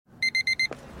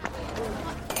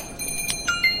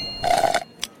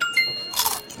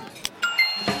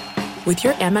With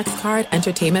your Amex card,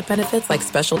 entertainment benefits like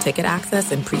special ticket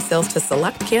access and pre-sales to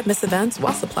select can't-miss events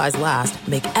while supplies last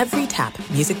make every tap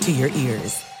music to your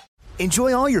ears.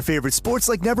 Enjoy all your favorite sports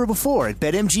like never before at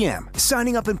BetMGM.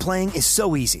 Signing up and playing is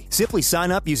so easy. Simply sign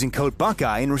up using code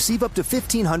Buckeye and receive up to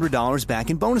 $1,500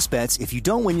 back in bonus bets if you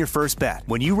don't win your first bet.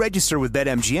 When you register with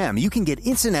BetMGM, you can get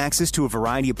instant access to a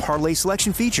variety of parlay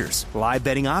selection features, live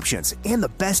betting options, and the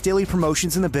best daily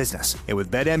promotions in the business. And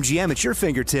with BetMGM at your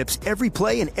fingertips, every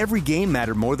play and every game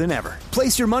matter more than ever.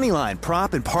 Place your moneyline,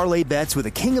 prop, and parlay bets with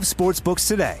the king of sportsbooks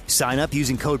today. Sign up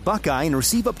using code Buckeye and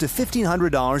receive up to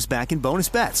 $1,500 back in bonus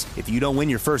bets if you don't win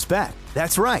your first bet.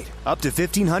 That's right, up to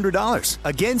 $1,500.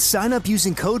 Again, sign up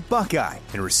using code Buckeye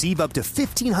and receive up to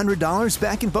 $1,500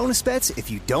 back in bonus bets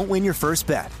if you don't win your first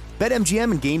bet.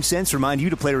 BetMGM and GameSense remind you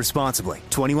to play responsibly.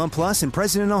 21 plus and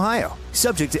present in Ohio.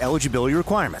 Subject to eligibility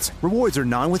requirements. Rewards are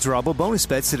non-withdrawable bonus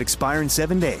bets that expire in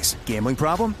 7 days. Gambling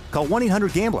problem? Call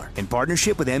 1-800-GAMBLER in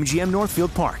partnership with MGM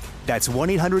Northfield Park. That's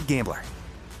 1-800-GAMBLER.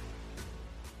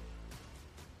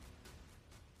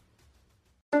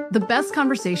 The best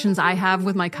conversations I have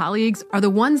with my colleagues are the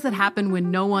ones that happen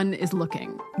when no one is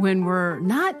looking, when we're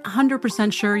not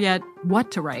 100% sure yet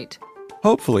what to write.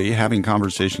 Hopefully, having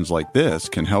conversations like this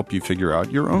can help you figure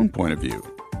out your own point of view.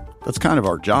 That's kind of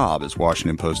our job as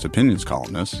Washington Post opinions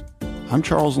columnists. I'm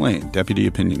Charles Lane, Deputy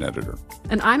Opinion Editor.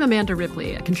 And I'm Amanda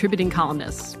Ripley, a contributing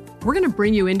columnist. We're going to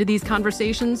bring you into these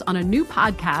conversations on a new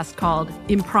podcast called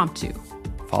Impromptu.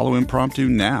 Follow Impromptu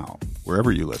now,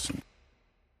 wherever you listen.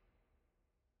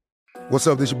 What's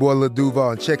up, this your boy Lil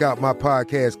Duval, and check out my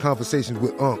podcast, Conversations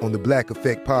with Unc, on the Black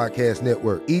Effect Podcast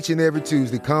Network. Each and every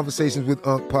Tuesday, Conversations with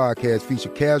Unc podcast feature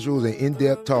casuals and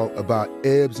in-depth talk about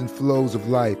ebbs and flows of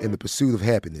life and the pursuit of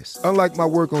happiness. Unlike my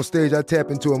work on stage, I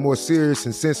tap into a more serious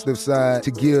and sensitive side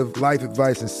to give life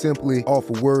advice and simply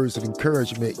offer words of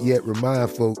encouragement, yet remind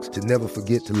folks to never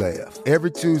forget to laugh.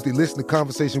 Every Tuesday, listen to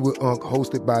Conversation with Unc,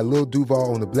 hosted by Lil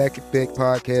Duval on the Black Effect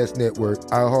Podcast Network,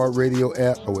 iHeartRadio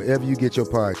app, or wherever you get your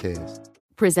podcasts.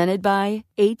 Presented by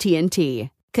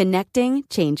AT&T. Connecting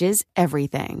changes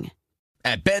everything.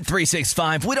 At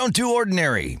Bet365, we don't do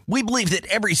ordinary. We believe that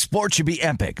every sport should be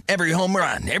epic. Every home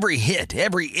run, every hit,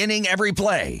 every inning, every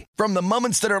play. From the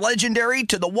moments that are legendary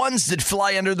to the ones that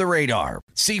fly under the radar.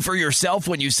 See for yourself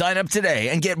when you sign up today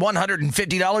and get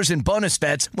 $150 in bonus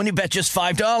bets when you bet just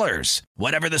 $5.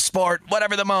 Whatever the sport,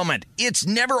 whatever the moment, it's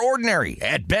never ordinary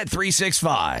at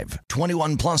Bet365.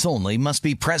 21 plus only. Must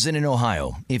be present in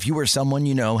Ohio. If you or someone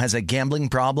you know has a gambling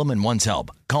problem and wants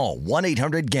help, call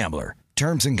 1-800-GAMBLER.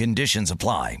 Terms and conditions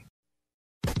apply.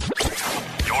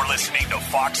 You're listening to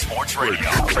Fox Sports Radio.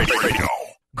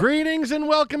 Greetings and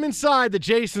welcome inside the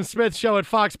Jason Smith Show at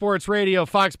Fox Sports Radio,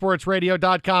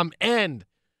 foxsportsradio.com, and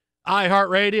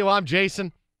iHeartRadio. I'm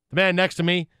Jason. The man next to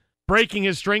me, breaking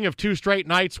his string of 2 straight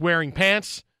nights wearing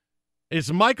pants,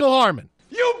 is Michael Harmon.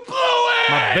 You blew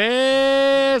it! My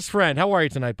best friend. How are you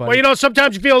tonight, buddy? Well,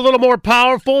 sometimes you feel a little more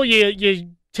powerful. You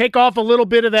take off a little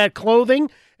bit of that clothing,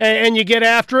 and you get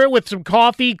after it with some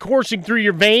coffee coursing through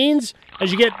your veins.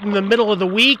 As you get in the middle of the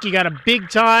week, you got a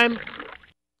big-time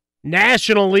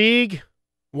National League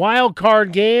wild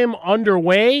card game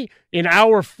underway in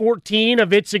hour 14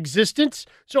 of its existence.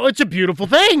 So it's a beautiful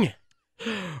thing.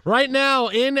 Right now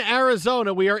in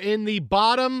Arizona, we are in the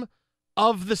bottom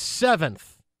of the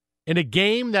 7th in a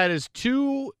game that is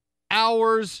 2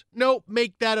 hours. Nope,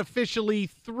 make that officially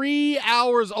 3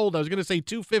 hours old. I was going to say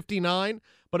 2:59,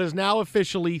 but is now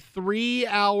officially 3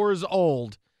 hours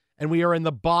old. And we are in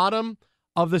the bottom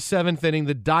of the 7th inning.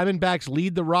 The Diamondbacks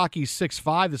lead the Rockies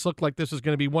 6-5. This looked like this was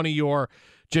going to be one of your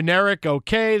generic,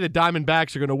 okay, the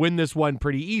Diamondbacks are going to win this one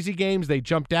pretty easy games. They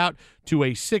jumped out to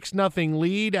a 6-0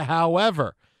 lead.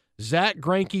 However, Zach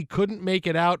Greinke couldn't make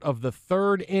it out of the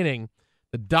 3rd inning.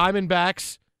 The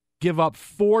Diamondbacks give up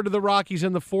 4 to the Rockies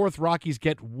in the 4th. Rockies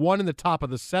get 1 in the top of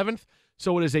the 7th.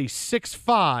 So it is a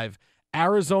 6-5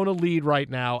 Arizona lead right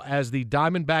now as the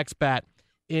Diamondbacks bat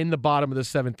in the bottom of the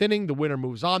 7th inning. The winner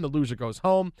moves on. The loser goes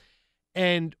home.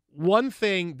 And one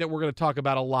thing that we're going to talk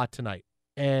about a lot tonight,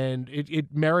 and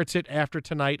it merits it after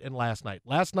tonight and last night.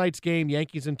 Last night's game,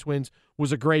 Yankees and Twins,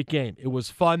 was a great game. It was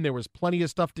fun. There was plenty of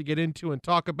stuff to get into and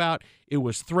talk about. It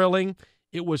was thrilling.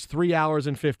 It was 3 hours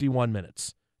and 51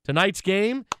 minutes. Tonight's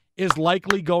game is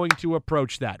likely going to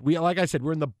approach that. Like I said,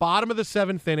 we're in the bottom of the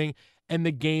 7th inning, and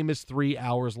the game is 3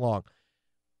 hours long.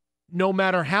 No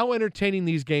matter how entertaining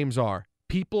these games are,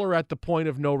 people are at the point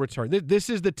of no return. This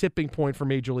is the tipping point for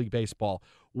Major League Baseball,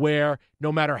 where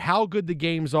no matter how good the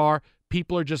games are,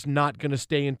 people are just not going to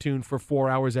stay in tune for 4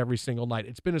 hours every single night.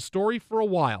 It's been a story for a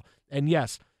while. And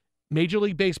yes, Major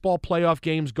League Baseball playoff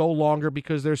games go longer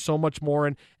because there's so much more,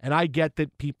 and I get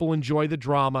that people enjoy the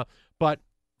drama. but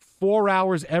 4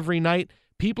 hours every night,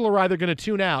 people are either going to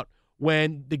tune out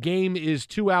when the game is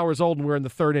 2 hours old and we're in the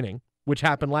third inning, which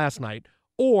happened last night,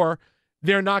 or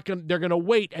they're going to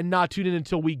wait and not tune in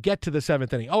until we get to the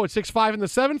seventh inning. Oh, it's 6-5 in the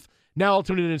seventh? Now I'll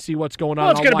tune in and see what's going on.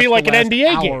 Well, it's going to be like an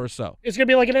NBA game. Or so. It's going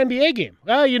to be like an NBA game.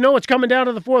 Well, you know it's coming down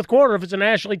to the fourth quarter if it's a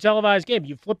nationally televised game.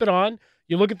 You flip it on,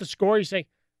 you look at the score, you say,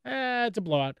 it's a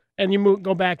blowout, and you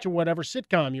go back to whatever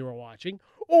sitcom you were watching,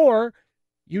 or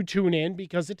you tune in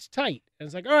because it's tight. And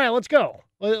it's like, all right, let's go.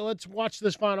 Let's watch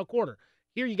this final quarter.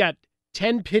 Here you got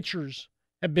 10 pitchers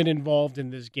have been involved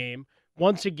in this game.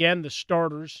 Once again, the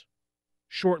starters,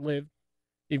 short-lived.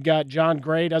 You've got John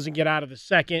Gray doesn't get out of the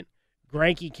second.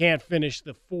 Greinke can't finish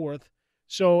the fourth.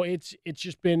 So it's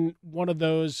just been one of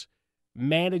those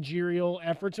managerial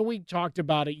efforts, and we talked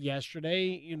about it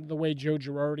yesterday, the way Joe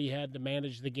Girardi had to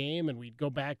manage the game, and we'd go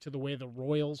back to the way the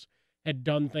Royals had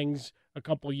done things a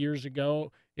couple years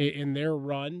ago in their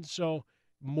run. So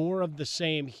more of the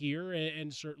same here,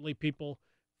 and certainly people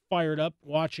fired up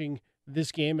watching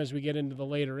this game as we get into the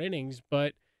later innings,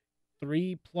 but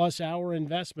 3+ hour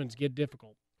investments get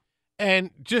difficult.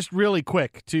 And just really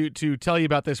quick to tell you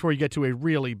about this before you get to a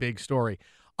really big story.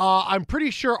 I'm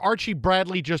pretty sure Archie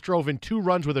Bradley just drove in 2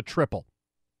 runs with a triple.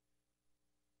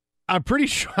 I'm pretty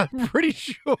sure.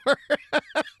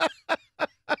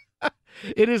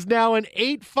 It is now an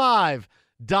 8-5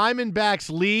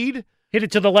 Diamondbacks lead. Hit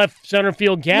it to the left center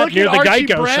field gap Look near at the Archie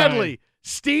Geico Bradley sign.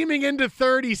 Steaming into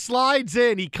third. He slides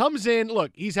in. He comes in.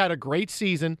 Look, he's had a great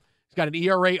season. He's got an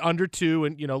ERA under 2,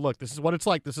 and, look, this is what it's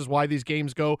like. This is why these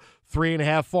games go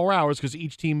 3.5, 4 hours, because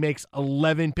each team makes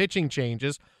 11 pitching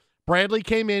changes. Bradley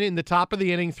came in the top of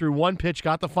the inning, threw 1 pitch,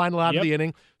 got the final out of the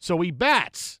inning, so he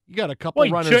bats. You got a couple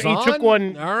runners on. He took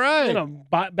one, all right.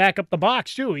 Back up the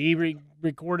box, too. He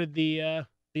recorded the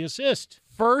assist.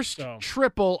 First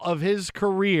triple of his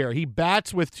career. He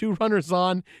bats with 2 runners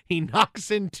on. He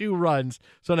knocks in 2 runs.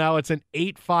 So now it's an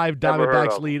 8-5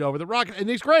 Diamondbacks lead over the Rockets. And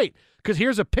he's great because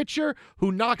here's a pitcher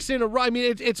who knocks in a run. I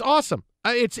mean, it's awesome.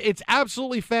 It's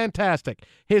absolutely fantastic.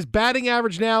 His batting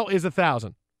average now is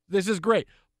 1,000. This is great.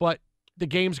 But the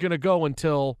game's going to go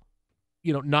until,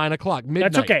 9 o'clock,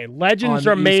 midnight. That's okay. Legends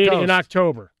are made in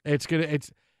October.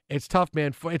 It's tough,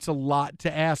 man. It's a lot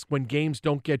to ask. When games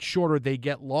don't get shorter, they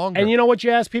get longer. And you know what you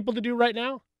ask people to do right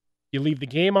now? You leave the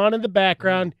game on in the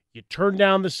background, you turn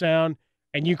down the sound,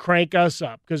 and you crank us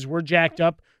up because we're jacked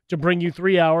up to bring you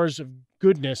 3 hours of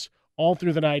goodness all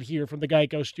through the night here from the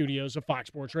Geico studios of Fox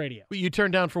Sports Radio. You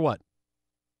turn down for what?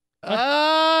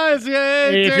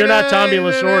 If you're not Tommy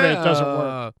Lasorda, it doesn't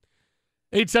work.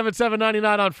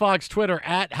 877-99 on Fox, Twitter,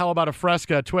 at How About a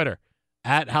Fresca, Twitter,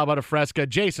 at How About a Fresca.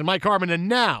 Jason, Mike Harmon, and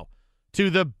now to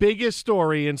the biggest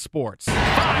story in sports. 5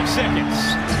 seconds.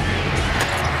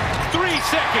 3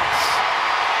 seconds.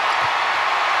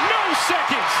 No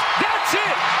seconds. That's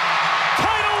it.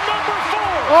 Title number 4.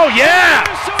 Oh, yeah.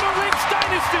 Minnesota Lynx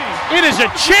Dynasty. It is a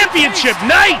championship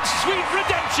night. Sweet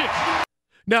redemption.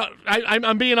 Now,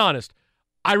 I'm being honest.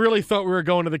 I really thought we were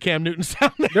going to the Cam Newton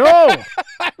sound. No.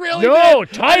 I really did.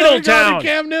 Titletown.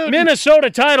 Cam Newton.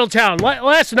 Minnesota Titletown.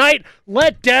 Last night,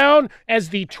 let down as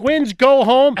the Twins go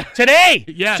home. Today,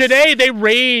 today they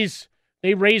raise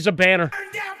a banner.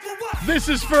 This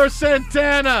is for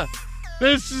Santana.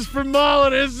 This is for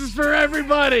Mullen. This is for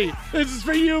everybody. This is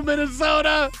for you,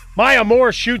 Minnesota. Maya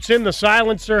Moore shoots in the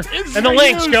silencer, and the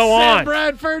Lynx go Sam on.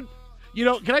 Bradford.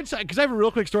 Can I because I have a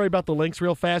real quick story about the Lynx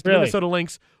real fast. Really? Minnesota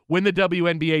Lynx win the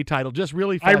WNBA title just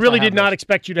really fast. I really did not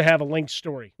expect you to have a Lynx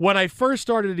story. When I first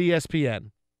started at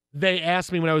ESPN, they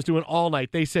asked me when I was doing All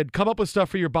Night, they said, come up with stuff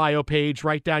for your bio page,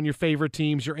 write down your favorite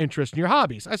teams, your interests, and your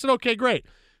hobbies. I said, okay, great.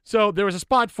 So there was a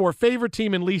spot for favorite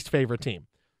team and least favorite team.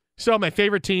 So my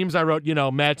favorite teams, I wrote,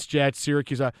 Mets, Jets,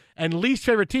 Syracuse. And least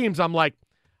favorite teams, I'm like,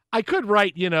 I could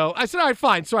write, I said, all right,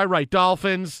 fine. So I write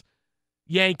Dolphins,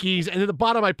 Yankees, and at the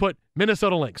bottom I put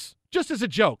Minnesota Lynx, just as a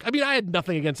joke. I mean, I had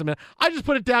nothing against them. I just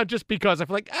put it down just because I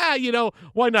feel like,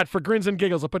 why not? For grins and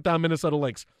giggles, I'll put down Minnesota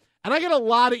Lynx. And I get a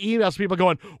lot of emails from people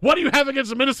going, what do you have against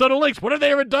the Minnesota Lynx? What have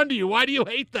they ever done to you? Why do you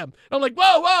hate them? And I'm like,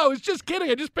 whoa, it's just kidding.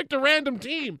 I just picked a random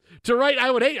team to write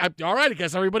I would hate. All right, I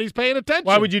guess everybody's paying attention.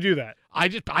 Why would you do that? I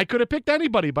could have picked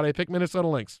anybody, but I picked Minnesota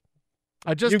Lynx.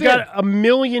 You've got a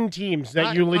million teams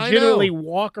that you legitimately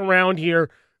walk around here,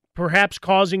 perhaps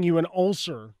causing you an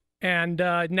ulcer. And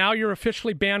now you're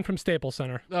officially banned from Staples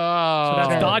Center. Oh. So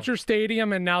that's Dodger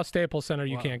Stadium and now Staples Center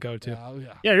you can't go to.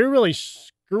 Yeah, you're really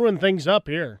screwing things up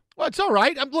here. Well, it's all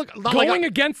right. Going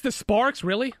against the Sparks,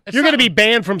 really? You're going to be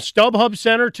banned from StubHub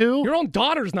Center, too? Your own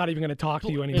daughter's not even going to talk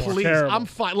to you anymore. Please, I'm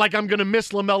fine. Like I'm going to miss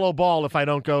LaMelo Ball if I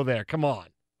don't go there. Come on.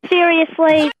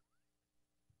 Seriously?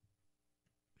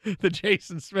 The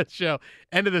Jason Smith Show.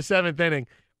 End of the 7th inning.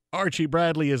 Archie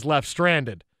Bradley is left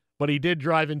stranded, but he did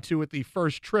drive into with the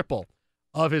first triple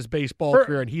of his baseball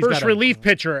career. And he's first got relief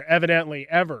pitcher, evidently,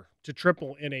 ever to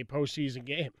triple in a postseason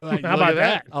game. How look about at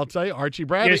that? I'll tell you, Archie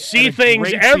Bradley. You see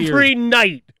things every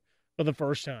night for the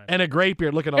first time. And a great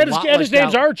beard, looking a and lot his, like his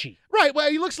name's Archie. Right. Well,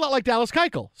 he looks a lot like Dallas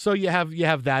Keuchel. So you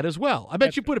have that as well. I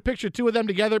bet you put a picture of two of them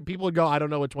together, people would go, I don't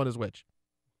know which one is which.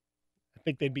 I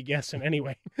think they'd be guessing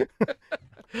anyway.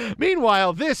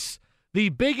 Meanwhile, the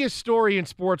biggest story in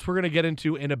sports we're going to get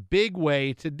into in a big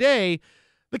way today,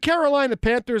 the Carolina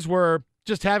Panthers were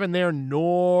just having their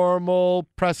normal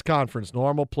press conference,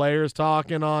 normal players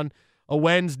talking on a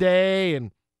Wednesday,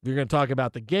 and you're going to talk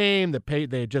about the game.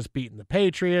 They had just beaten the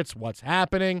Patriots, what's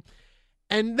happening.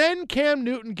 And then Cam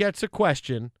Newton gets a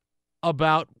question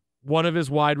about one of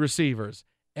his wide receivers,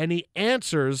 and he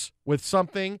answers with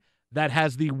something that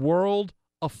has the world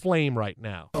aflame right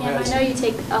now. Cam, I know you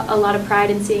take a lot of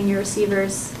pride in seeing your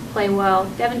receivers play well.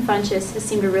 Devin Funchess has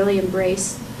seemed to really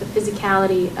embrace the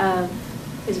physicality of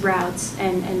his routes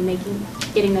and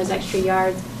getting those extra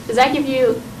yards. Does that give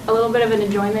you a little bit of an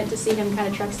enjoyment to see him kind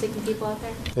of truck sticking people out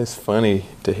there? It's funny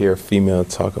to hear a female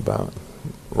talk about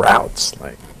routes.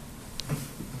 Like,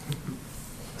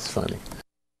 it's funny.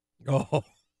 Oh,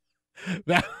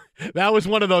 that was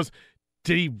one of those.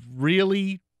 Did he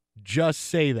really just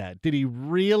say that? Did he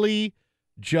really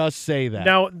just say that?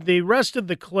 Now, the rest of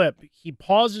the clip, he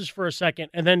pauses for a second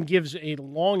and then gives a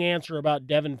long answer about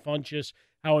Devin Funchess,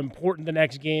 how important the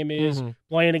next game is,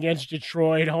 playing against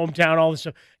Detroit, hometown, all this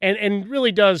stuff, and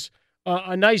really does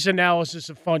a nice analysis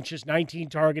of Funchess, 19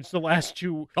 targets the last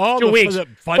two weeks.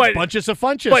 Bunches of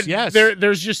Funchess, but yes.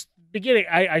 There's just beginning.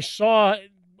 I saw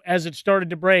as it started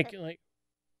to break, like,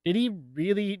 did he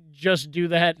really just do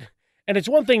that? And it's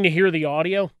one thing to hear the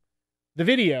audio. The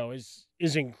video is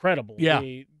incredible. Yeah.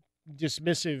 The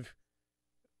dismissive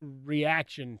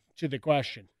reaction to the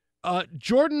question.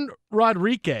 Jordan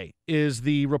Rodriguez is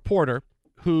the reporter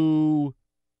who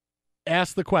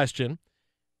asked the question.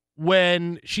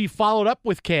 When she followed up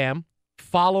with Cam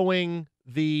following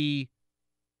the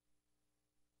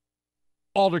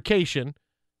altercation,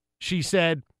 she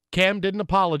said, Cam didn't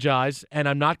apologize, and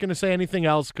I'm not going to say anything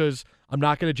else because I'm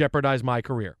not going to jeopardize my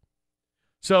career.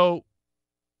 So,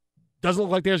 doesn't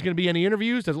look like there's going to be any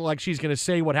interviews. Doesn't look like she's going to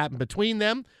say what happened between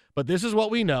them. But this is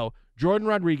what we know. Jordan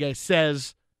Rodriguez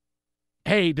says,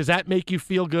 hey, does that make you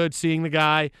feel good seeing the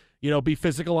guy, be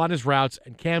physical on his routes?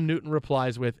 And Cam Newton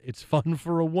replies with, it's fun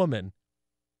for a woman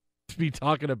to be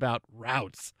talking about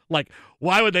routes. Like,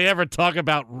 why would they ever talk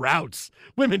about routes?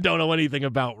 Women don't know anything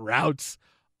about routes.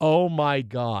 Oh, my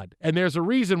God. And there's a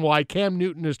reason why Cam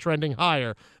Newton is trending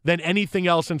higher than anything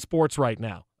else in sports right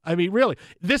now. I mean, really,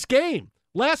 this game.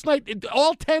 Last night,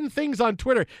 all 10 things on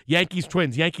Twitter, Yankees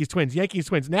Twins, Yankees Twins, Yankees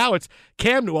Twins. Now it's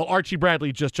Cam Newton. Well, Archie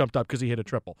Bradley just jumped up because he hit a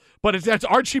triple. But that's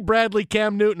Archie Bradley,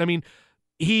 Cam Newton. I mean,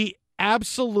 he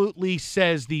absolutely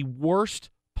says the worst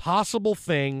possible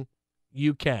thing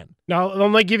you can. Now,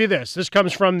 let me give you this. This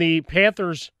comes from the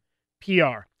Panthers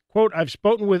PR. Quote, I've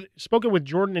spoken with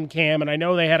Jordan and Cam, and I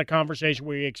know they had a conversation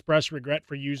where he expressed regret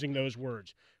for using those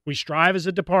words. We strive as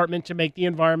a department to make the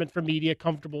environment for media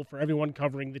comfortable for everyone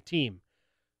covering the team.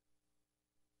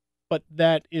 But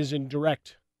that is in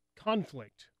direct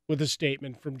conflict with a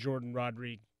statement from Jordan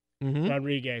Rodriguez.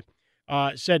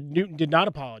 Said Newton did not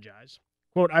apologize.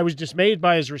 Quote, I was dismayed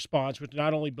by his response, which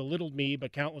not only belittled me,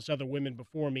 but countless other women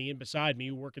before me and beside me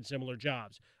who work in similar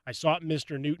jobs. I sought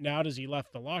Mr. Newton out as he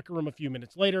left the locker room a few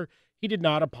minutes later. He did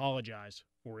not apologize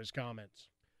for his comments.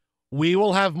 We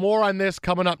will have more on this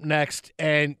coming up next,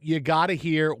 and you got to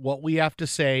hear what we have to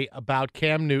say about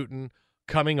Cam Newton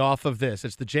coming off of this.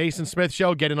 It's the Jason Smith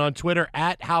Show. Get in on Twitter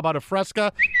at How About a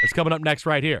Fresca. It's coming up next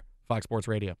right here, Fox Sports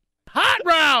Radio. Hot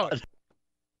round!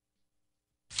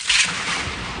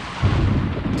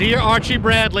 Dear Archie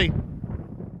Bradley,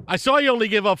 I saw you only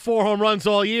give up 4 home runs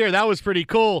all year. That was pretty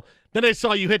cool. Then I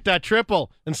saw you hit that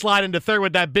triple and slide into third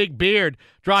with that big beard,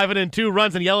 driving in 2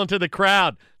 runs and yelling to the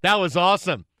crowd. That was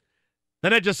awesome.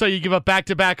 Then I just saw you give up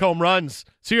back-to-back home runs.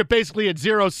 So you're basically at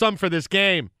zero-sum for this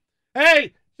game.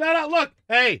 Hey, shout out, look.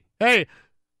 Hey,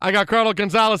 I got Carlos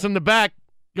Gonzalez in the back.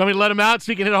 You want me to let him out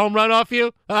so he can hit a home run off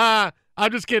you? I'm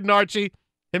just kidding, Archie.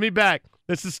 Hit me back.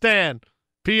 This is Stan.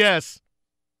 P.S.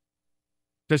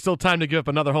 There's still time to give up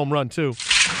another home run, too.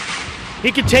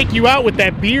 He could take you out with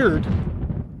that beard.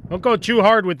 Don't go too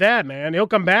hard with that, man. He'll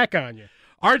come back on you.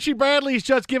 Archie Bradley's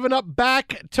just given up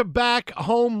back-to-back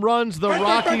home runs. The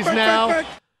Rockies now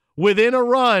within a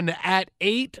run at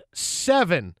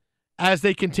 8-7 as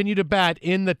they continue to bat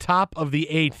in the top of the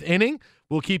 8th inning.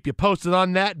 We'll keep you posted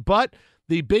on that, but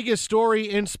the biggest story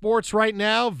in sports right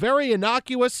now. Very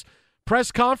innocuous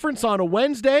press conference on a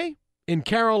Wednesday in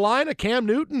Carolina. Cam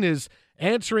Newton is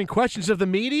answering questions of the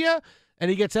media, and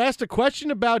he gets asked a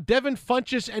question about Devin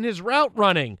Funchess and his route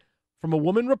running from a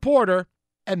woman reporter,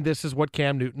 and this is what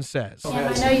Cam Newton says.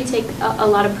 I know you take a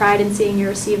lot of pride in seeing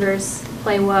your receivers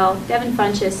play well. Devin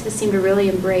Funchess has seemed to really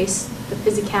embrace the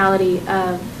physicality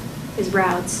of his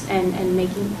routes and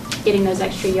getting those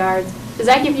extra yards. Does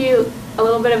that give you a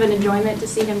little bit of an enjoyment to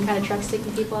see him kind of truck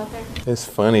sticking people out there? It's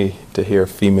funny to hear a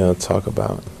female talk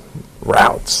about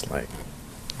routes. Like,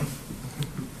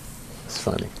 it's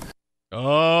funny.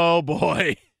 Oh,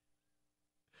 boy.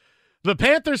 The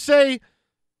Panthers say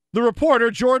the reporter,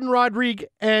 Jordan Rodriguez,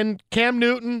 and Cam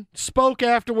Newton spoke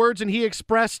afterwards, and he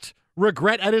expressed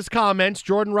regret at his comments.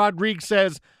 Jordan Rodriguez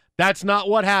says, that's not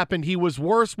what happened. He was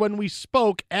worse when we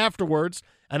spoke afterwards,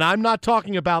 and I'm not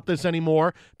talking about this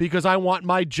anymore because I want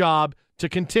my job to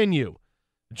continue.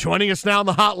 Joining us now on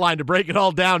the hotline to break it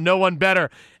all down, no one better,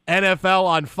 NFL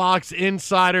on Fox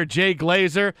insider Jay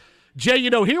Glazer. Jay,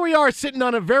 here we are sitting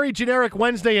on a very generic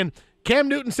Wednesday, and Cam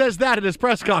Newton says that at his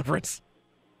press conference.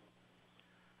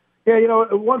 Yeah,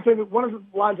 one of the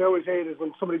lines I always hate is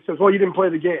when somebody says, well, you didn't play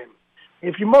the game.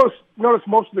 If you notice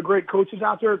most of the great coaches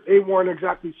out there, they weren't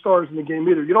exactly stars in the game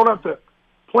either. You don't have to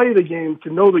play the game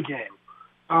to know the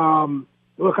game.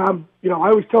 Look, I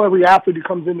always tell every athlete who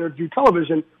comes in there to do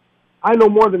television, I know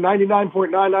more than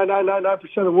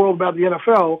 99.99999% of the world about the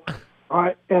NFL, all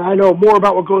right, and I know more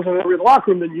about what goes on in every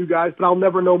locker room than you guys, but I'll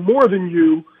never know more than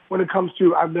you when it comes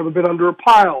to I've never been under a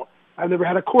pile. I've never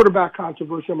had a quarterback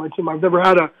controversy on my team. I've never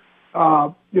had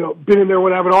been in there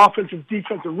when I have an offensive,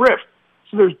 defensive rift.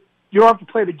 So you don't have to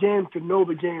play the game to know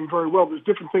the game very well. There's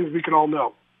different things we can all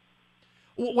know.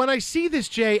 When I see this,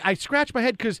 Jay, I scratch my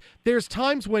head because there's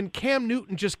times when Cam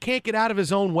Newton just can't get out of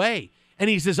his own way, and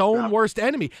he's his own worst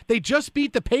enemy. They just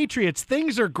beat the Patriots.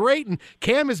 Things are great, and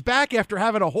Cam is back after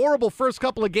having a horrible first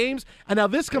couple of games, and now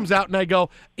this comes out, and I go,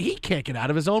 he can't get out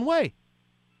of his own way.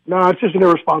 No, it's just an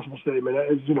irresponsible statement,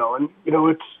 it's.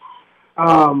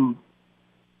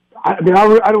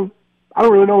 I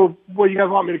don't really know what you guys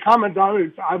want me to comment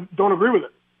on. I don't agree with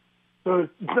it. So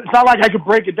it's not like I could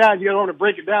break it down. You guys want to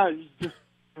break it down.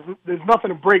 There's nothing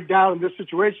to break down in this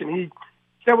situation. He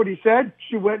said what he said.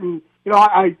 She went and,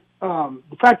 the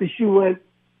fact that she went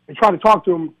and tried to talk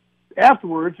to him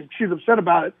afterwards and she's upset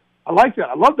about it, I like that.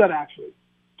 I love that, actually.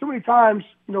 Too many times,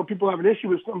 people have an issue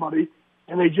with somebody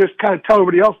and they just kind of tell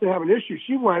everybody else they have an issue.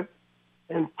 She went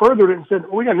and furthered it and said,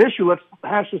 we got an issue. Let's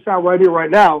hash this out right here,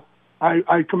 right now.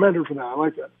 I commend her for that. I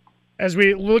like that. As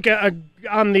we look at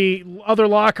on the other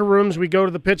locker rooms, we go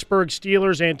to the Pittsburgh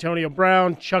Steelers, Antonio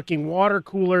Brown chucking water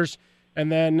coolers,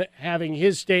 and then having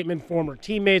his statement, former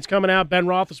teammates coming out, Ben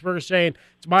Roethlisberger saying,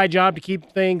 it's my job to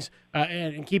keep things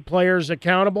and keep players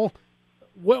accountable.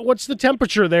 What's the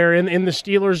temperature there in the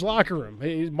Steelers locker room?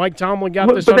 Mike Tomlin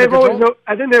got this under control?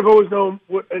 I think they've always known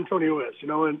what Antonio is,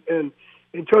 and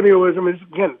Antonio is,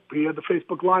 again, he had the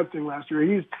Facebook Live thing last year.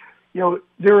 He's,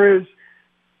 there's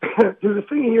a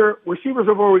thing here, receivers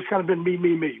have always kind of been me.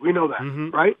 We know that,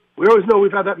 right? We always know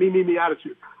we've had that me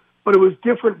attitude. But it was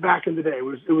different back in the day.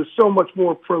 It was so much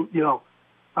more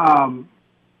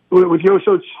with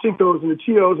Yoshio Cinco's and the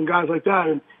Chios and guys like that.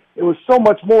 And it was so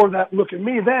much more of that look at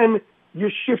me. Then you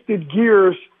shifted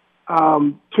gears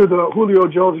to the Julio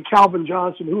Jones and Calvin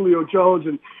Johnson, Julio Jones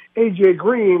and A.J.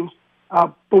 Greens.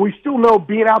 But we still know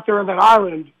being out there on that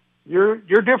island, you're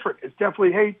different. It's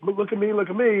definitely, hey, look at me.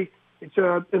 It's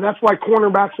and that's why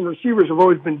cornerbacks and receivers have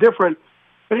always been different.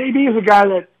 But AB is a guy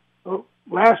that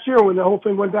last year when the whole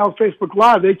thing went down Facebook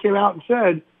Live, they came out and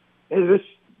said, hey,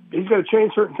 he's got to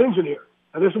change certain things in here.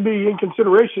 And this will be in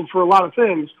consideration for a lot of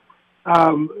things.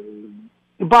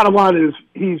 The bottom line is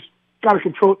he's got to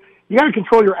control. You got to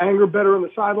control your anger better on the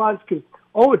sidelines because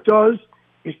all it does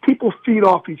is people feed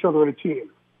off each other in a team.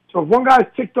 So if one guy's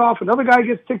ticked off, another guy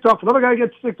gets ticked off, another guy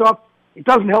gets ticked off, it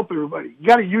doesn't help everybody. You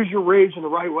got to use your rage in the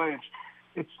right way.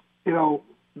 It's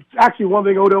actually one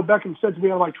thing Odell Beckham said to me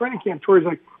on my training camp tour. He's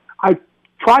like, I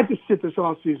tried to sit this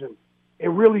off season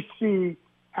and really see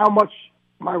how much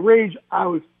my rage I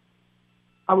was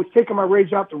taking my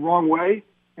rage out the wrong way,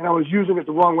 and I was using it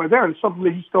the wrong way there. And it's something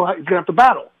that he's going to have to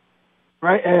battle,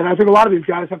 right? And I think a lot of these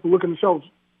guys have to look at themselves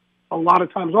a lot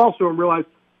of times also and realize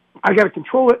I got to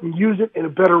control it and use it in a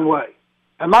better way.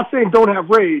 I'm not saying don't have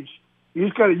rage. You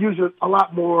just got to use it a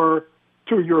lot more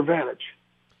to your advantage.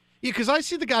 Yeah, because I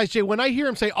see the guys, Jay, when I hear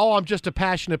him say, oh, I'm just a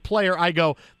passionate player, I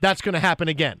go, that's going to happen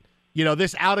again.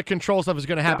 this out of control stuff is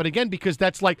going to happen again, because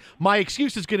that's like my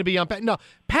excuse is going to be no,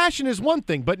 passion is one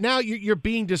thing, but now you're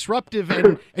being disruptive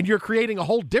and you're creating a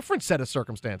whole different set of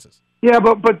circumstances. Yeah,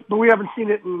 but we haven't seen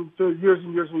it in the years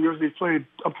and years and years they've played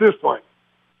up to this point,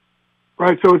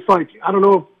 right? So it's like I don't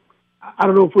know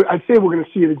if I'd say we're going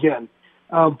to see it again,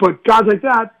 but guys like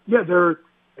that, yeah, they're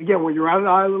again when you're at an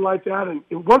island like that.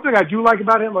 And one thing I do like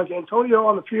about him, like Antonio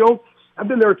on the field, I've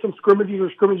been there at some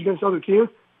scrimmages against other teams.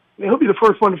 He'll be the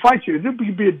first one to fight you. He'll be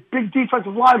a big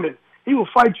defensive lineman. He will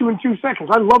fight you in 2 seconds.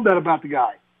 I love that about the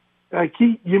guy.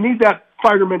 You need that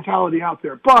fighter mentality out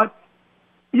there. But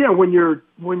yeah, when you're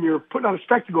putting on a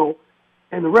spectacle,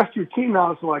 and the rest of your team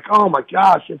now is like, oh my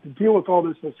gosh, you have to deal with all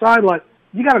this on the sideline.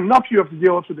 You got enough you have to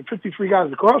deal with the 53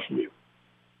 guys across from you.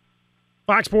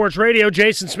 Fox Sports Radio,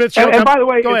 Jason Smith Show. And by the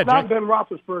way, it's not Ben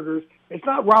Roethlisberger's. It's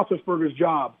not Roethlisberger's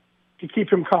job to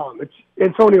keep him calm. It's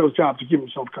Antonio's job to keep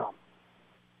himself calm.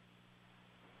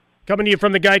 Coming to you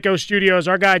from the Geico Studios,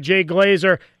 our guy Jay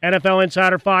Glazer, NFL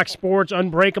insider, Fox Sports,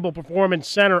 Unbreakable Performance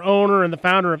Center owner and the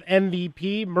founder of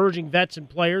MVP, merging vets and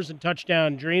players and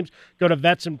touchdown dreams. Go to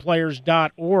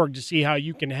vetsandplayers.org to see how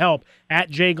you can help.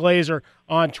 At Jay Glazer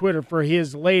on Twitter for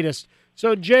his latest.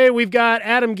 So, Jay, we've got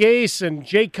Adam Gase and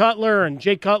Jay Cutler, and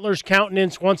Jay Cutler's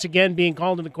countenance once again being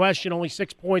called into question. Only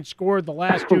 6 points scored the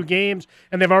last 2 games,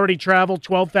 and they've already traveled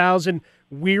 12,000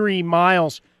 weary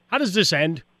miles. How does this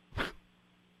end?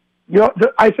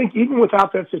 I think even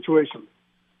without that situation,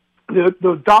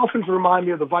 the Dolphins remind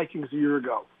me of the Vikings a year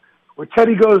ago, where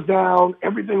Teddy goes down.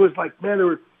 Everything was like,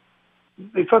 man,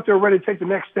 they thought they were ready to take the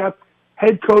next step.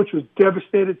 Head coach was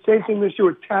devastated. Same thing this year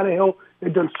with Tannehill.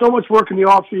 They'd done so much work in the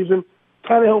offseason.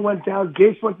 Tannehill went down.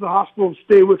 Gase went to the hospital and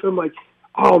stayed with him. Like,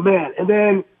 oh man! And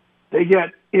then they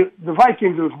get the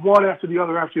Vikings. It was one after the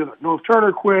other after the other. Norv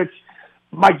Turner quits.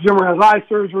 Mike Zimmer has eye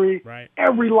surgery. Right.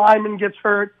 Every lineman gets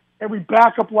hurt. Every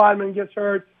backup lineman gets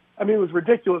hurt. I mean, it was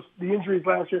ridiculous, the injuries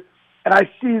last year. And I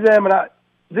see them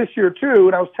this year, too,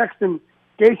 and I was texting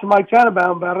Gase and Mike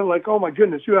Tannenbaum about it, like, oh, my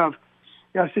goodness, I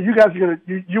said, you guys are going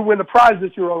to you win the prize this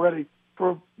year already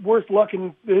for worst luck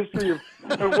in the history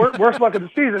of worst luck of the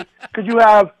season, because you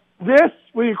have this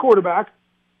with your quarterback,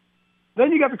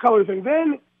 then you got the color thing,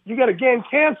 then you got a game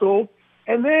canceled,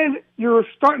 and then your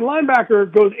starting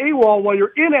linebacker goes AWOL while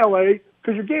you're in L.A.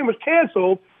 because your game was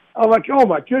canceled. I'm like, oh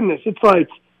my goodness! It's like,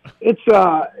 it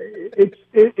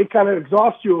kind of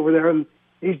exhausts you over there, and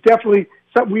he's definitely.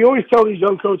 We always tell these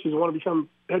young coaches who want to become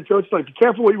head coaches, like, be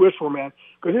careful what you wish for, man,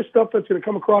 because there's stuff that's going to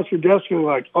come across your desk, and you're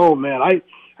like, oh man, I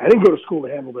didn't go to school to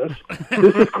handle this.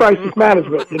 This is crisis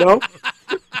management,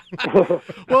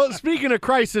 Well, speaking of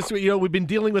crisis, we've been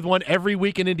dealing with one every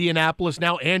week in Indianapolis.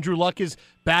 Now Andrew Luck is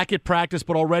back at practice,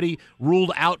 but already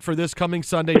ruled out for this coming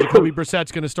Sunday. Jacoby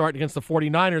Brissett's going to start against the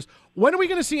 49ers. When are we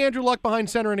going to see Andrew Luck behind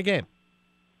center in a game?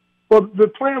 Well, the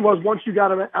plan was once you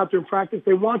got him out there in practice,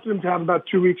 they wanted him to have about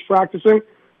 2 weeks practicing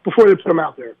before they put him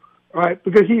out there, right?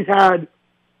 Because he's had,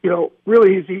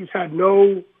 he's had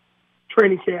no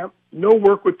training camp, no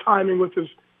work with timing with his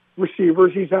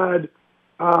receivers. He's had,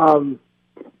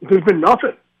 there's been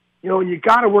nothing, and you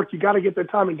got to work, you got to get that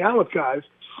timing down with guys.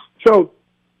 So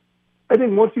I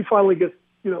think once he finally gets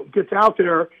out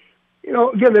there,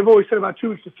 again, they've always said about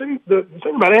 2 weeks. The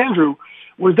thing about Andrew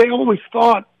was they always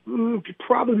thought could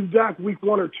probably be back week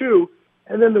 1 or 2,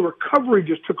 and then the recovery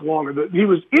just took longer. He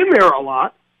was in there a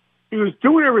lot. He was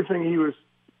doing everything he was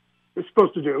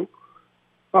supposed to do.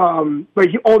 All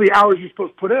the hours you're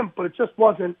supposed to put in, but it just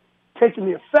wasn't taking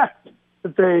the effect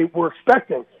that they were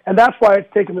expecting. And that's why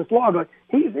it's taken this long. Like,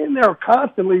 he's in there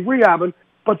constantly rehabbing,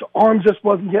 but the arm just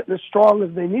wasn't getting as strong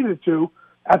as they needed to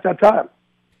at that time.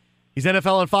 He's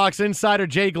NFL and Fox insider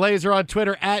Jay Glazer on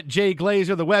Twitter, at Jay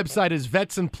Glazer. The website is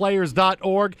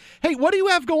vetsandplayers.org. Hey, what do you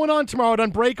have going on tomorrow at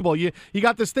Unbreakable? You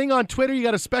got this thing on Twitter? You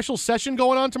got a special session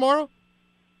going on tomorrow?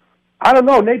 I don't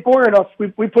know. Nate Boyer and us,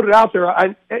 we put it out there.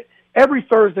 Every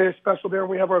Thursday is special there, and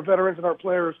we have our veterans and our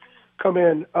players come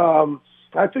in.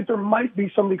 I think there might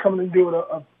be somebody coming and doing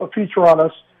a feature on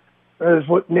us, is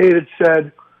what Nate had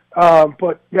said.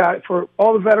 But, yeah, for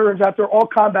all the veterans out there, all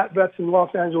combat vets in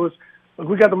Los Angeles,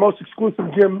 we got the most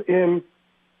exclusive gym in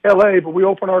L.A., but we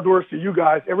open our doors to you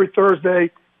guys every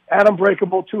Thursday at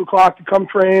Unbreakable, 2 o'clock, to come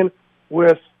train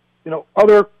with,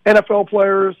 other NFL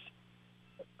players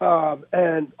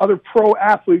and other pro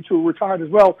athletes who are retired as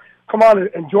well. Come on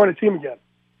and join the team again.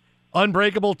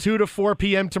 Unbreakable, 2 to 4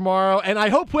 p.m. tomorrow. And I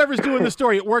hope whoever's doing the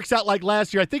story, it works out like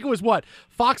last year. I think it was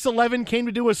Fox 11 came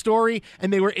to do a story,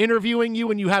 and they were interviewing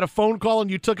you, and you had a phone call, and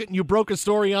you took it, and you broke a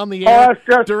story on the air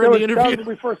during the interview. When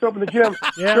we first opened the gym,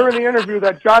 during the interview,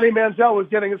 that Johnny Manziel was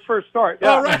getting his first start.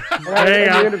 Yeah. Oh, right.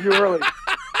 The interview early.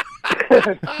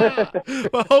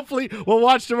 Well, hopefully we'll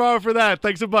watch tomorrow for that.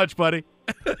 Thanks a bunch, buddy.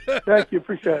 Thank you.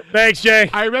 Appreciate it. Thanks, Jay.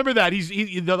 I remember that. He's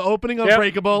the opening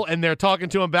Unbreakable, and they're talking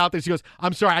to him about this. He goes,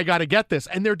 I'm sorry, I got to get this.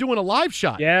 And they're doing a live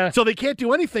shot. Yeah. So they can't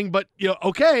do anything but,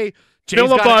 okay.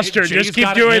 Filibuster. Just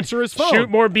keep doing. Answer his phone. Shoot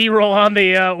more B-roll on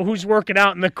the who's working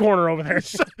out in the corner over there.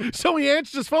 So he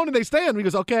answers his phone, and they stand. He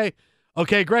goes,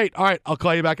 Okay, great. All right, I'll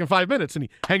call you back in 5 minutes. And he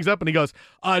hangs up and he goes,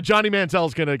 Johnny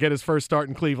Manziel's going to get his first start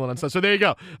in Cleveland and stuff. So there you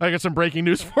go. I got some breaking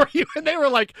news for you. And they were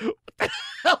like, what the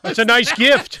hell That's a nice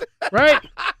gift, right?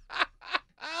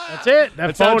 That's it.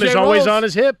 That's phone is always on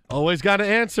his hip. Always got to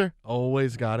answer.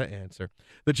 Always got to answer.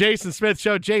 The Jason Smith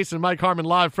Show. Jason, Mike Harmon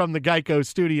live from the Geico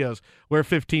Studios, where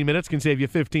 15 minutes can save you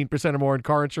 15% or more in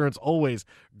car insurance. Always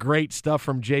great stuff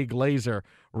from Jay Glazer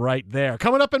right there.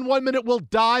 Coming up in 1 minute, we'll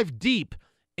dive deep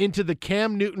into the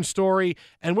Cam Newton story,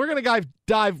 and we're going to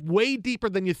dive way deeper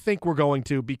than you think we're going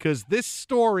to, because this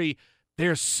story,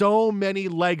 there's so many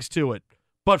legs to it.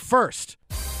 But first,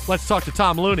 let's talk to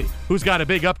Tom Looney, who's got a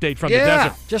big update from the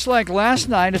desert. Just like last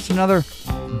night, it's another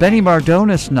Benny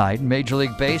Mardones night in Major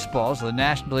League Baseball. So the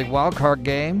National League wildcard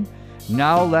game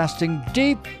now lasting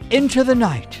deep into the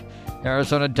night.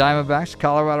 Arizona Diamondbacks,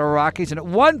 Colorado Rockies, and at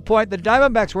one point the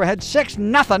Diamondbacks were ahead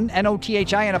 6-0,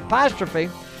 N-O-T-H-I and apostrophe.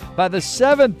 By the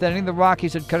seventh inning, the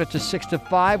Rockies had cut it to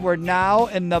 6-5. We're now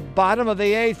in the bottom of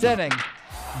the eighth inning.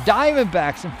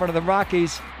 Diamondbacks in front of the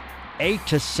Rockies,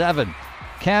 8-7.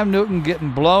 Cam Newton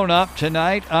getting blown up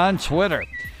tonight on Twitter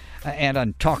and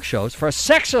on talk shows for a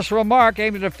sexist remark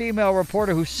aimed at a female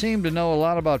reporter who seemed to know a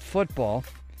lot about football.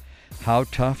 How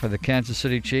tough are the Kansas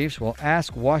City Chiefs? Well,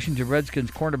 ask Washington Redskins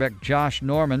cornerback Josh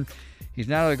Norman. He's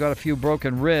not only got a few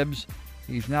broken ribs,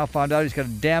 he's now found out he's got a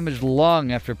damaged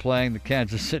lung after playing the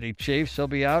Kansas City Chiefs. He'll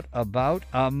be out about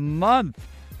a month.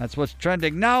 That's what's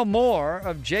trending. Now more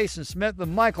of Jason Smith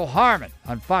and Michael Harmon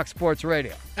on Fox Sports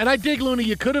Radio. And I dig, Looney,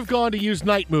 you could have gone to use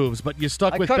night moves, but you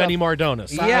stuck with Benny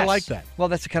Mardones. Yes. I like that. Well,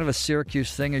 that's kind of a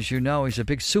Syracuse thing, as you know. He's a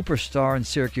big superstar in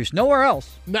Syracuse. Nowhere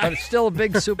else, but it's still a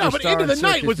big superstar. No, but Into the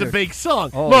Night was a big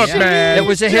song. Oh, look, man. It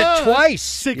was a hit twice.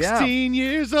 16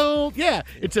 years old. Yeah,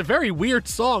 it's a very weird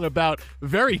song about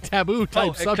very taboo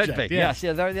type subject. Could be. Yeah. Yes,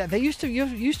 yeah. They used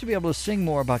to be able to sing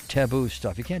more about taboo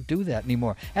stuff. You can't do that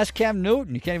anymore. Ask Cam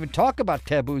Newton. You can't even talk about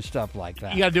taboo stuff like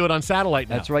that. You got to do it on satellite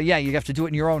now. That's right. Yeah, you have to do it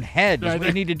in your own head. That's what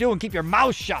you need to do, and keep your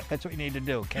mouth shut. That's what you need to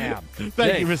do, Cam.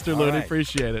 Thank you, Mr. Looney. Right.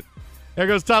 Appreciate it. There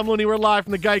goes Tom Looney. We're live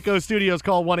from the Geico Studios.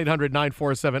 Call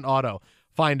 1-800-947-AUTO.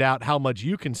 Find out how much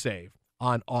you can save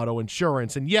on auto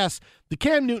insurance. And yes, the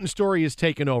Cam Newton story is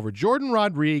taken over. Jordan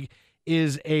Rodriguez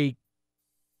is a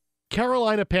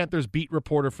Carolina Panthers beat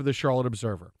reporter for the Charlotte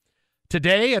Observer.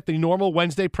 Today, at the normal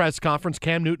Wednesday press conference,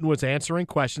 Cam Newton was answering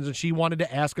questions, and she wanted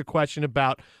to ask a question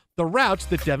about the routes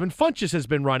that Devin Funchess has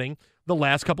been running the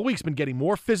last couple weeks, been getting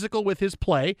more physical with his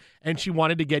play, and she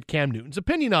wanted to get Cam Newton's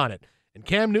opinion on it. And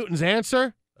Cam Newton's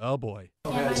answer, oh boy.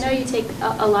 Cam, I know you take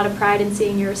a lot of pride in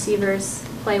seeing your receivers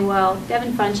play well.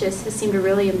 Devin Funchess has seemed to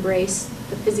really embrace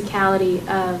the physicality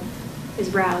of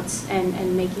his routes and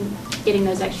getting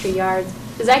those extra yards.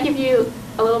 Does that give you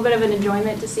a little bit of an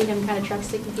enjoyment to see him kind of truck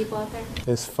sticking people out there?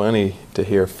 It's funny to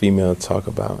hear a female talk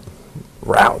about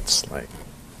routes. Like,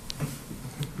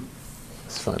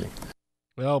 it's funny.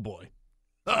 Oh, boy.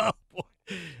 Oh, boy.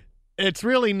 It's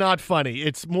really not funny.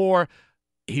 It's more,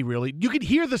 you could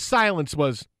hear the silence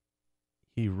was,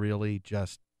 he really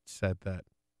just said that.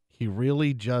 He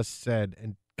really just said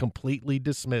and completely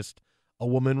dismissed a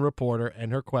woman reporter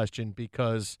and her question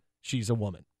because she's a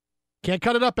woman. Can't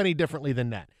cut it up any differently than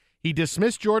that. He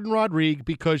dismissed Jordan Rodriguez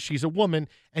because she's a woman,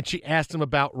 and she asked him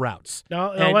about routes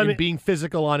and being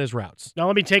physical on his routes. Now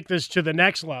let me take this to the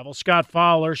next level. Scott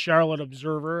Fowler, Charlotte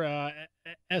Observer,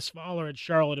 sfowler at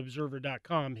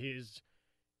charlotteobserver.com,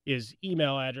 his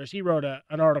email address. He wrote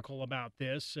an article about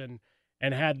this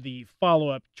and had the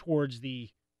follow-up towards the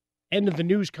end of the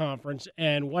news conference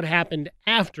and what happened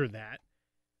after that.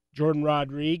 Jordan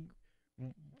Rodriguez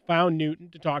found Newton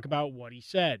to talk about what he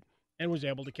said and was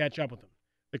able to catch up with him.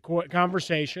 The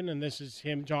conversation, and this is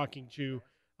him talking to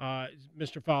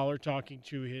Mr. Fowler, talking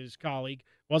to his colleague,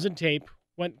 wasn't taped,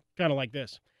 went kind of like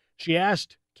this. She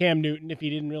asked Cam Newton if he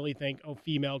didn't really think a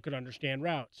female could understand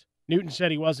routes. Newton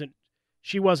said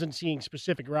she wasn't seeing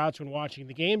specific routes when watching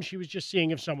the game. She was just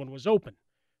seeing if someone was open.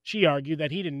 She argued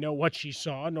that he didn't know what she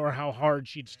saw nor how hard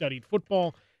she'd studied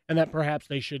football, and that perhaps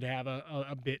they should have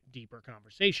a bit deeper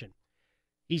conversation.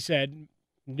 He said,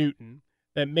 Newton,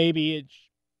 that maybe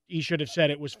he should have said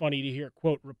it was funny to hear,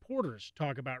 quote, reporters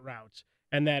talk about routes,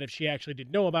 and that if she actually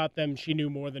did know about them, she knew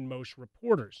more than most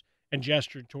reporters, and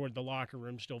gestured toward the locker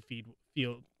room still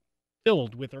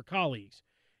filled with her colleagues.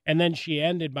 And then she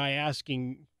ended by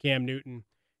asking Cam Newton,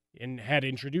 and had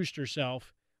introduced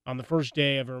herself on the first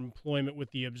day of her employment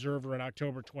with the Observer in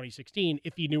October 2016,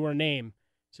 if he knew her name,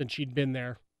 since she'd been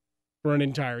there for an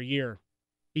entire year.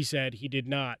 He said he did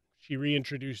not. She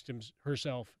reintroduced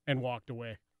herself and walked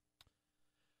away.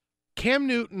 Cam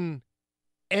Newton,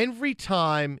 every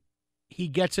time he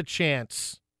gets a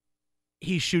chance,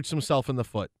 he shoots himself in the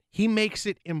foot. He makes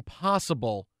it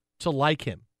impossible to like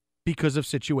him because of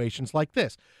situations like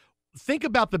this. Think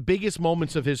about the biggest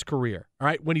moments of his career, all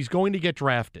right? When he's going to get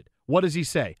drafted, what does he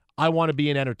say? I want to be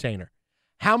an entertainer.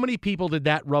 How many people did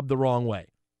that rub the wrong way?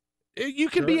 You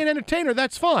can be an entertainer,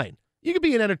 that's fine. You can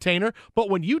be an entertainer, but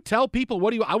when you tell people,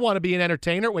 I want to be an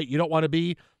entertainer, wait, you don't want to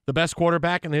be the best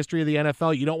quarterback in the history of the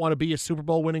NFL. You don't want to be a Super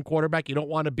Bowl winning quarterback. You don't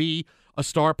want to be a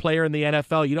star player in the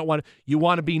NFL. You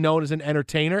want to be known as an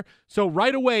entertainer. So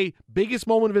right away, biggest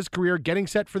moment of his career, getting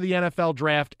set for the NFL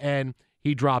draft, and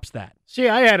he drops that. See,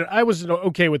 I was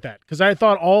okay with that because I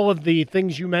thought all of the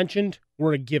things you mentioned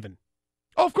were a given.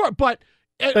 Oh, of course, but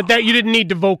that you didn't need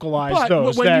to vocalize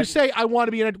those. When you say I want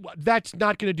to be that's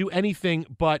not going to do anything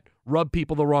but rub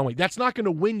people the wrong way. That's not going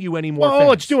to win you any more. Well,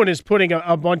 all it's doing is putting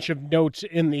a bunch of notes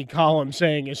in the column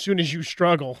saying, as soon as you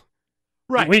struggle,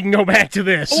 right, we can go back to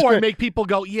this. Or make people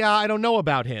go, yeah, I don't know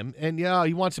about him, and yeah,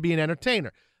 he wants to be an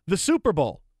entertainer. The Super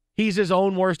Bowl, he's his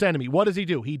own worst enemy. What does he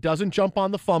do? He doesn't jump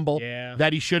on the fumble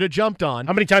that he should have jumped on.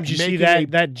 How many times you see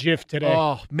that GIF today?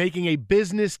 Oh, making a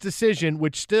business decision,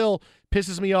 which still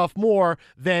pisses me off more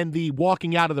than the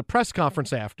walking out of the press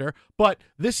conference after. But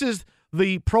this is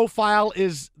the profile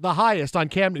is the highest on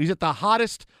Cam Newton. He's at the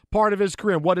hottest part of his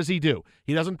career. What does he do?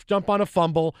 He doesn't jump on a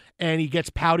fumble, and he gets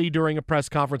pouty during a press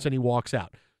conference, and he walks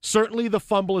out. Certainly the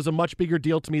fumble is a much bigger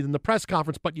deal to me than the press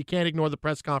conference, but you can't ignore the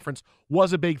press conference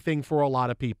was a big thing for a lot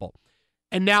of people.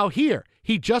 And now here,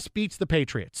 he just beats the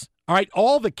Patriots. All right,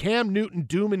 all the Cam Newton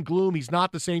doom and gloom, he's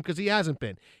not the same because he hasn't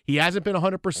been. He hasn't been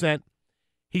 100%.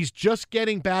 He's just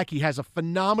getting back. He has a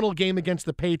phenomenal game against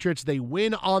the Patriots. They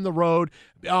win on the road.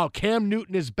 Oh, Cam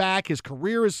Newton is back. His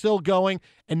career is still going.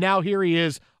 And now here he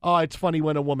is. Oh, it's funny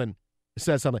when a woman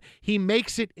says something. He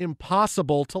makes it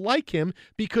impossible to like him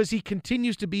because he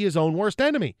continues to be his own worst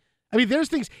enemy. I mean, there's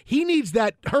things, he needs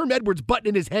that Herm Edwards button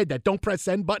in his head, that don't press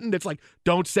send button. That's like,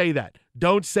 don't say that.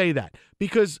 Don't say that.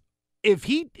 Because if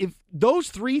those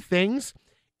three things,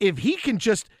 if he can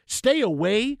just stay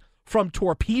away from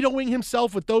torpedoing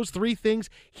himself with those three things,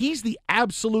 he's the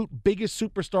absolute biggest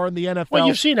superstar in the NFL. Well,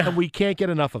 you've seen and we can't get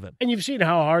enough of him. And you've seen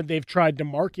how hard they've tried to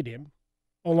market him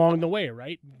along the way,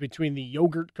 right? Between the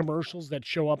yogurt commercials that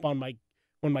show up on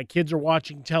when my kids are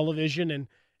watching television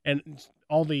and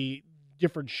all the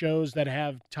different shows that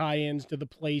have tie-ins to the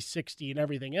Play 60 and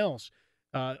everything else,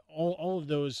 all of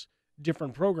those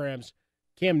different programs,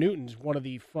 Cam Newton's one of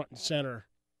the front and center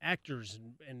actors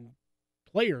and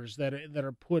players that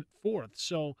are put forth.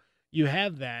 So you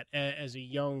have that as a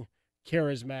young,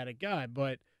 charismatic guy,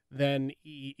 but then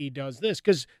he does this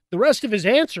because the rest of his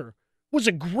answer was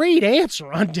a great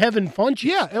answer on Devin Funchess.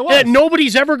 Yeah, it was. That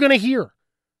nobody's ever going to hear.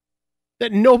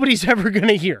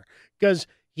 Because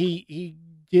he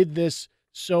did this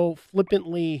so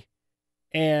flippantly,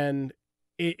 and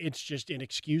it's just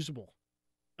inexcusable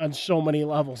on so many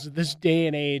levels. At this day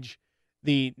and age,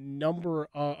 the number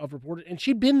of reporters, and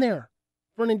she'd been there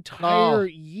for an entire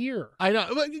year. I know.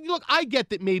 Look, I get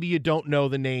that maybe you don't know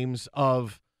the names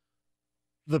of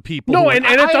the people. No, I'm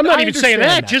not even saying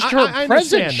that. Just her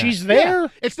presence. She's there. Yeah,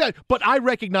 it's that. But I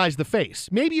recognize the face.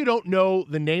 Maybe you don't know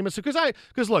the name of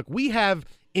because look, we have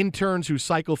interns who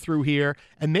cycle through here,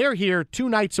 and they're here 2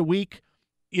 nights a week,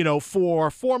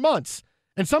 for 4 months.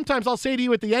 And sometimes I'll say to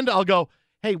you at the end, I'll go,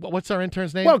 hey, what's our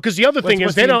intern's name? Well, because the other thing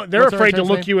is they're afraid to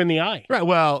look you in the eye. Right.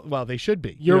 Well, they should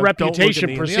be. Your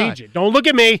reputation precedes you. Don't look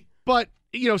at me. But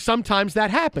sometimes that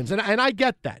happens, and I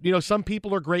get that. Some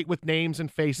people are great with names and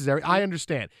faces. I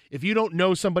understand. If you don't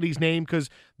know somebody's name because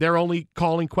they're only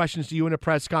calling questions to you in a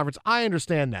press conference, I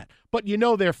understand that. But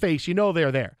their face,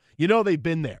 they're there. They've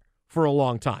been there for a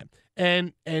long time.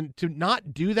 And to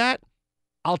not do that,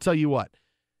 I'll tell you what.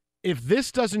 If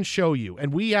this doesn't show you,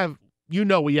 and we have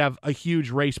a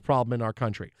huge race problem in our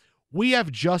country. We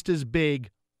have just as big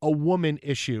a woman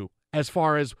issue as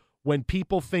far as when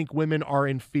people think women are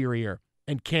inferior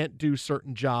and can't do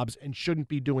certain jobs and shouldn't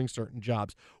be doing certain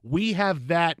jobs. We have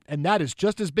that, and that is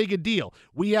just as big a deal.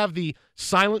 We have the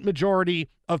silent majority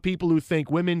of people who think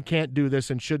women can't do this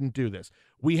and shouldn't do this.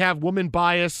 We have woman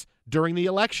bias during the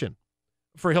election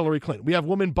for Hillary Clinton. We have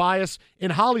woman bias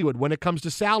in Hollywood when it comes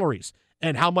to salaries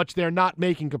and how much they're not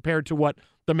making compared to what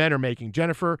the men are making.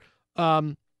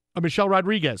 Michelle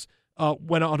Rodriguez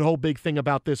went on a whole big thing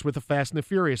about this with the Fast and the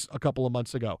Furious a couple of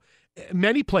months ago.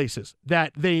 Many places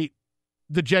that the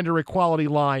gender equality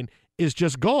line is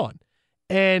just gone.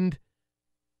 And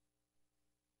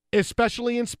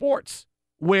especially in sports,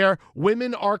 where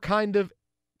women are kind of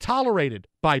tolerated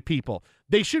by people.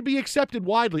 They should be accepted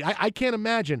widely. I can't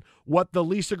imagine what the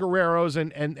Lisa Guerreros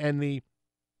and the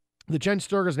Jen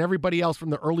Sturgers and everybody else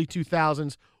from the early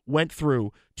 2000s went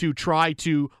through to try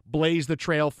to blaze the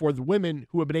trail for the women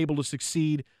who have been able to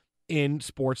succeed in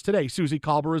sports today. Susie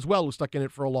Colbert as well, who stuck in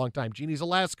it for a long time. Jeannie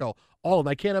Zelasco, all of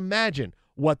them. I can't imagine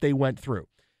what they went through.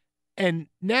 And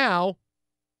now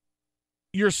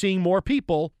you're seeing more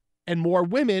people and more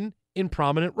women in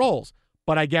prominent roles.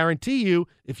 But I guarantee you,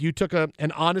 if you took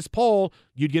an honest poll,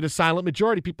 you'd get a silent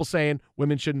majority of people saying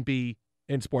women shouldn't be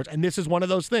in sports. And this is one of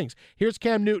those things. Here's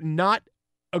Cam Newton not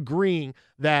agreeing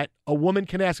that a woman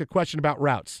can ask a question about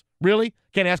routes. Really?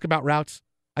 Can't ask about routes?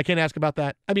 I can't ask about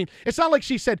that. I mean, it's not like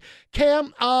she said,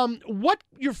 Cam, what's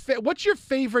your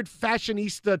favorite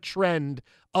fashionista trend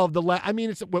of the I mean,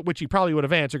 it's which he probably would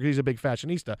have answered because he's a big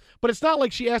fashionista. But it's not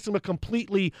like she asked him a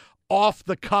completely off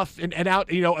the cuff and out,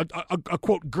 a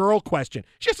quote girl question.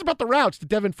 She asked about the routes that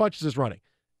Devin Funchess is running.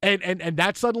 And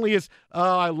that suddenly is,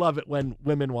 I love it when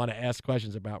women want to ask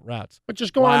questions about routes. But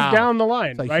just go on down the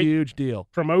line, it's a right? Huge deal.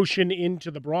 Promotion into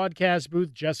the broadcast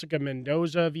booth, Jessica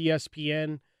Mendoza of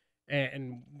ESPN,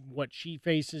 and what she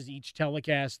faces each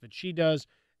telecast that she does,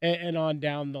 and on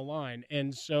down the line.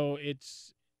 And so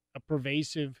it's a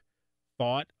pervasive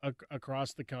thought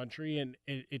across the country, and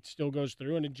it still goes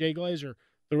through. And Jay Glazer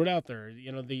threw it out there.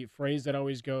 The phrase that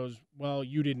always goes, well,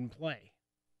 you didn't play.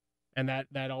 And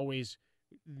that always,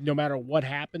 no matter what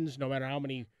happens, no matter how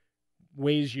many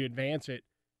ways you advance it,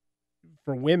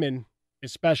 for women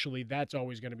especially, that's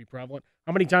always going to be prevalent.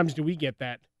 How many times do we get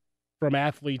that from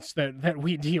athletes that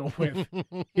we deal with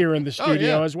here in the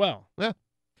studio as well? Yeah.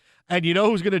 And you know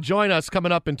who's going to join us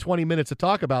coming up in 20 minutes to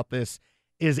talk about this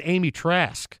is Amy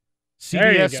Trask,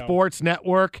 CBS Sports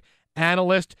Network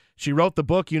analyst. She wrote the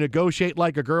book, You Negotiate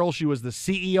Like a Girl. She was the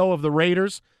CEO of the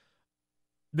Raiders.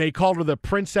 They called her the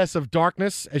Princess of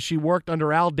Darkness as she worked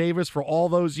under Al Davis for all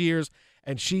those years,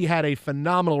 and she had a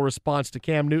phenomenal response to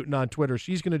Cam Newton on Twitter.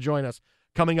 She's going to join us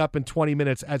coming up in 20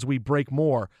 minutes as we break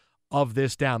more of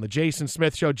this down. The Jason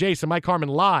Smith Show. Jason, Mike Harmon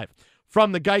live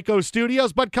from the Geico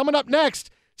Studios. But coming up next,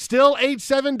 still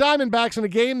 8-7 Diamondbacks in a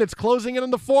game that's closing in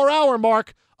on the 4-hour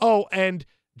mark. Oh, and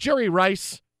Jerry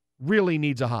Rice really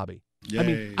needs a hobby.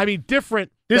 Yay. I mean,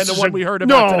 different than the one we heard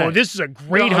about today. No, this is a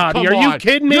great hobby. Are you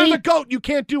kidding me? You're the GOAT. You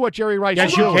can't do what Jerry Rice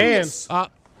does. Yes, you can.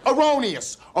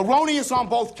 Erroneous on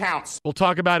both counts. We'll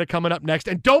talk about it coming up next.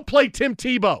 And don't play Tim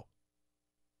Tebow.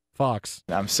 Fox.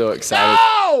 I'm so excited.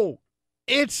 No!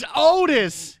 It's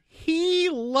Otis. He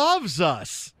loves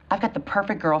us. I've got the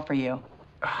perfect girl for you.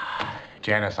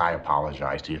 Janice, I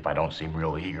apologize to you if I don't seem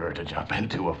real eager to jump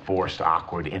into a forced,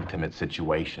 awkward, intimate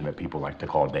situation that people like to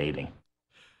call dating.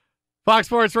 Fox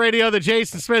Sports Radio, the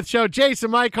Jason Smith Show.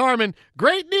 Jason, Mike Harmon.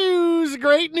 Great news,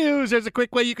 great news. There's a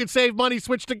quick way you can save money.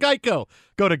 Switch to Geico.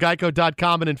 Go to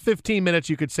geico.com, and in 15 minutes,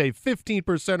 you could save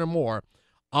 15% or more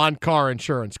on car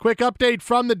insurance. Quick update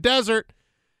from the desert.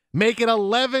 Make it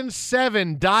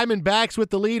 11-7. Diamondbacks with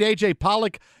the lead. A.J.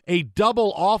 Pollock, a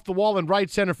double off the wall in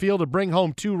right center field to bring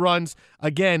home 2 runs.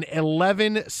 Again,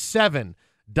 11-7.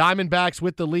 Diamondbacks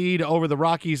with the lead over the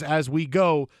Rockies as we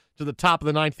go to the top of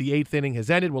the 9th. The 8th inning has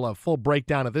ended. We'll have a full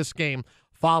breakdown of this game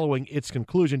following its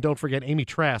conclusion. Don't forget Amy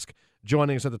Trask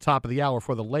joining us at the top of the hour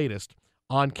for the latest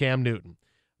on Cam Newton.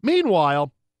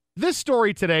 Meanwhile, this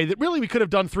story today that really we could have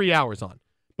done 3 hours on,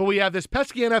 but we have this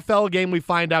pesky NFL game. We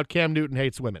find out Cam Newton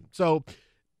hates women. So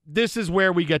this is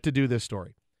where we get to do this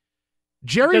story.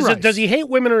 Jerry Rice. Does he hate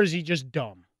women or is he just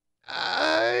dumb?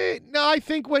 No, I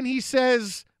think when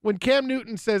Cam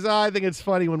Newton says, I think it's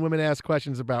funny when women ask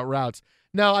questions about routes.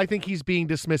 No, I think he's being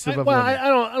dismissive of women. I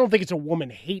don't think it's a woman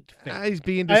hate thing. He's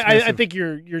being dismissive. I think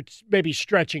you're maybe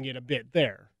stretching it a bit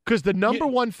there. Because the number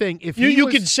one thing, if you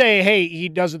could say, hey, he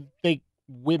doesn't think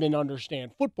women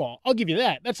understand football. I'll give you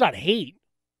that. That's not hate.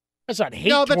 That's not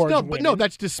hate towards women. No,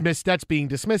 that's dismissed. That's being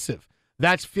dismissive.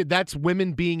 That's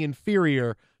women being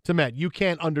inferior to men. You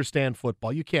can't understand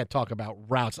football. You can't talk about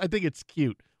routes. I think it's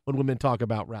cute when women talk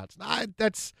about routes.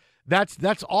 That's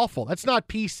awful. That's not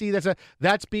PC.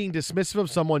 That's being dismissive of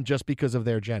someone just because of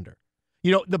their gender.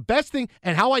 You know, the best thing,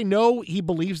 and how I know he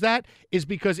believes that, is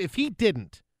because if he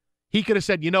didn't, he could have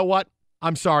said, you know what?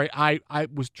 I'm sorry. I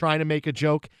was trying to make a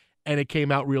joke, and it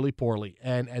came out really poorly.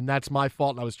 And that's my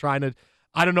fault. And I was trying to,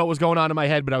 I don't know what was going on in my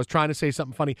head, but I was trying to say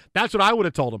something funny. That's what I would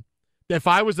have told him. If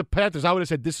I was the Panthers, I would have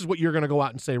said, this is what you're going to go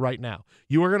out and say right now.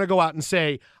 You are going to go out and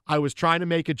say, I was trying to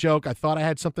make a joke. I thought I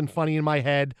had something funny in my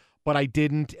head, but I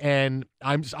didn't, and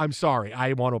I'm sorry.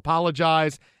 I want to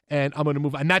apologize, and I'm going to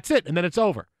move on. And that's it, and then it's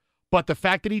over. But the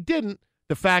fact that he didn't,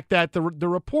 the fact that the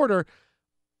reporter,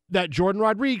 that Jordan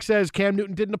Rodriguez says Cam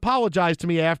Newton didn't apologize to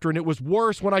me after, and it was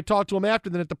worse when I talked to him after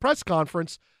than at the press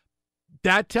conference,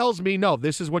 that tells me, no,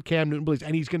 this is what Cam Newton believes,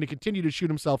 and he's going to continue to shoot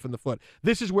himself in the foot.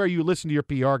 This is where you listen to your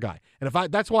PR guy. And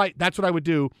that's what I would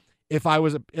do if I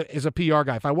was as a PR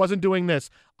guy. If I wasn't doing this,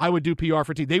 I would do PR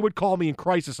for team. They would call me in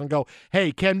crisis and go,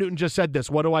 hey, Cam Newton just said this.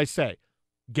 What do I say?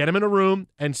 Get him in a room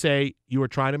and say, you were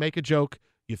trying to make a joke.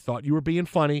 You thought you were being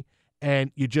funny,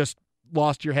 and you just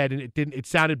lost your head, and it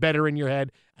sounded better in your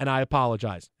head, and I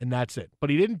apologize. And that's it. But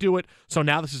he didn't do it, so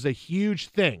now this is a huge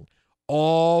thing,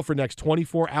 all for next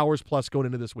 24 hours plus going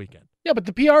into this weekend. Yeah, but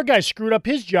the PR guy screwed up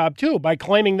his job, too, by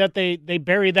claiming that they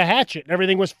buried the hatchet and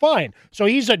everything was fine. So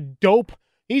he's a dope.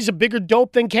 He's a bigger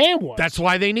dope than Cam was. That's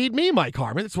why they need me, Mike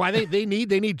Harmon. That's why they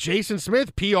need Jason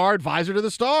Smith, PR advisor to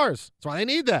the Stars. That's why they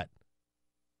need that.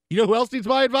 You know who else needs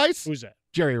my advice? Who's that?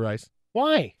 Jerry Rice.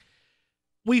 Why?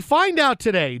 We find out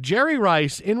today, Jerry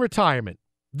Rice in retirement,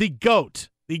 the GOAT,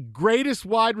 the greatest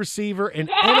wide receiver in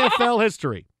NFL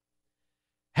history,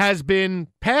 has been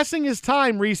passing his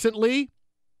time recently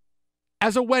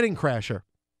as a wedding crasher.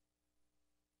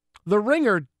 The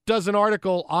Ringer does an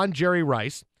article on Jerry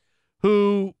Rice,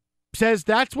 who says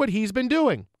that's what he's been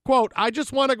doing. Quote, I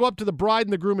just want to go up to the bride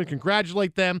and the groom and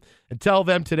congratulate them and tell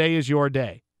them today is your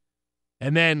day.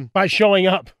 And then by showing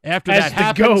up after as that the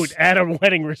happens, GOAT at a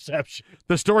wedding reception.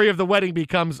 The story of the wedding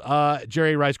becomes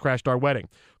Jerry Rice crashed our wedding.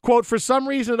 Quote, for some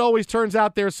reason, it always turns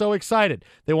out they're so excited.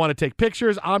 They want to take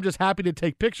pictures. I'm just happy to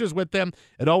take pictures with them.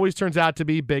 It always turns out to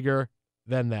be bigger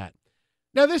than that.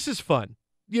 Now, this is fun.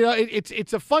 You know,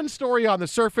 it's a fun story on the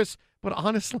surface, but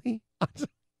honestly,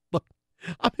 look,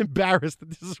 I'm embarrassed that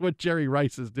this is what Jerry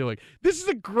Rice is doing. This is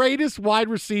the greatest wide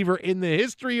receiver in the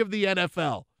history of the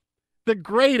NFL. The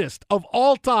greatest of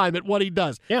all time at what he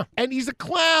does. Yeah. And he's a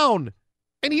clown.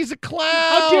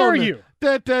 How dare you?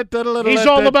 He's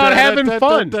all about having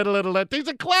fun. He's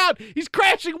a clown. He's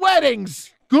crashing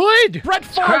weddings. Good. Brett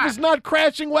Favre is not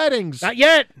crashing weddings. Not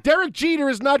yet. Derek Jeter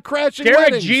is not crashing weddings.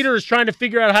 Derek Jeter is trying to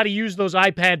figure out how to use those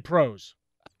iPad Pros.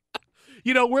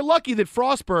 You know, we're lucky that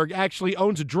Frostberg actually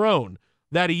owns a drone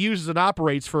that he uses and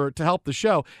operates to help the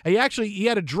show. And he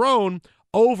had a drone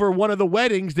over one of the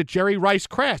weddings that Jerry Rice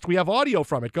crashed. We have audio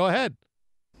from it. Go ahead.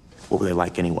 What were they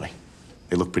like anyway?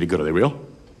 They look pretty good. Are they real?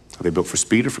 Are they built for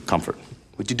speed or for comfort?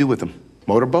 What'd you do with them?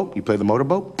 Motorboat? You play the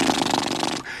motorboat?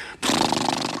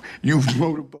 You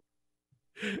motorboat.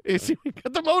 We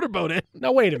got the motorboat in.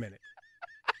 Now, wait a minute.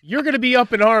 You're going to be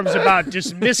up in arms about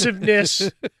dismissiveness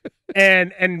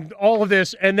and all of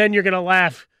this, and then you're going to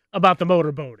laugh about the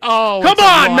motorboat. Oh, come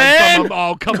on, man!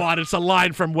 Come on. It's a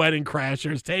line from Wedding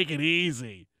Crashers. Take it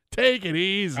easy. Take it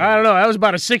easy. I don't know. That was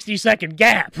about a 60-second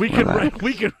gap. We could.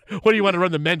 What do you want to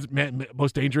run the men's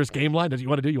most dangerous game line? Does you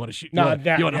want to do? You want to shoot? No,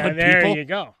 you want to hunt there people? You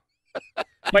go.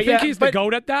 But you think he's the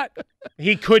GOAT at that?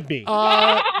 He could be.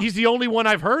 He's the only one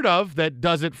I've heard of that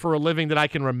does it for a living that I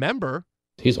can remember.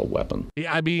 He's a weapon.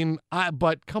 Yeah, I mean,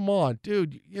 but come on,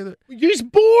 dude. He's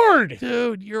bored.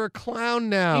 Dude, you're a clown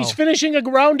now. He's finishing a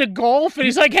round of golf, and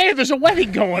he's like, hey, there's a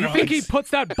wedding going on. You think he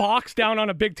puts that box down on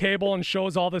a big table and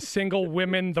shows all the single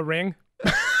women the ring?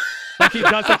 Like he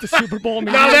does at the Super Bowl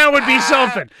meeting? Now that would be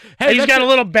something. Hey, he's got a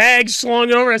little bag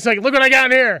slung over, and it's like, look what I got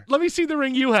in here. Let me see the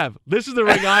ring you have. This is the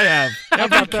ring I have. How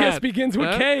about Every kiss begins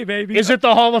with K, baby. Is it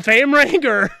the Hall of Fame ring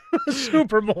or the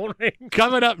Super Bowl ring?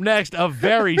 Coming up next, a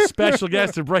very special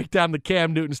guest to break down the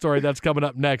Cam Newton story. That's coming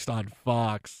up next on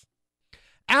Fox.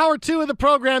 Hour 2 of the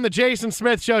program, The Jason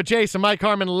Smith Show. Jason, Mike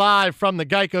Harmon live from the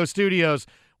Geico Studios,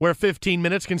 where 15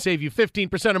 minutes can save you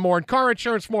 15% or more in car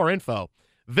insurance. For more info,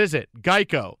 visit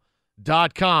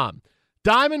Geico.com.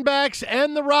 Diamondbacks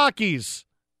and the Rockies.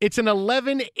 It's an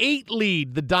 11-8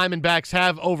 lead the Diamondbacks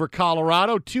have over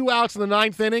Colorado. 2 outs in the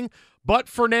 9th inning, but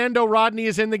Fernando Rodney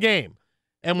is in the game.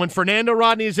 And when Fernando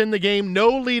Rodney is in the game, no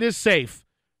lead is safe.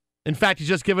 In fact, he's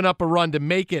just given up a run to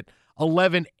make it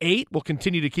 11-8. We'll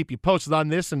continue to keep you posted on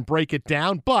this and break it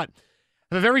down. But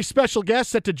I have a very special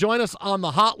guest set to join us on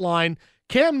the hotline.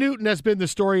 Cam Newton has been the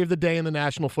story of the day in the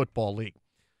National Football League.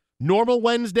 Normal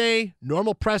Wednesday,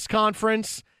 normal press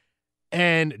conference,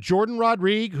 and Jordan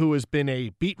Rodriguez, who has been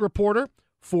a beat reporter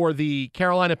for the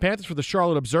Carolina Panthers for the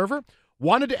Charlotte Observer,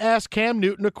 wanted to ask Cam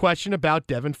Newton a question about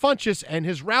Devin Funchess and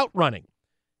his route running.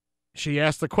 She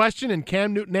asked the question, and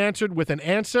Cam Newton answered with an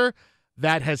answer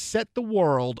that has set the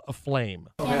world aflame.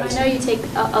 I know you take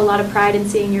a lot of pride in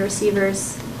seeing your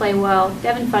receivers play well.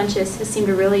 Devin Funchess has seemed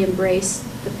to really embrace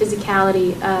the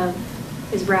physicality of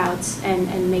his routes and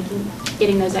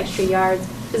getting those extra yards.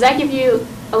 Does that give you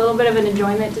a little bit of an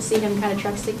enjoyment to see him kind of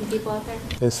truck sticking people out there?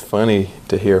 It's funny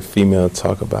to hear a female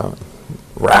talk about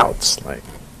routes. Like,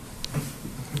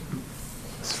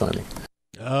 it's funny.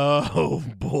 Oh,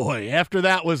 boy. After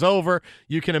that was over,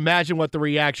 you can imagine what the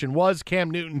reaction was. Cam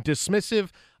Newton dismissive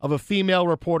of a female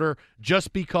reporter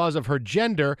just because of her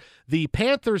gender. The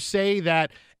Panthers say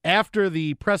that after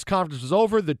the press conference was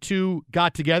over, the two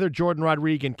got together, Jordan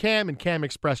Rodriguez and Cam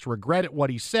expressed regret at what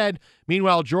he said.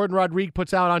 Meanwhile, Jordan Rodriguez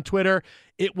puts out on Twitter,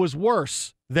 it was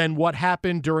worse than what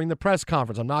happened during the press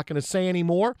conference. I'm not going to say any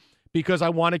more because I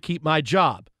want to keep my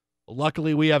job.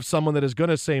 Luckily, we have someone that is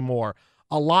going to say more.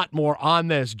 A lot more on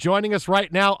this. Joining us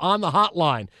right now on the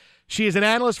hotline. She is an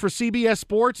analyst for CBS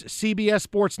Sports, CBS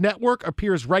Sports Network,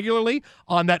 appears regularly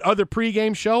on that other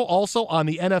pregame show, also on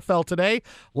the NFL Today.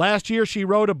 Last year, she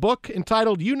wrote a book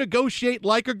entitled You Negotiate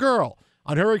Like a Girl.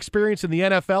 On her experience in the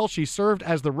NFL, she served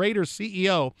as the Raiders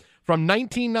CEO from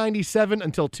 1997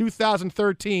 until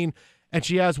 2013, and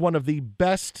she has one of the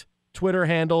best Twitter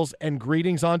handles and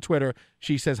greetings on Twitter.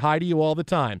 She says hi to you all the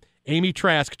time. Amy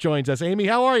Trask joins us. Amy,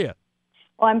 how are you?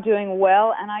 Well, I'm doing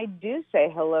well, and I do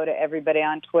say hello to everybody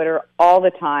on Twitter all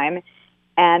the time.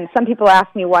 And some people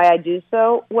ask me why I do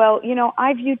so. Well, you know,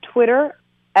 I view Twitter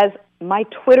as my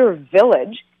Twitter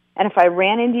village, and if I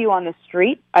ran into you on the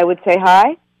street, I would say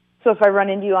hi. So if I run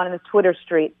into you on the Twitter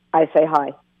street, I say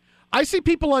hi. I see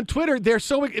people on Twitter,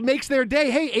 it makes their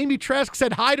day. Hey, Amy Trask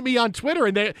said hi to me on Twitter,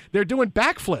 and they're doing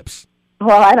backflips.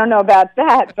 Well, I don't know about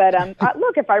that, but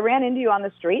look, if I ran into you on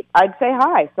the street, I'd say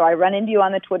hi. So I run into you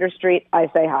on the Twitter street, I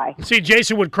say hi. See,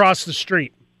 Jason would cross the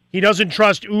street. He doesn't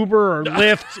trust Uber or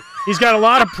Lyft. He's got a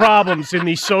lot of problems in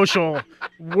the social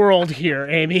world here,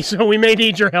 Amy, so we may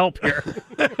need your help here.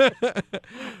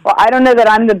 Well, I don't know that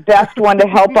I'm the best one to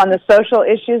help on the social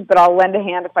issues, but I'll lend a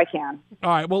hand if I can. All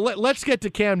right, well, let's get to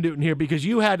Cam Newton here because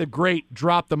you had a great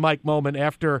drop-the-mic moment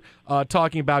after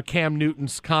talking about Cam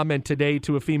Newton's comment today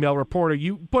to a female reporter.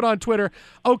 You put on Twitter,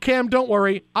 oh, Cam, don't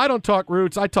worry. I don't talk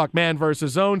routes. I talk man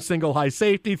versus zone, single high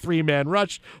safety, three-man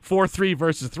rush, 4-3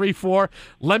 versus 3-4.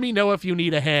 Let me know if you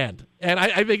need a hand. And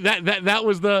I think that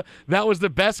was the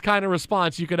best kind of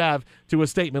response you could have to a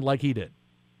statement like he did.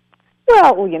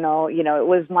 Well, you know, it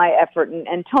was my effort,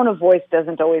 and tone of voice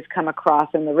doesn't always come across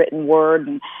in the written word,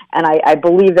 and I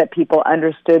believe that people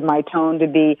understood my tone to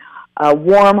be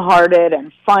warm-hearted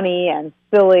and funny and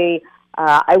silly.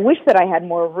 I wish that I had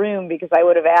more room because I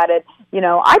would have added, you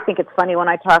know, I think it's funny when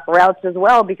I talk routes as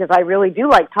well because I really do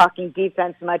like talking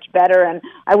defense much better, and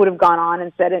I would have gone on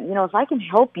and said, you know, if I can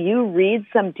help you read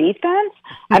some defense,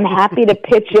 I'm happy to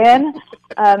pitch in.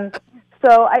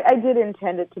 So I did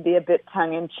intend it to be a bit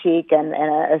tongue-in-cheek and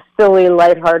a silly,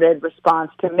 lighthearted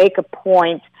response to make a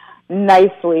point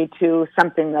nicely to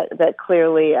something that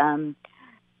clearly,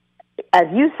 as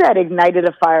you said, ignited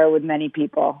a fire with many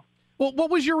people. Well,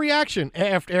 what was your reaction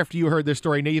after you heard this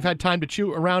story? Now, you've had time to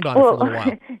chew around on it for a little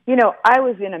while. You know, I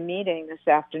was in a meeting this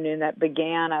afternoon that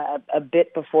began a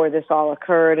bit before this all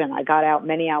occurred, and I got out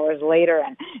many hours later,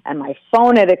 and my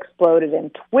phone had exploded,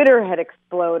 and Twitter had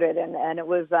exploded, and it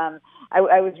was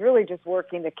I was really just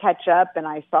working to catch up, and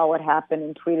I saw what happened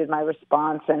and tweeted my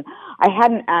response, and I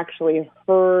hadn't actually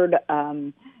heard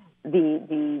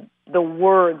the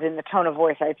words in the tone of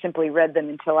voice. I had simply read them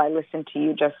until I listened to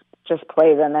you just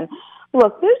play them. And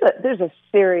look, there's a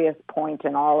serious point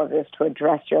in all of this to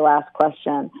address your last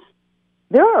question.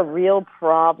 There are real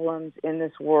problems in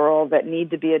this world that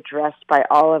need to be addressed by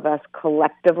all of us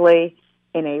collectively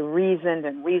in a reasoned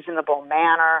and reasonable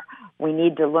manner. We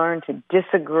need to learn to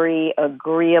disagree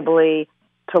agreeably,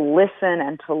 to listen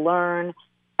and to learn,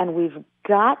 and we've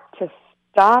got to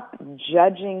stop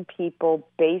judging people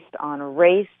based on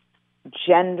race,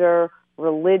 gender,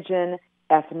 religion,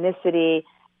 ethnicity,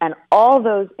 and all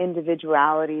those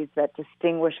individualities that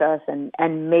distinguish us and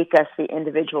make us the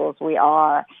individuals we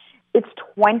are. It's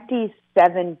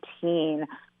 2017.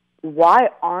 Why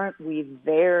aren't we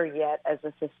there yet as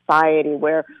a society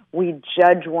where we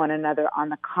judge one another on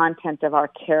the content of our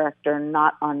character,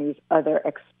 not on these other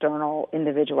external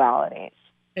individualities?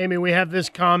 Amy, we have this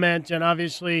comment, and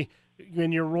obviously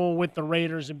in your role with the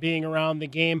Raiders and being around the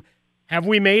game, have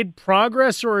we made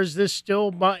progress, or is this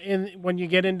still, when you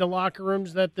get into locker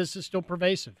rooms, that this is still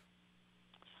pervasive?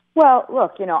 Well,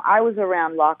 look, you know, I was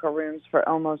around locker rooms for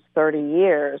almost 30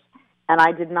 years, and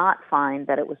I did not find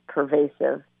that it was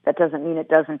pervasive. That doesn't mean it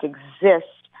doesn't exist.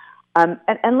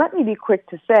 And let me be quick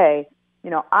to say,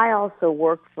 I also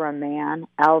worked for a man,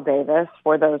 Al Davis,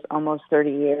 for those almost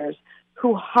 30 years,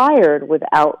 who hired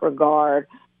without regard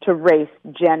to race,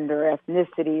 gender,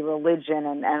 ethnicity, religion,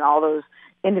 and all those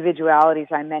individualities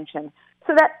I mentioned.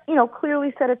 So that,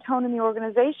 clearly set a tone in the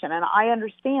organization. And I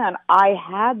understand I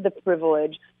had the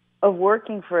privilege of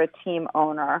working for a team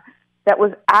owner that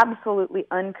was absolutely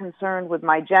unconcerned with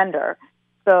my gender.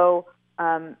 So,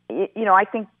 I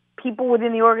think people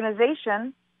within the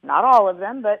organization, not all of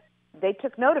them, but they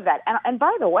took note of that. And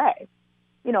by the way,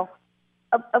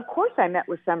 of course I met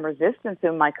with some resistance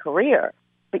in my career,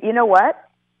 but you know what?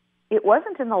 It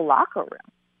wasn't in the locker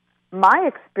room. My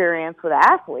experience with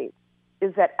athletes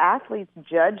is that athletes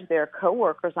judge their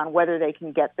coworkers on whether they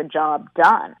can get the job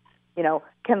done.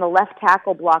 Can the left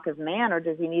tackle block his man, or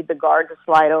does he need the guard to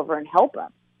slide over and help him?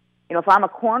 If I'm a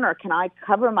corner, can I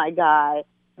cover my guy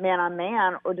man on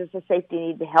man, or does the safety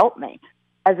need to help me?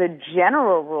 As a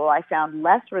general rule, I found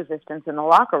less resistance in the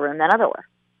locker room than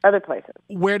other places.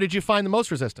 Where did you find the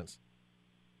most resistance?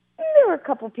 There were a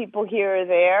couple people here or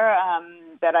there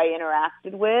that I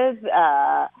interacted with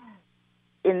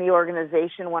in the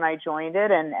organization when I joined it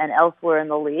and elsewhere in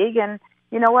the league. And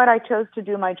you know what? I chose to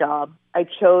do my job. I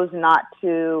chose not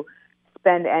to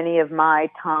spend any of my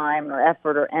time or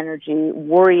effort or energy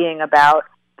worrying about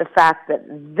the fact that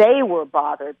they were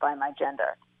bothered by my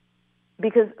gender.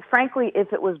 Because frankly,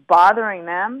 if it was bothering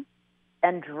them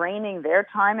and draining their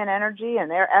time and energy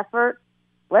and their effort,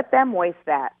 let them waste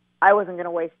that. I wasn't going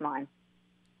to waste mine.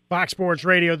 Fox Sports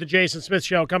Radio, the Jason Smith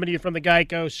Show, coming to you from the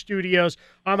Geico Studios.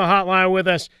 On the hotline with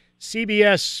us,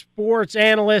 CBS sports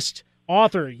analyst,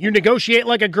 author, You Negotiate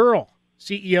Like a Girl,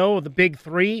 CEO of the Big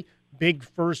Three, big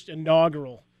first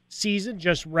inaugural season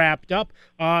just wrapped up.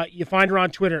 You find her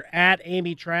on Twitter, at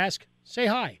Amy Trask. Say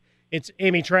hi. It's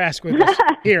Amy Trask with us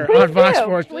here on Fox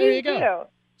Sports. There you go.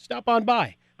 Stop on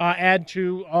by. Add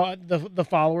to the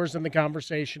followers and the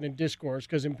conversation and discourse,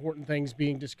 because important things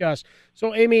being discussed.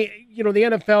 So, Amy, the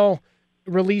NFL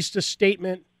released a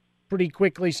statement pretty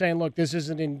quickly saying, look, this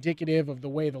isn't indicative of the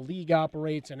way the league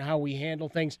operates and how we handle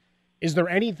things. Is there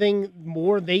anything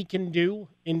more they can do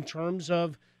in terms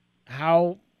of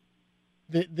how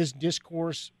this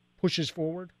discourse pushes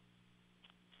forward?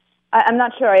 I'm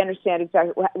not sure I understand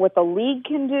exactly what the league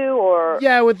can do, or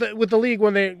with the league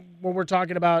when we're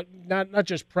talking about not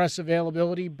just press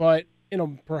availability, but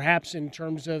perhaps in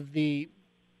terms of the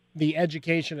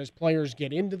education as players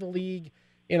get into the league,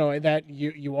 that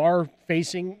you are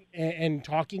facing and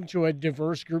talking to a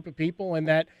diverse group of people, and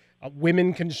that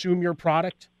women consume your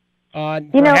product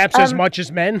perhaps as much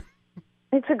as men.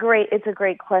 It's a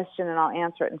great question, and I'll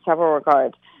answer it in several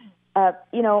regards.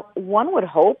 One would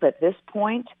hope at this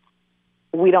point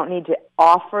we don't need to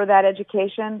offer that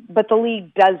education, but the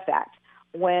league does that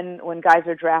when guys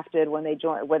are drafted, when they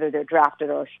join, whether they're drafted,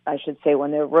 or I should say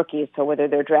when they're rookies, so whether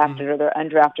they're drafted or they're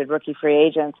undrafted rookie free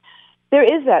agents. There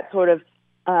is that sort of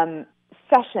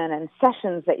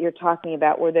sessions that you're talking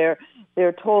about where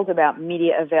they're told about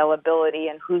media availability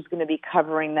and who's going to be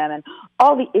covering them, and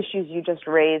all the issues you just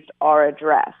raised are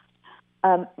addressed.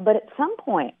 But at some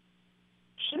point,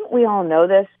 shouldn't we all know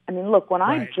this? I mean, look, when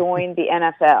I joined the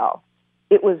NFL,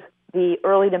 it was the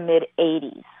early to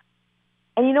mid-'80s.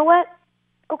 And you know what?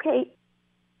 Okay,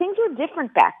 things were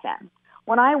different back then.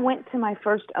 When I went to my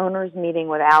first owners meeting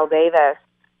with Al Davis,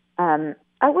 I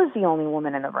was the only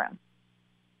woman in the room.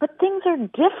 But things are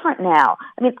different now.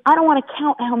 I mean, I don't want to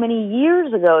count how many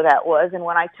years ago that was. And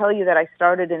when I tell you that I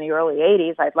started in the early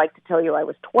 80s, I'd like to tell you I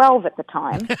was 12 at the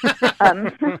time.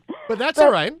 But that's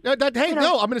all right. I'm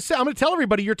going to tell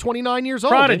everybody you're 29 years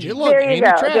old. Prodigy. Look, there you Amy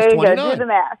go. Trask, There you 29. go. Do the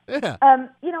math. Yeah.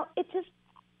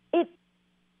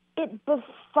 It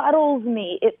befuddles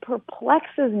me. It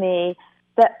perplexes me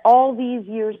that all these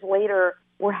years later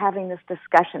we're having this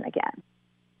discussion again.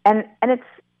 And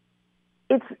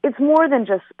it's more than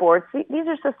just sports. These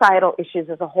are societal issues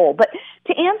as a whole. But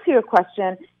to answer your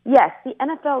question, yes, the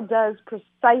NFL does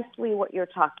precisely what you're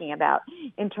talking about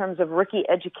in terms of rookie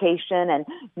education and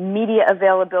media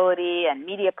availability and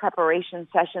media preparation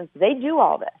sessions. They do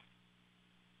all this.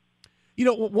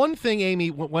 One thing,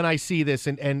 Amy, when I see this,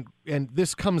 and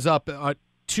this comes up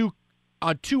too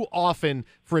often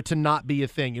for it to not be a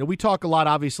thing. We talk a lot,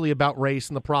 obviously, about race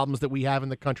and the problems that we have in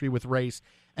the country with race.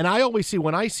 And I always see,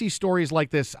 when I see stories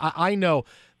like this, I know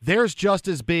there's just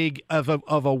as big of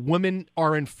a women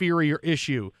are inferior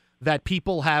issue that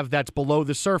people have that's below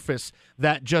the surface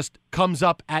that just comes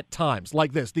up at times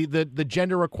like this. The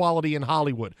gender equality in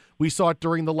Hollywood. We saw it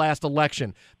during the last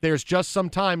election. There's just some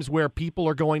times where people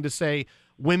are going to say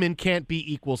women can't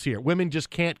be equals here. Women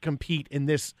just can't compete in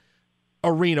this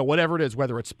arena, whatever it is,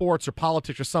 whether it's sports or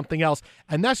politics or something else.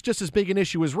 And that's just as big an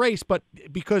issue as race, but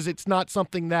because it's not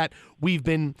something that we've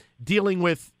been dealing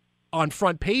with on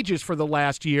front pages for the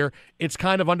last year, it's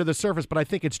kind of under the surface, but I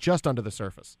think it's just under the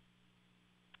surface.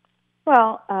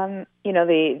 Well,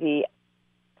 the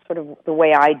sort of the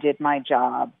way I did my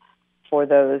job for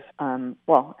those, and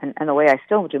the way I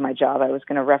still do my job, I was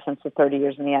going to reference the 30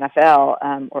 years in the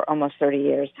NFL, or almost 30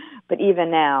 years, but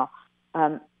even now,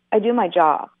 I do my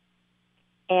job.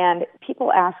 And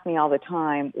people ask me all the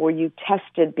time, were you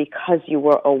tested because you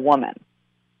were a woman?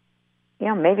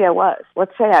 Yeah, maybe I was.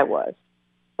 Let's say I was.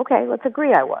 Okay, let's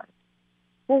agree I was.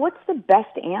 Well, what's the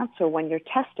best answer when you're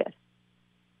tested?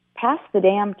 Pass the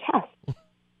damn test.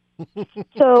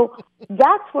 So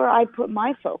that's where I put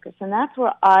my focus, and that's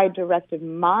where I directed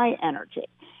my energy.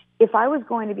 If I was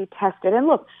going to be tested, and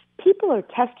look, people are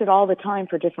tested all the time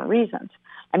for different reasons.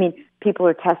 I mean, people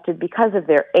are tested because of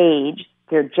their age,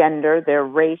 their gender, their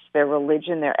race, their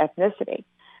religion, their ethnicity.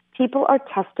 People are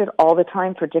tested all the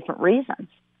time for different reasons.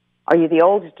 Are you the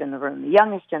oldest in the room, the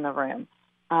youngest in the room?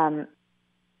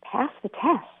 Pass the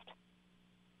test.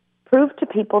 Prove to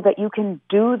people that you can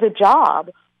do the job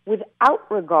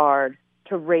without regard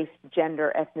to race,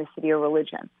 gender, ethnicity, or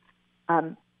religion.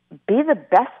 Be the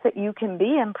best that you can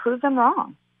be and prove them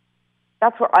wrong.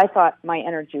 That's where I thought my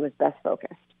energy was best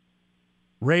focused.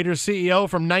 Raiders CEO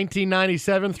from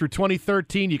 1997 through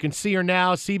 2013. You can see her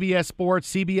now, CBS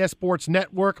Sports, CBS Sports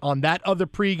Network, on that other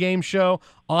pregame show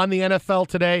on the NFL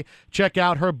Today. Check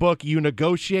out her book, You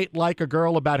Negotiate Like a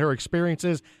Girl, about her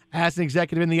experiences as an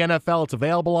executive in the NFL. It's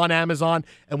available on Amazon.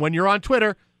 And when you're on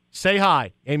Twitter, say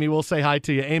hi. Amy will say hi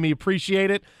to you. Amy,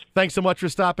 appreciate it. Thanks so much for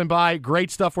stopping by.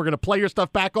 Great stuff. We're going to play your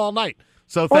stuff back all night.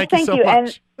 So thank you so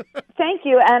much. Thank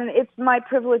you, and it's my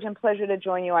privilege and pleasure to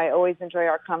join you. I always enjoy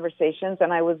our conversations,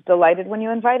 and I was delighted when you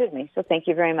invited me, so thank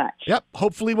you very much. Yep,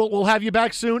 hopefully we'll have you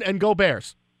back soon, and go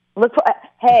Bears.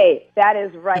 Hey, that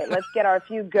is right. Let's get our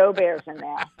few Go Bears in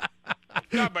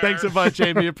there. Thanks a bunch,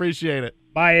 Amy. Appreciate it.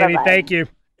 Bye, Amy. Bye-bye. Thank you.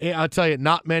 I'll tell you,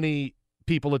 not many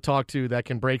people to talk to that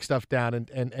can break stuff down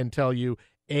and tell you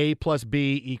A plus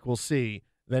B equals C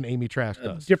than Amy Trask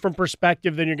does. Different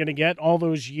perspective than you're going to get all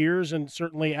those years, and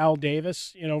certainly Al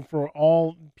Davis, for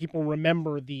all people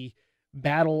remember the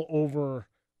battle over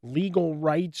legal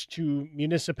rights to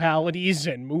municipalities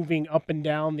and moving up and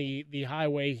down the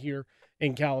highway here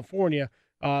in California,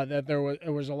 that there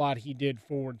was a lot he did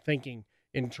forward thinking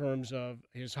in terms of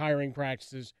his hiring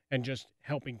practices and just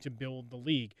helping to build the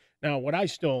league. Now, what I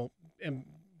still am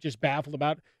just baffled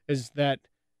about is that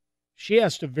she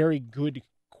asked a very good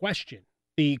question.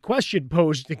 The question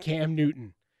posed to Cam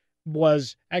Newton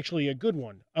was actually a good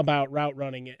one about route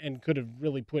running and could have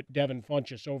really put Devin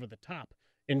Funchess over the top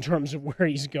in terms of where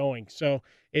he's going. So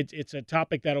it's a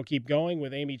topic that'll keep going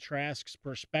with Amy Trask's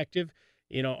perspective,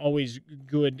 always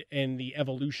good in the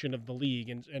evolution of the league.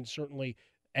 And certainly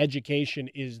education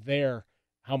is there.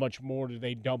 How much more do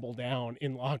they double down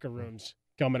in locker rooms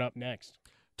coming up next?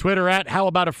 Twitter at How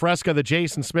About a Fresca, The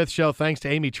Jason Smith Show. Thanks to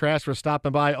Amy Trask for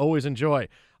stopping by. Always enjoy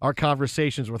our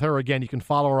conversations with her. Again, you can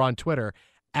follow her on Twitter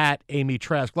at Amy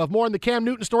Trask. We'll have more on the Cam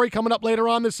Newton story coming up later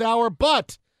on this hour,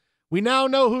 but we now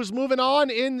know who's moving on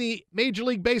in the Major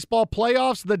League Baseball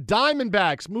playoffs. The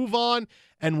Diamondbacks move on,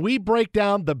 and we break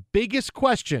down the biggest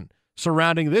question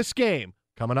surrounding this game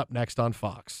coming up next on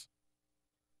Fox.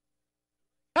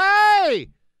 Hey,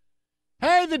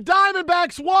 the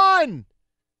Diamondbacks won!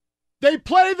 They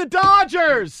play the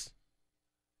Dodgers.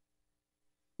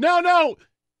 No,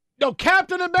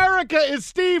 Captain America is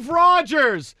Steve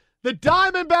Rogers. The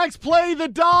Diamondbacks play the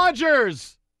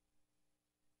Dodgers.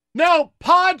 No,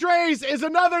 Padres is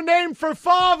another name for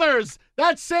fathers.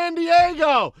 That's San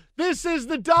Diego. This is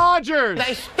the Dodgers.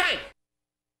 They stink.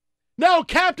 No,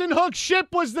 Captain Hook's ship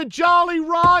was the Jolly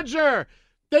Roger.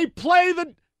 They play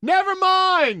the... Never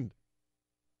mind.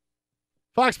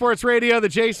 Fox Sports Radio, The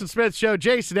Jason Smith Show.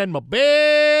 Jason and my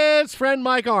best friend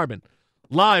Mike Harmon,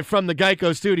 live from the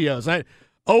Geico Studios. I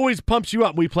always pumps you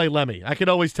up when we play Lemmy. I can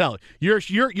always tell.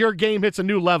 Your game hits a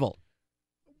new level.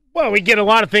 Well, we get a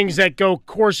lot of things that go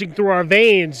coursing through our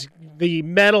veins. The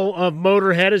metal of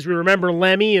Motorhead, as we remember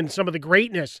Lemmy and some of the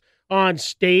greatness on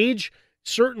stage.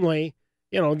 Certainly,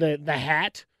 the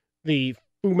hat, the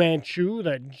Fu Manchu,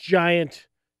 the giant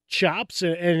chops,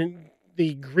 and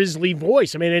the grizzly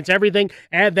voice. I mean, it's everything.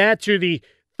 Add that to the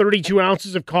 32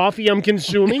 ounces of coffee I'm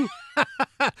consuming.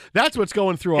 That's what's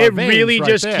going through our veins. It really right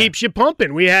just there. keeps you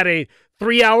pumping. We had a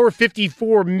 3-hour,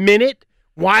 54-minute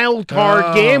wild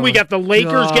card game. We got the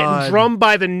Lakers getting drummed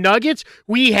by the Nuggets.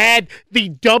 We had the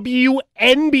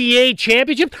WNBA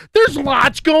championship. There's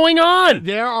lots going on.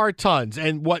 There are tons.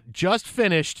 And what just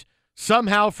finished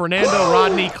Somehow Fernando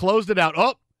Rodney closed it out.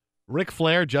 Oh, Ric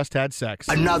Flair just had sex.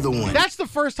 Another one. That's the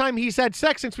first time he's had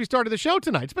sex since we started the show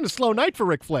tonight. It's been a slow night for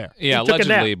Ric Flair. Yeah,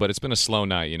 allegedly, but it's been a slow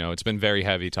night. It's been very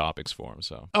heavy topics for him.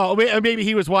 So. Oh, maybe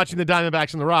he was watching the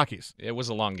Diamondbacks and the Rockies. It was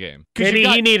a long game. Maybe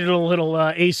he needed a little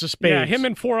ace of spades. Yeah, him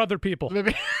and 4 other people.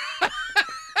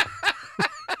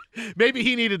 Maybe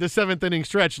he needed the 7th inning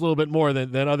stretch a little bit more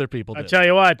than other people did. I'll tell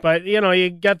you what, but, you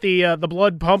got the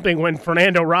blood pumping when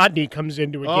Fernando Rodney comes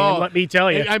into a game, let me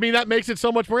tell you. I mean, that makes it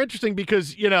so much more interesting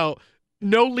because,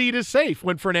 no lead is safe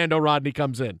when Fernando Rodney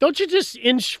comes in. Don't you just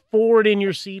inch forward in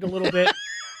your seat a little bit?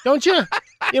 Don't you?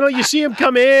 You see him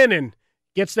come in and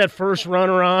gets that first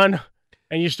runner on,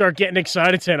 and you start getting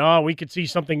excited saying, oh, we could see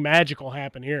something magical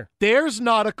happen here. There's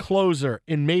not a closer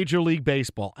in Major League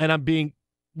Baseball, and I'm being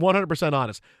 100%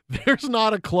 honest. There's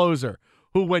not a closer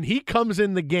who, when he comes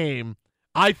in the game,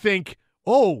 I think,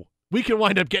 oh, we can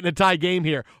wind up getting a tie game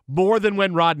here more than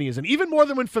when Rodney is in, even more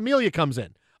than when Familia comes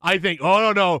in. I think,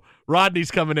 oh, no, Rodney's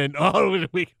coming in. Oh,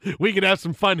 we could have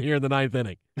some fun here in the 9th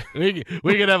inning.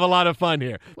 We could have a lot of fun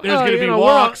here. There's going to be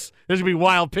walks. There's going to be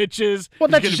wild pitches. Well,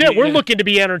 that's just it. We're looking to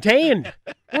be entertained.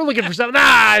 We're looking for something.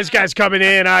 This guy's coming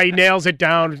in. He nails it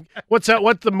down. What's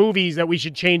the movies that we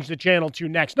should change the channel to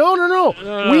next? No.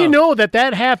 We know that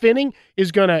half inning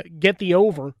is going to get the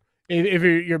over. If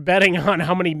you're betting on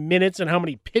how many minutes and how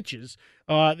many pitches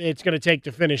it's going to take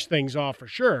to finish things off for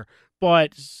sure.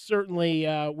 But certainly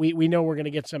we know we're going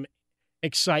to get some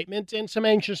excitement and some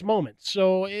anxious moments.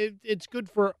 So it's good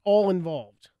for all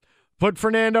involved. Put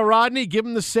Fernando Rodney, give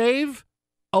him the save.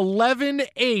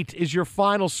 11-8 is your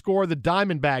final score. The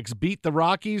Diamondbacks beat the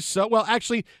Rockies. So, well,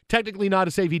 actually, technically not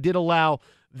a save. He did allow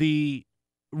the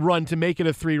run to make it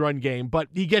a 3-run game, but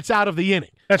he gets out of the inning.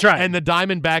 That's right. And the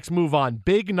Diamondbacks move on.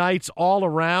 Big nights all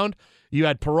around. You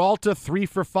had Peralta, 3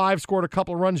 for 5, scored a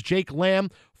couple of runs. Jake Lamb,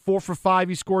 4 for 5.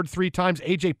 He scored 3 times.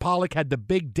 A.J. Pollock had the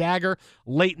big dagger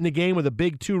late in the game with a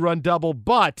big 2-run double.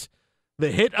 But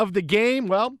the hit of the game,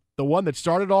 well, the one that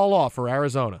started all off for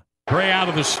Arizona. Gray out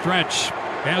of the stretch,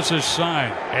 has his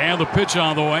side, and the pitch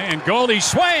on the way, and Goldie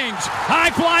swings,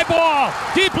 high fly ball,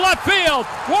 deep left field,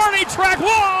 warning track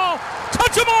wall,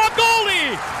 touch him off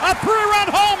Goldie, a 3-run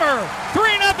homer,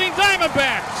 3-0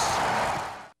 Diamondbacks.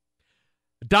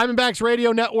 Diamondbacks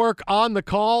Radio Network on the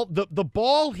call. The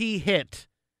ball he hit,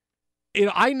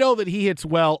 I know that he hits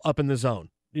well up in the zone.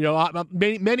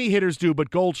 Many hitters do, but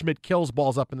Goldschmidt kills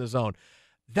balls up in the zone.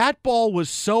 That ball was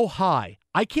so high.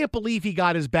 I can't believe he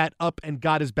got his bat up and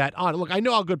got his bat on. Look, I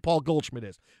know how good Paul Goldschmidt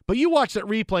is, but you watch that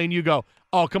replay and you go,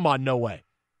 oh, come on, no way.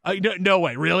 No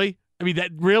way, really? I mean,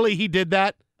 really he did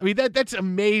that? I mean, that's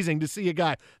amazing to see a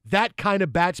guy, that kind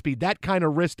of bat speed, that kind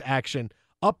of wrist action,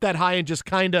 up that high and just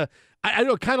kind of, I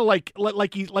know, kind of like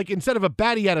instead of a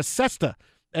bat, he had a cesta,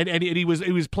 and he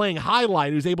was playing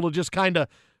highlight. He was able to just kind of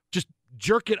just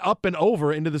jerk it up and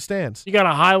over into the stands. You got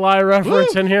a highlight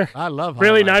reference in here? I love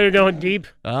highlight. Really? Now you're going deep?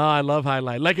 Oh, I love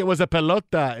highlight. Like it was a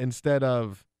pelota instead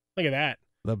of look at that.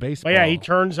 The baseball. Well, yeah, he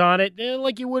turns on it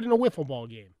like you would in a wiffle ball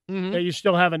game. Mm-hmm. You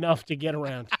still have enough to get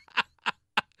around.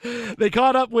 They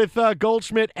caught up with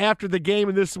Goldschmidt after the game,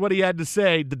 and this is what he had to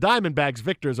say. The Diamondbacks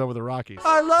victors over the Rockies.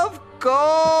 I love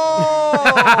gold.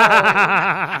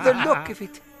 The look of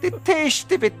it, the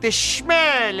taste of it, the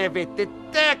smell of it, the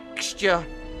texture.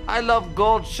 I love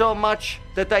gold so much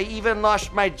that I even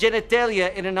lost my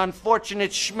genitalia in an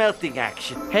unfortunate smelting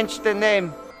action. Hence the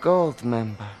name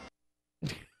Goldmember.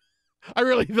 I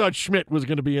really thought Schmidt was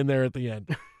going to be in there at the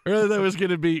end. I really thought it was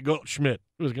going to be Schmidt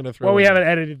was going to throw. Well, we haven't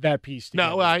edited that piece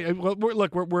together. No,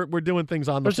 we're doing things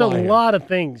on the There's fly. There's a lot of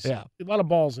things. Yeah, a lot of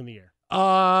balls in the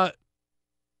air.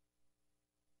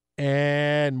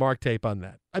 And mark tape on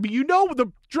that. I mean,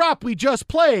 the drop we just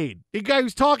played. The guy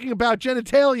who's talking about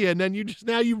genitalia, and then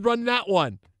you run that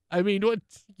one. I mean, what?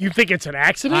 You think it's an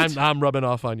accident? I'm rubbing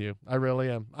off on you. I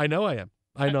really am. I know I am.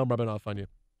 I know I'm rubbing off on you.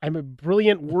 I'm a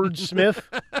brilliant wordsmith.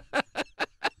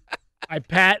 I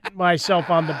pat myself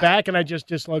on the back, and I just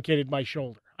dislocated my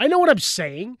shoulder. I know what I'm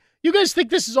saying. You guys think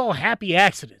this is all happy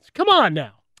accidents. Come on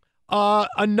now.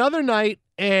 Another night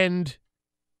and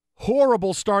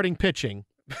horrible starting pitching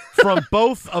from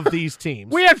both of these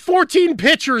teams. We had 14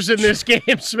 pitchers in this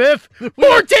game, Smith.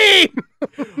 14!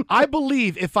 I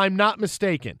believe, if I'm not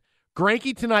mistaken,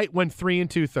 Greinke tonight went 3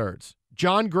 2/3.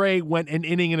 John Gray went an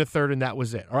inning and a third, and that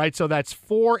was it. All right, so that's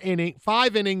 5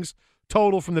 innings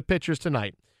total from the pitchers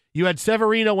tonight. You had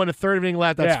Severino went a third of inning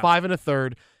left. That's 5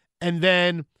 1/3. And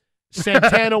then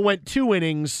Santana went 2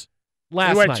 innings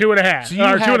last night. He went 2.5. So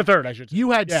 2 1/3, I should say.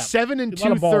 You had 7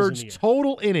 2/3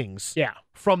 total innings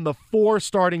from the 4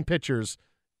 starting pitchers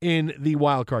in the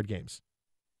wild card games.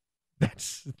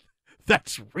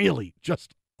 That's really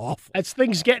just awful. That's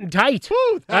things getting tight.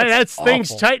 Woo, that's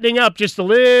things awful. tightening up just a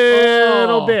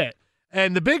little bit.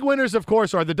 And the big winners, of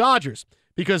course, are the Dodgers,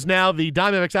 because now the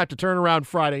Diamondbacks have to turn around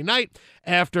Friday night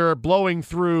after blowing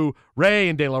through Ray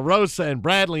and De La Rosa and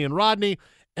Bradley and Rodney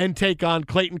and take on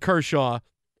Clayton Kershaw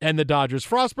and the Dodgers.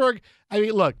 Frostberg, I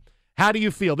mean, look, how do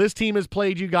you feel? This team has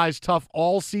played you guys tough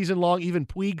all season long. Even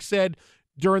Puig said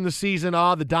during the season,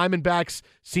 the Diamondbacks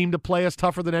seem to play us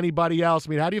tougher than anybody else. I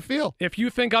mean, how do you feel? If you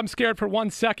think I'm scared for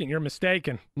 1 second, you're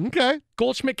mistaken. Okay.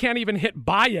 Goldschmidt can't even hit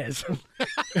Baez.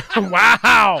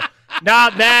 Wow.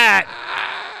 Not that.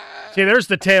 See, there's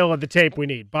the tail of the tape we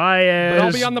need. Baez. But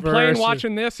I'll be on the plane versus-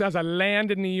 watching this as I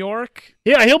land in New York.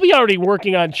 Yeah, he'll be already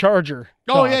working on Charger.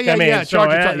 Oh, talk. yeah. So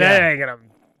Charger that, talk, that ain't going to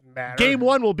matter. Game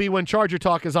 1 will be when Charger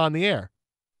Talk is on the air.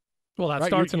 Well, that Right,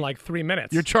 starts you- in like 3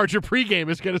 minutes. Your Charger pregame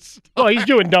is going to start. Well, he's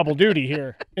doing double duty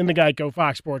here in the Geico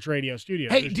Fox Sports Radio studio.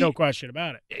 Hey, There's no question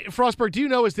about it. Frostberg, do you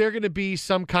know, is there going to be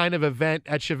some kind of event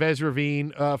at Chavez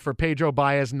Ravine for Pedro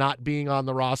Baez not being on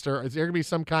the roster? Is there going to be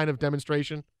some kind of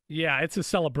demonstration? Yeah, it's a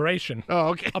celebration. Oh,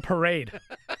 okay. A parade.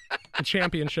 A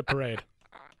championship parade.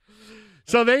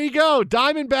 So there you go.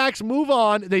 Diamondbacks move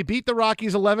on. They beat the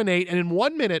Rockies 11-8. And in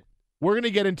 1 minute, we're going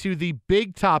to get into the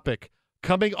big topic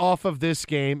coming off of this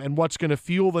game and what's going to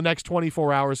fuel the next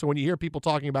 24 hours. So when you hear people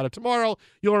talking about it tomorrow,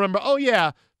 you'll remember, oh,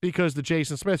 yeah, because the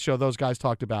Jason Smith Show, those guys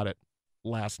talked about it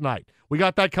last night. We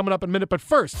got that coming up in a minute. But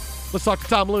first, let's talk to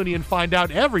Tom Looney and find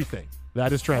out everything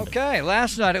that is trending. Okay,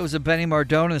 last night it was a Benny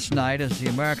Mardones night as the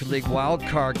American League wild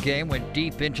card game went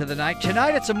deep into the night.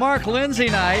 Tonight it's a Mark Lindsay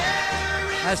night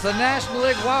as the National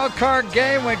League wild card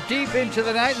game went deep into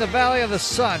the night in the Valley of the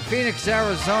Sun. Phoenix,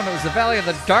 Arizona. It was the Valley of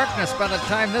the Darkness by the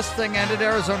time this thing ended.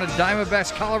 Arizona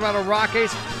Diamondbacks, Colorado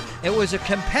Rockies. It was a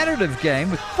competitive game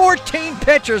with 14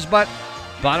 pitchers, but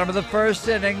bottom of the first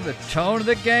inning, the tone of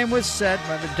the game was set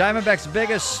by the Diamondbacks'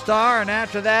 biggest star, and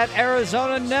after that,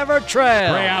 Arizona never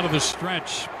trailed. Ray out of the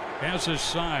stretch, has his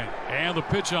side, and the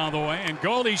pitch on the way, and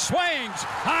Goldie swings,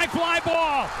 high fly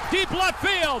ball, deep left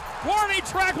field, warning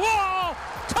track wall,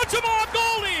 touch him off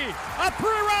Goldie, a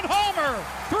 3-run homer,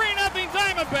 3-0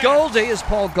 Diamondbacks. Goldie is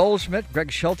Paul Goldschmidt.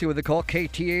 Greg Schulte with the call.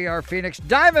 KTAR Phoenix.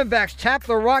 Diamondbacks tap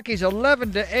the Rockies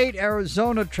 11-8.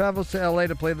 Arizona travels to L.A.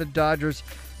 to play the Dodgers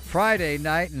Friday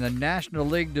night in the National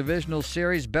League Divisional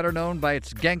Series, better known by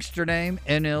its gangster name,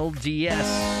 NLDS.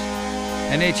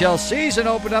 NHL season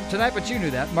opened up tonight, but you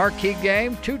knew that. Marquee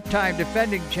game, two-time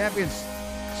defending champions,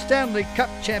 Stanley Cup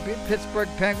champion Pittsburgh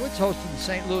Penguins hosted the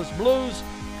St. Louis Blues.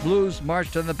 Blues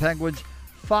marched on the Penguins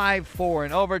 5-4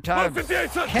 in overtime.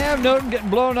 Cam Newton getting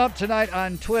blown up tonight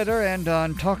on Twitter and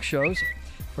on talk shows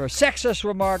for a sexist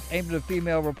remark aimed at a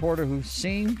female reporter who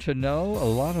seemed to know a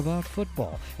lot about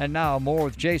football. And now more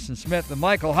with Jason Smith and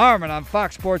Michael Harmon on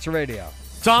Fox Sports Radio.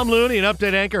 Tom Looney, an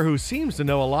update anchor who seems to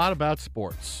know a lot about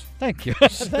sports. Thank you.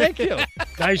 Thank you.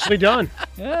 Nicely done.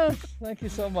 Yes, thank you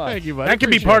so much. Thank you, buddy. That could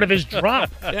be Appreciate part it. of his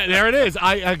drop. Yeah, there it is.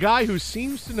 A guy who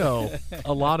seems to know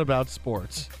a lot about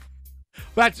sports.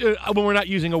 That's when we're not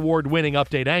using award-winning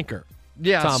update anchor.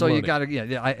 Yeah, Tom so Looney. you got to,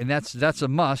 and that's a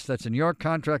must. That's in your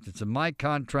contract. It's in my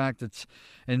contract. It's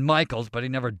in Michael's, but he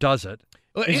never does it.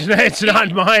 It's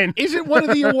not mine. Isn't one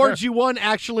of the awards you won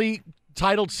actually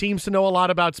titled "Seems to Know a Lot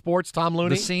About Sports"? Tom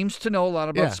Looney. The Seems to Know a Lot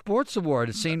About Yeah. Sports Award.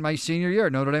 It's seen my senior year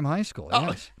at Notre Dame High School.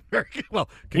 Yes. Very good. Well,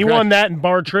 He won that in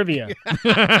bar trivia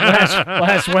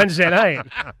last Wednesday night.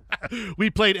 We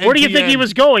played. Where do you think he NTN.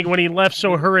 was going when he left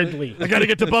so hurriedly? I got to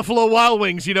get to Buffalo Wild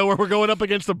Wings, where we're going up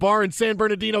against a bar in San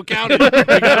Bernardino County. We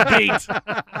got to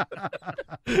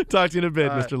beat. Talk to you in a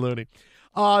bit, Mr. Looney.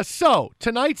 So,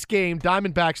 tonight's game,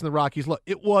 Diamondbacks and the Rockies, look,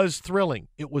 it was thrilling.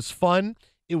 It was fun.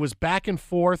 It was back and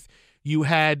forth. You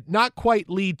had not quite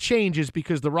lead changes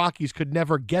because the Rockies could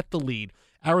never get the lead.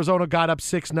 Arizona got up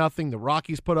 6-0. The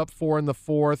Rockies put up 4 in the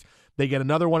fourth. They get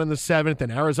another one in the seventh,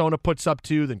 and Arizona puts up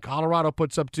 2. Then Colorado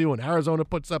puts up 2, and Arizona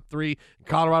puts up 3. And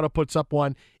Colorado puts up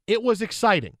 1. It was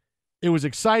exciting. It was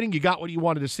exciting. You got what you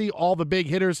wanted to see. All the big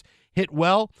hitters hit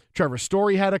well. Trevor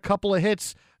Story had a couple of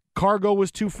hits. Cargo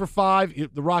was 2 for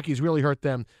 5. The Rockies really hurt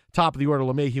them. Top of the order,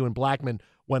 LeMahieu and Blackman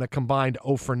went a combined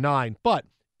 0 for 9. But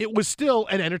it was still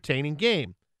an entertaining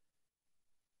game.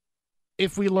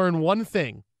 If we learn one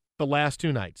thing the last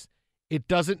 2 nights, it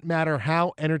doesn't matter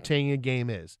how entertaining a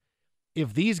game is.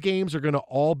 If these games are going to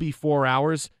all be 4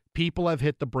 hours, people have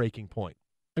hit the breaking point.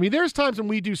 I mean, there's times when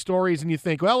we do stories and you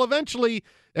think, well, eventually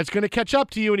it's going to catch up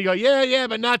to you. And you go, yeah,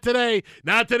 but not today.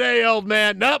 Not today, old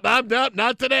man. Nope,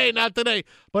 not today, not today.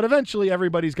 But eventually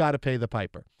everybody's got to pay the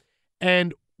piper.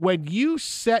 And when you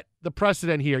set the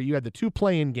precedent here, you had the 2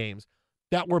 play-in games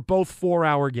that were both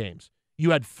 4-hour games.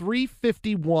 You had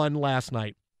 3:51 last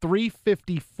night,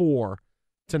 3:54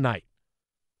 tonight.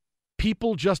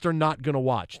 people just are not going to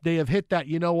watch. They have hit that,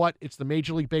 you know what, it's the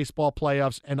Major League Baseball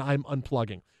playoffs, and I'm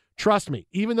unplugging. Trust me,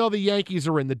 even though the Yankees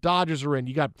are in, the Dodgers are in,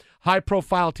 you got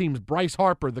high-profile teams, Bryce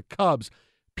Harper, the Cubs,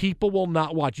 people will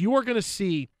not watch. You are going to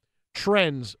see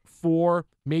trends for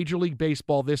Major League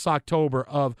Baseball this October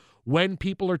of when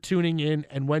people are tuning in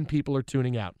and when people are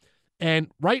tuning out. And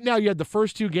right now you had the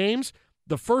first 2 games.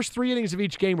 The first 3 innings of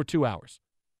each game were 2 hours.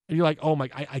 And you're like, oh my,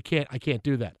 I can't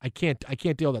do that. I can't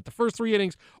deal with that. The first 3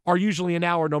 innings are usually an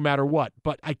hour no matter what,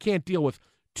 but I can't deal with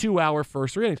 2-hour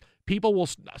first 3 innings. People will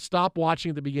stop watching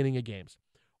at the beginning of games,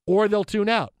 or they'll tune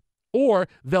out, or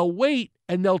they'll wait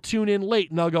and they'll tune in late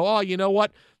and they'll go, oh, you know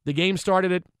what? The game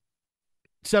started at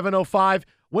 7:05.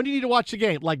 When do you need to watch the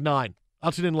game? Like 9.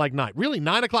 I'll tune in like 9. Really?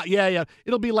 9 o'clock? Yeah.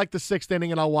 It'll be like the 6th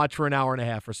inning and I'll watch for an hour and a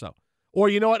half or so. Or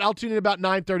you know what? I'll tune in about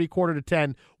 9:30,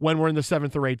 9:45 when we're in the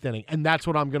 7th or 8th inning, and that's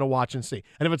what I'm going to watch and see.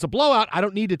 And if it's a blowout, I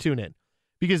don't need to tune in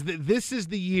because this is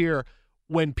the year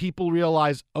when people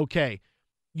realize, okay,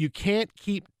 you can't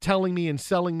keep telling me and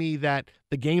selling me that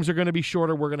the games are going to be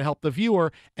shorter, we're going to help the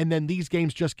viewer, and then these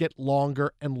games just get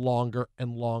longer and longer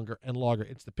and longer and longer.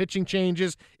 It's the pitching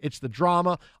changes. It's the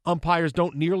drama. Umpires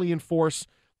don't nearly enforce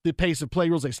the pace of play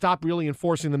rules. They stopped really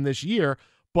enforcing them this year,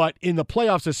 but in the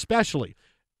playoffs especially,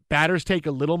 batters take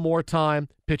a little more time.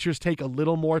 Pitchers take a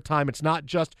little more time. It's not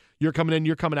just you're coming in,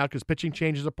 you're coming out because pitching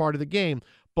changes are part of the game.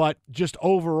 But just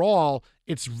overall,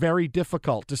 it's very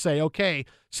difficult to say, okay,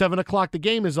 7 o'clock the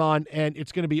game is on and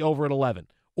it's going to be over at 11.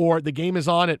 Or the game is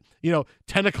on at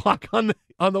 10 o'clock on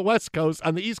the West Coast,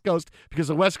 on the East Coast, because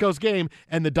the West Coast game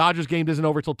and the Dodgers game isn't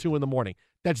over till 2 in the morning.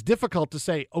 That's difficult to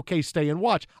say, okay, stay and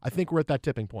watch. I think we're at that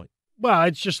tipping point. Well,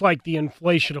 it's just like the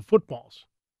inflation of footballs.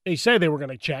 They say they were going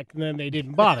to check, and then they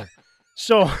didn't bother.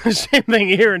 So, same thing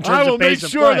here in terms of pace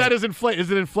of play. I will make sure that is inflated.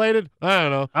 Is it inflated?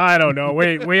 I don't know.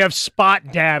 We have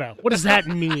spot data. What does that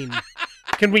mean?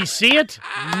 Can we see it?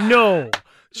 No.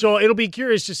 So, it'll be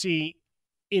curious to see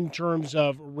in terms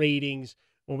of ratings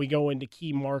when we go into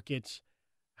key markets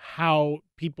how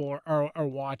people are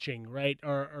watching, right?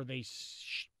 Are they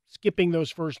skipping those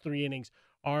first 3 innings?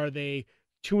 Are they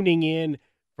tuning in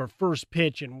for first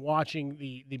pitch and watching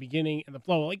the beginning and the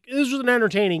flow? Like, this was an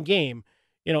entertaining game,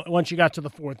 once you got to the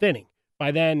 4th inning.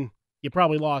 By then, you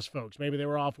probably lost folks. Maybe they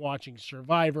were off watching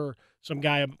Survivor, some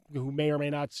guy who may or may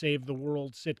not save the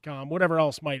world sitcom, whatever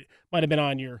else might have been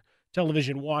on your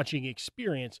television watching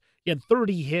experience. You had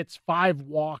 30 hits, 5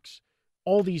 walks,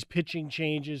 all these pitching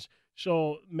changes.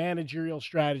 So managerial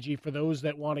strategy for those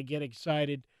that want to get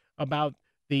excited about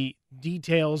the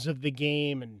details of the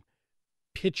game and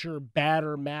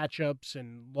pitcher-batter matchups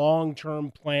and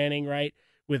long-term planning, right?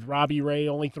 With Robbie Ray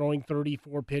only throwing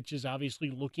 34 pitches, obviously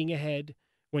looking ahead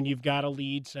when you've got a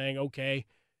lead, saying, okay,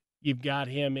 you've got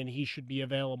him and he should be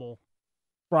available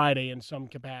Friday in some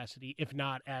capacity, if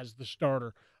not as the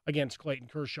starter against Clayton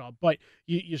Kershaw. But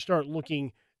you start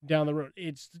looking down the road.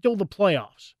 It's still the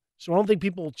playoffs, so I don't think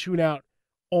people will tune out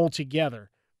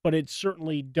altogether, but it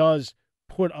certainly does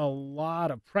put a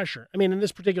lot of pressure. I mean, in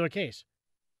this particular case,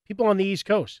 people on the East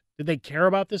Coast, did they care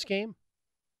about this game?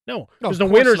 No, because the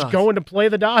winner's going to play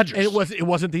the Dodgers. And it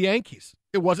wasn't the Yankees.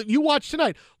 It wasn't. You watch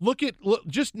tonight. Look,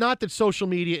 just not that social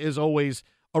media is always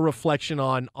a reflection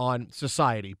on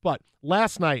society, but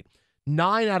last night,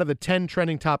 9 out of the 10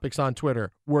 trending topics on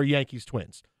Twitter were Yankees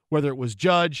Twins. Whether it was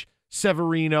Judge,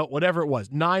 Severino, whatever it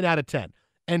was, 9 out of 10.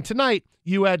 And tonight,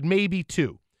 you had maybe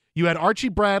 2. You had Archie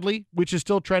Bradley, which is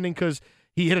still trending because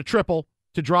he hit a triple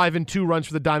to drive in 2 runs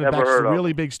for the Diamondbacks. It's a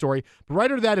really big story. But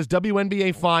right under that is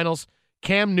WNBA Finals,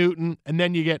 Cam Newton, and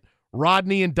then you get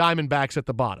Rodney and Diamondbacks at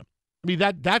the bottom. I mean,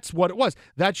 that's what it was.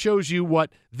 That shows you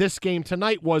what this game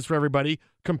tonight was for everybody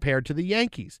compared to the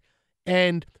Yankees.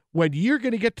 And when you're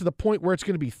going to get to the point where it's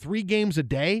going to be 3 games a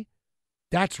day,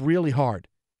 that's really hard.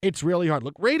 It's really hard.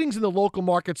 Look, ratings in the local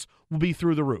markets will be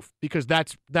through the roof because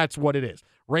that's what it is.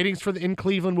 Ratings in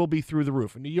Cleveland will be through the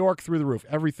roof. In New York, through the roof.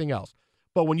 Everything else.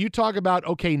 But when you talk about,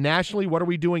 okay, nationally, what are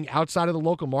we doing outside of the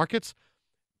local markets?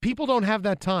 People don't have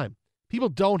that time. People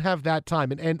don't have that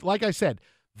time. And like I said,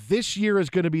 this year is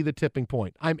going to be the tipping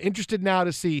point. I'm interested now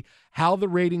to see how the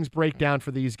ratings break down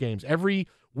for these games. Every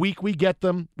week we get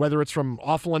them, whether it's from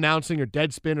Awful Announcing or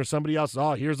Deadspin or somebody else.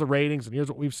 Oh, here's the ratings and here's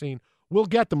what we've seen. We'll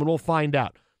get them and we'll find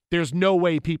out. There's no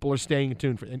way people are staying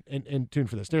in tune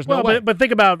for this. There's no way. But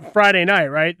think about Friday night,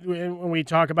 right? When we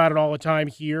talk about it all the time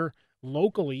here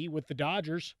locally with the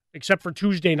Dodgers, except for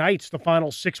Tuesday nights, the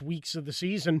final 6 weeks of the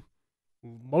season,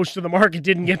 most of the market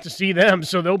didn't get to see them,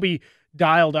 so they'll be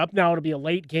dialed up. Now it'll be a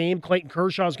late game. Clayton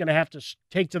Kershaw is going to have to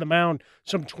take to the mound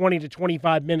some 20 to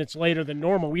 25 minutes later than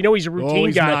normal. We know he's a routine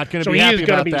guy, so he is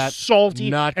going to be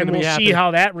salty, and we'll see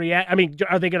how that reacts. I mean,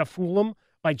 are they going to fool him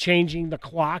by changing the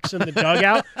clocks in the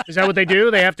dugout. Is that what they do?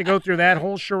 They have to go through that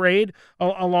whole charade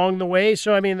along the way.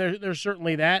 So, I mean, there's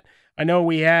certainly that. I know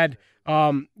we had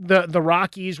the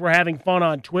Rockies were having fun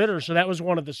on Twitter, so that was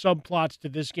one of the subplots to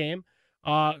this game.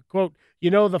 Quote,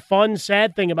 the fun,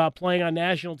 sad thing about playing on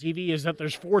national TV is that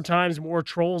there's 4 times more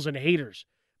trolls and haters.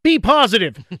 Be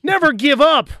positive. Never give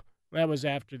up. That was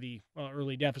after the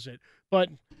early deficit. But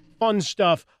fun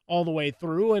stuff all the way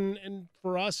through, and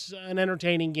for us, an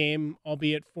entertaining game,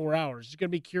 albeit 4 hours. It's going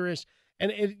to be curious,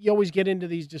 and you always get into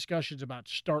these discussions about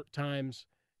start times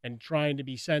and trying to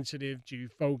be sensitive to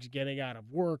folks getting out of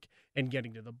work and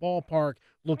getting to the ballpark,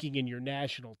 looking in your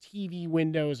national TV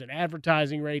windows and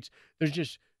advertising rates. There's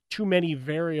just too many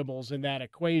variables in that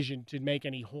equation to make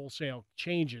any wholesale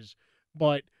changes.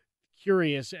 But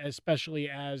curious, especially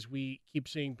as we keep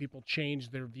seeing people change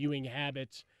their viewing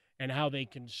habits and how they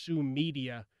consume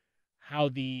media, how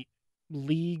the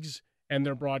leagues and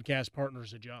their broadcast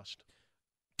partners adjust.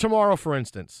 Tomorrow, for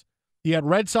instance, you had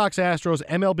Red Sox Astros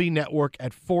MLB Network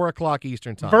at 4 o'clock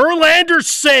Eastern time. Verlander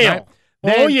sale.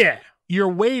 Right? Oh, yeah. You're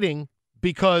waiting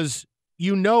because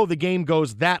the game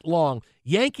goes that long.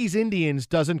 Yankees-Indians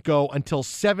doesn't go until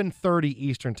 7:30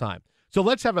 Eastern time. So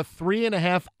let's have a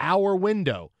 3.5-hour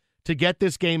window to get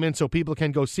this game in so people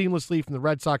can go seamlessly from the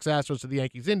Red Sox Astros to the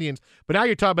Yankees-Indians. But now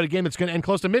you're talking about a game that's going to end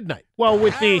close to midnight. Well,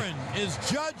 with Aaron is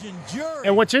judge and jury.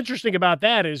 And what's interesting about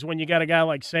that is when you got a guy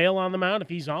like Sale on the mound, if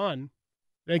he's on,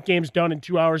 that game's done in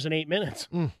 2 hours and 8 minutes.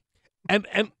 And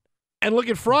look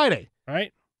at Friday.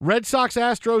 Right. Red Sox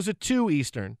Astros at 2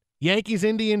 Eastern. Yankees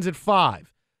Indians at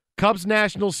 5. Cubs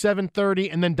Nationals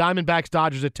 7:30, and then Diamondbacks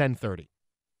Dodgers at 10:30.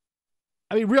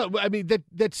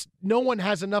 That's no one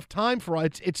has enough time for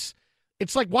it.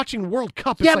 It's like watching World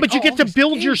Cup. It's but you get to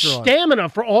build your stamina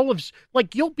for all of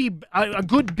you'll be a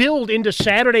good build into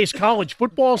Saturday's college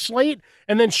football slate,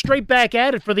 and then straight back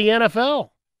at it for the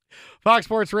NFL. Fox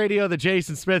Sports Radio, the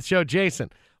Jason Smith Show.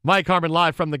 Jason, Mike Harmon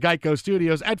live from the Geico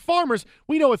Studios. At Farmers,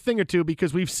 we know a thing or two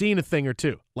because we've seen a thing or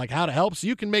two, like how to help so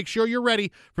you can make sure you're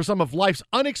ready for some of life's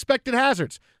unexpected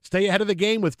hazards. Stay ahead of the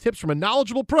game with tips from a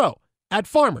knowledgeable pro at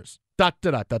Farmers.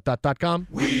 .com.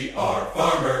 We are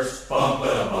farmers. Bum,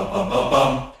 ba-dum, bum, bum, bum,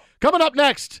 bum. Coming up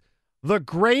next, the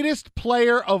greatest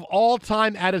player of all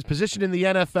time at his position in the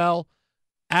NFL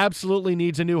absolutely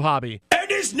needs a new hobby.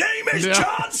 And his name is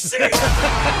John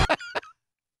Cena.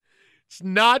 It's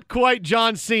not quite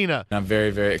John Cena. I'm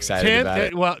very, very excited about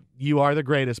it. Well, you are the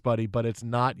greatest, buddy, but it's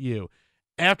not you.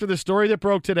 After the story that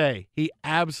broke today, he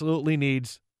absolutely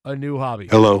needs a new hobby.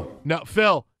 Hello. No,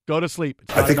 Phil, go to sleep.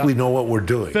 I think we know what we're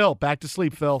doing. Phil, back to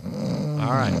sleep, Phil.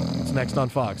 All right. It's next on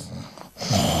Fox.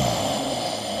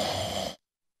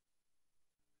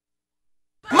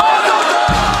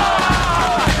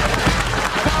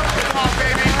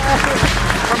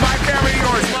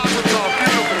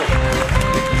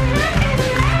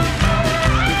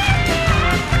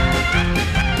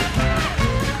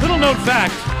 Little known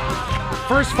fact.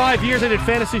 First 5 years I did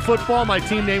fantasy football, my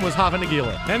team name was Hava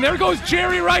Nagila. And there goes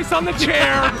Jerry Rice on the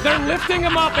chair. They're lifting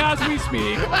him up as we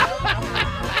speak.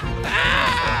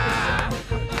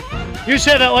 You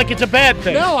say that like it's a bad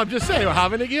thing. No, I'm just saying,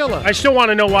 Hava Nagila. I still want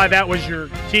to know why that was your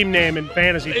team name in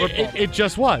fantasy football. It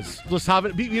just was.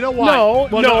 You know why?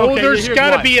 No, there's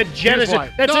got to be a Here's genesis.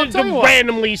 why. That's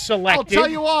randomly selected. I'll tell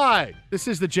you why. This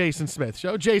is the Jason Smith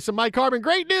Show. Jason, Mike Harmon,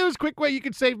 great news. Quick way you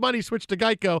can save money. Switch to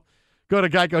Geico. Go to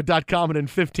geico.com, and in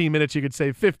 15 minutes, you could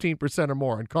save 15% or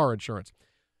more on car insurance.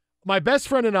 My best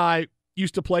friend and I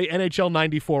used to play NHL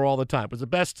 94 all the time. It was the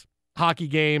best hockey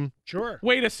game. Sure.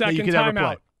 Wait a second, you could ever time play.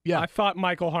 out. Yeah. I thought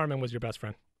Michael Harmon was your best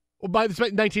friend. Well, by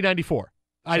 1994.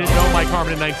 I didn't know Mike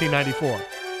Harmon in 1994.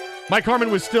 Mike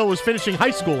Harmon was finishing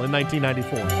high school in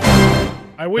 1994.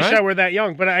 I wish I were that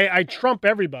young, but I trump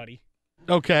everybody.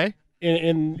 Okay.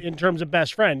 In terms of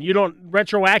best friend. You don't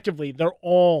retroactively, they're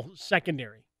all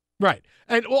secondary. Right.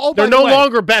 And they're no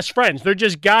longer best friends. They're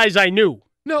just guys I knew.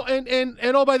 No, and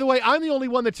oh, by the way, I'm the only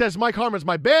one that says Mike Harmon's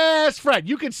my best friend.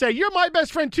 You could say, you're my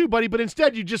best friend too, buddy, but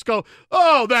instead you just go,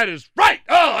 oh, that is right.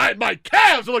 Oh, my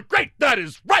calves look great. That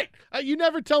is right. You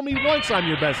never tell me once I'm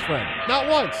your best friend. Not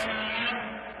once.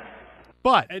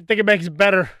 But I think it makes it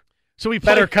better. So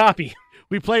better copy.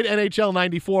 We played NHL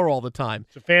 94 all the time.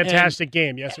 It's a fantastic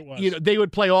game. Yes, it was. They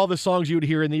would play all the songs you would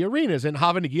hear in the arenas, and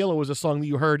Hava Nagila was a song that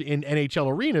you heard in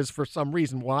NHL arenas for some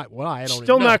reason. Why? I don't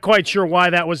Still know. not quite sure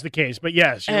why that was the case, but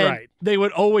yes, you're right. They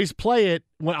would always play it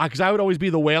because I would always be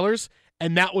the Whalers,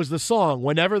 and that was the song.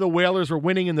 Whenever the Whalers were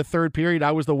winning in the third period,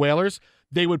 I was the Whalers.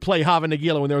 They would play Hava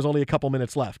Nagila when there was only a couple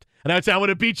minutes left. And I would say, I'm going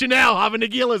to beat you now. Hava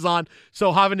Nagila's on.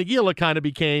 So Hava Nagila kind of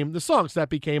became the song. So that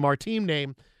became our team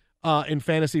name in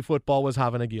fantasy football was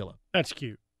Hava Nagila. That's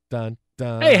cute. Dun,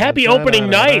 Hey, happy opening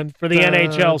night for the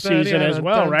NHL season as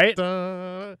well, right?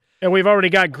 And we've already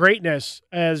got greatness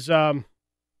as Connor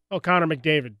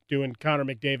McDavid doing Connor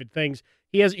McDavid things.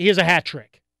 He has a hat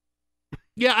trick.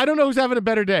 Yeah, I don't know who's having a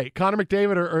better day, Connor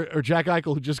McDavid or Jack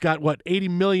Eichel, who just got, what, $80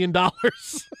 million? Well,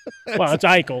 it's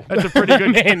Eichel. That's a pretty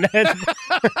good man.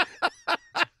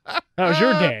 That was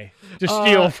your day to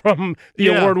steal from the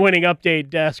award-winning update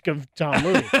desk of Tom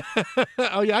Mooney.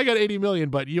 Oh, yeah, I got $80 million,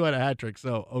 but you had a hat trick,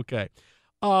 so okay.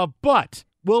 But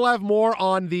we'll have more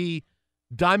on the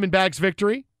Diamondbacks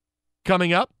victory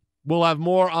coming up. We'll have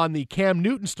more on the Cam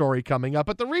Newton story coming up.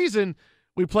 But the reason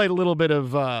we played a little bit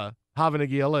of Hava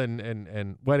Nagila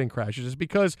and Wedding Crashers is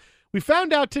because we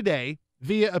found out today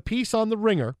via a piece on The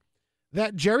Ringer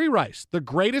that Jerry Rice, the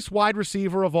greatest wide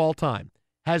receiver of all time,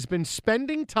 has been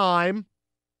spending time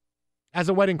as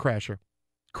a wedding crasher,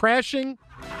 crashing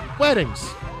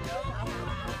weddings.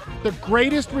 The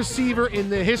greatest receiver in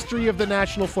the history of the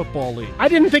National Football League. I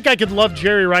didn't think I could love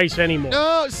Jerry Rice anymore.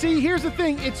 No, see, here's the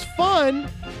thing. It's fun,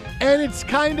 and it's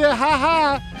kind of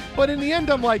ha-ha, but in the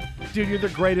end, I'm like, dude, you're the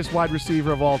greatest wide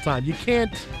receiver of all time. You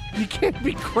can't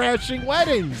be crashing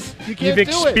weddings. You can't do it. You've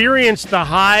experienced the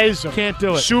highs of can't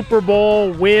do it. Super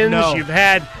Bowl wins. No. You've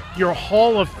had your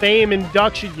Hall of Fame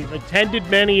induction. You've attended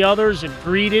many others and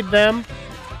greeted them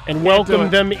and welcomed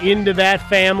them into that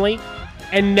family.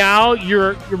 And now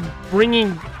you're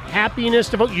bringing happiness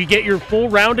to folks. You get your full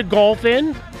round of golf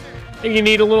in, and you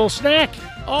need a little snack.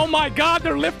 Oh, my God,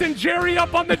 they're lifting Jerry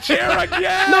up on the chair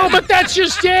again. No, but that's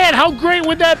just it. How great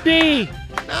would that be?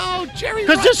 No, Jerry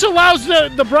Because this allows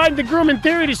the bride and the groom, in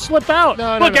theory, to slip out.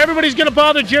 Look, everybody's going to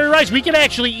bother Jerry Rice. We can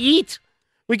actually eat.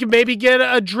 We can maybe get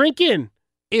a drink in.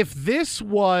 If this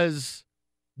was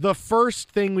the first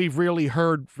thing we've really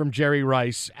heard from Jerry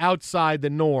Rice outside the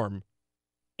norm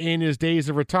in his days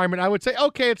of retirement, I would say,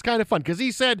 okay, it's kind of fun. Because he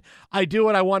said, I do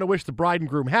it. I want to wish the bride and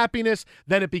groom happiness.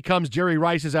 Then it becomes Jerry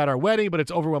Rice is at our wedding, but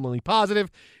it's overwhelmingly positive.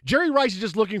 Jerry Rice is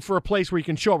just looking for a place where he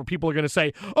can show up where people are going to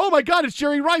say, oh, my God, it's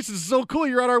Jerry Rice. This is so cool.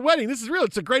 You're at our wedding. This is real.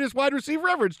 It's the greatest wide receiver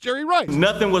ever. It's Jerry Rice.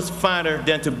 Nothing was finer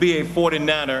than to be a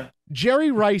 49er.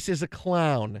 Jerry Rice is a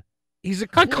clown. He's a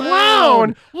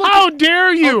clown. How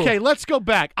dare you? Okay, let's go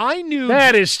back. I knew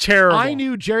that is terrible. I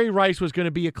knew Jerry Rice was going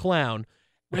to be a clown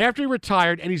after he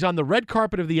retired, and he's on the red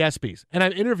carpet of the ESPYs. And I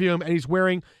interview him, and he's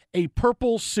wearing a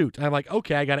purple suit. And I'm like,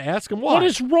 okay, I got to ask him why. What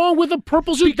is wrong with a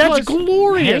purple suit? Because, that's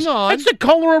glorious. hang on. That's the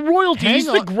color of royalty. He's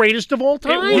the greatest of all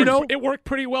time. It worked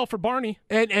pretty well for Barney.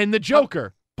 And the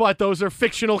Joker. But those are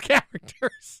fictional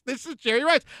characters. This is Jerry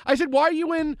Rice. I said, why are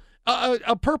you in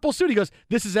a purple suit? He goes,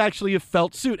 this is actually a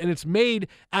felt suit, and it's made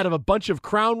out of a bunch of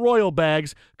Crown Royal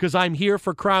bags because I'm here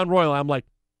for Crown Royal. I'm like,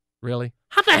 really?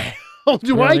 How the hell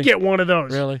do I get one of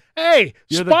those? Really? Hey,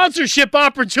 sponsorship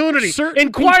opportunity. Certain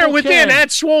Inquire people within can.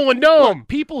 at Swollen Dome. Look,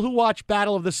 people who watch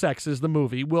Battle of the Sexes, the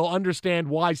movie, will understand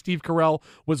why Steve Carell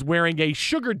was wearing a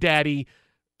sugar daddy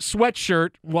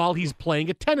sweatshirt while he's playing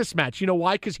a tennis match. You know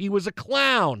why? Because he was a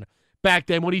clown back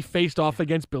then when he faced off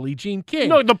against Billie Jean King.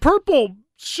 No, the purple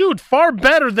suit far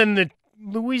better than the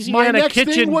Louisiana My next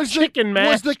kitchen thing was chicken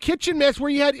match. Was the kitchen match where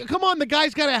you had, come on, the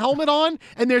guy's got a helmet on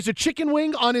and there's a chicken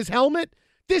wing on his helmet.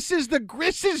 This is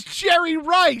Jerry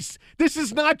Rice. This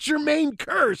is not Jermaine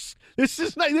Kearse. This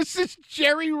is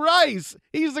Jerry Rice.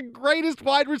 He's the greatest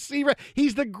wide receiver.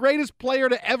 He's the greatest player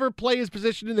to ever play his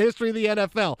position in the history of the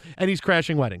NFL, and he's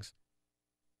crashing weddings.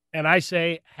 And I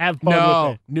say, have fun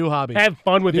with it. New hobby. Have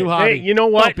fun with New it. hobby. Hey, you know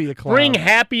what? Don't be a clown. Bring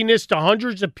happiness to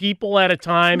hundreds of people at a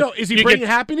time. No, is he bringing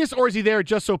happiness, or is he there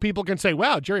just so people can say,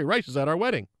 wow, Jerry Rice is at our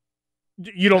wedding?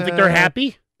 You don't think they're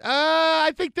happy?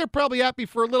 I think they're probably happy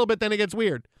for a little bit, then it gets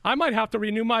weird. I might have to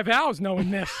renew my vows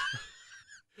knowing this.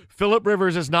 Phillip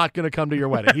Rivers is not going to come to your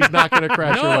wedding. He's not going to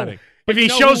crash your wedding. If he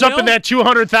shows up in that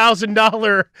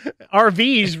 $200,000 RV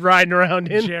he's riding around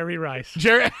in. Jerry Rice.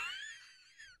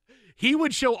 He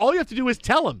would show. All you have to do is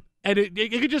tell him, and it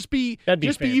could just be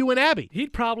you and Abby.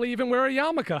 He'd probably even wear a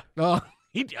yarmulke.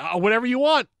 Whatever you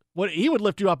want. He would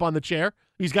lift you up on the chair.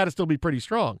 He's got to still be pretty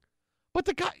strong. But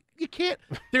the guy, you can't.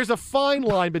 There's a fine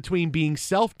line between being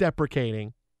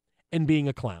self-deprecating and being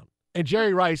a clown. And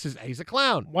Jerry Rice he's a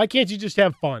clown. Why can't you just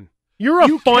have fun? You're a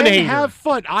fun hater. You can have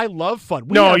fun. I love fun.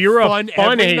 You're a fun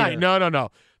every hater. Night. No.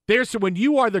 When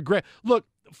you are the great. Look,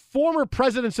 former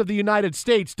presidents of the United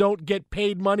States don't get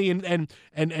paid money and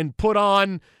put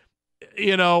on,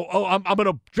 I'm going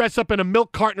to dress up in a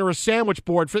milk carton or a sandwich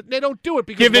board. They don't do it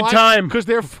because give it time.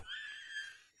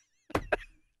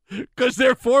 Because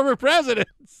they're former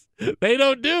presidents. They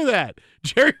don't do that.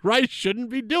 Jerry Rice shouldn't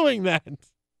be doing that.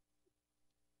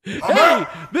 Hey,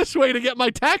 this way to get my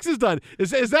taxes done.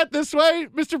 Is that this way,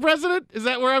 Mr. President? Is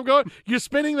that where I'm going? You're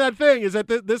spinning that thing. Is that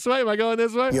this way? Am I going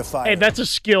this way? You're fired. Hey, that's a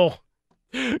skill.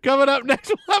 Coming up next,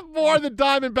 we'll have more of the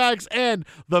Diamondbacks and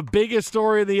the biggest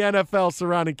story in the NFL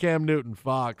surrounding Cam Newton.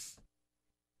 Fox.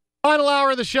 Final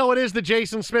hour of the show. It is the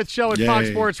Jason Smith Show at Fox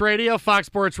Sports Radio,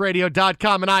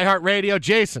 foxsportsradio.com, and iHeartRadio.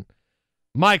 Jason,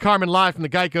 Mike Harmon live from the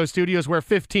Geico Studios, where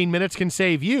 15 minutes can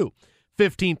save you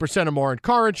 15% or more in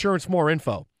car insurance. More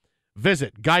info,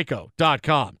 visit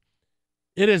geico.com.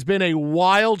 It has been a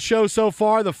wild show so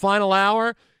far, the final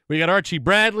hour. We got Archie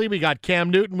Bradley, we got Cam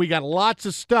Newton, we got lots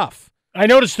of stuff. I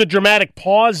noticed the dramatic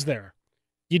pause there.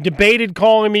 You debated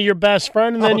calling me your best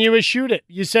friend, and then you eschewed it.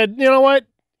 You said, you know what?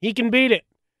 He can beat it.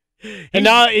 And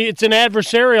now it's an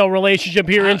adversarial relationship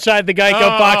here inside the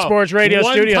Geico Fox Sports Radio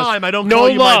Studios. One time I don't call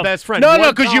you my best friend.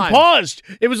 No, because you paused.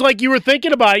 It was like you were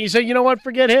thinking about it. You said, you know what,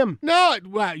 forget him. No,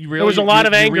 wow, you really, there was a lot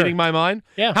of anger. You're reading my mind?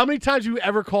 Yeah. How many times have you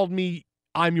ever called me,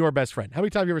 I'm your best friend? How many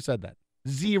times have you ever said that?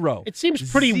 Zero. It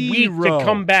seems pretty weak to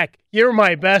come back. You're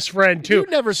my best friend, too. You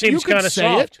never seems kind of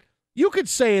soft. You could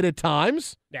say it at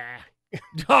times. Nah.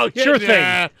 Oh, sure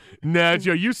thing. Nah,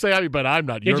 you say I, but I'm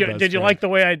not your best friend. Did you like the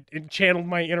way I channeled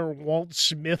my inner Walt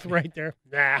Smith right there?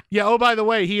 Nah. Yeah. Oh, by the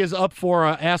way, he is up for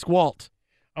Ask Walt.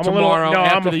 I'm tomorrow I'm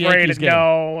after the afraid Yankees game.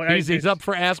 No. He's up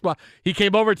for Ask Walt. He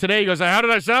came over today. He goes, "How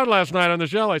did I sound last night on the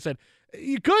show?" I said,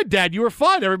 "You good, Dad. You were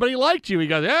fun. Everybody liked you." He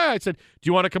goes, "Yeah." I said, "Do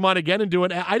you want to come on again and do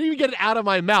it?" I didn't even get it out of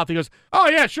my mouth. He goes, "Oh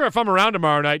yeah, sure. If I'm around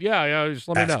tomorrow night, yeah, just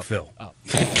let me know." Ask Phil. Oh.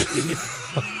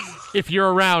 If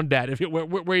you're around, Dad, where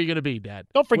are you going to be, Dad?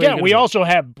 Don't forget, we also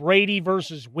have Brady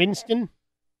versus Winston.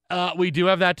 We do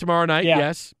have that tomorrow night,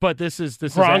 yes. But this is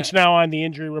Gronk's now on the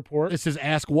injury report. This is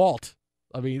Ask Walt.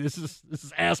 I mean, this is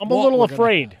Ask I'm Walt. a little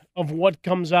afraid of what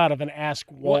comes out of an Ask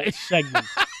Walt segment.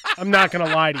 I'm not going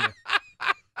to lie to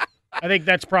you. I think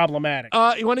that's problematic.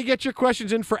 You want to get your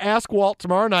questions in for Ask Walt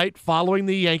tomorrow night following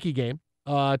the Yankee game.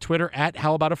 Twitter at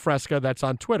How About a Fresca. That's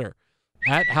on Twitter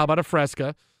at How About a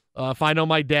Fresca. If I know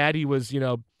my dad, he was,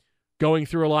 going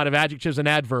through a lot of adjectives and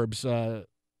adverbs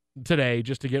today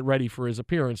just to get ready for his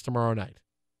appearance tomorrow night.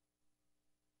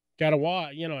 Gotta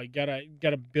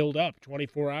gotta build up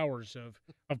 24 hours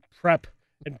of prep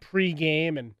and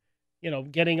pregame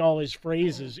and getting all his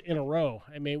phrases in a row.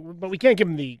 I mean, but we can't give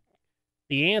him the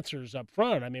answers up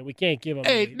front. I mean, we can't give him.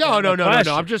 Hey, no.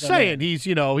 I'm just saying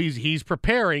he's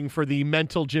preparing for the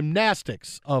mental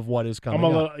gymnastics of what is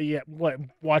coming up.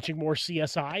 Watching more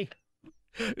CSI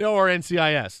or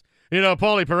NCIS.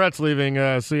 Paulie Perrette's leaving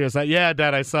CSI. Yeah,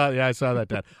 Dad, I saw that,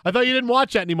 Dad. I thought you didn't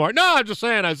watch that anymore. No, I'm just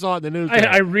saying I saw it in the news.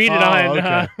 I read it on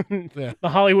okay. The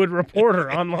Hollywood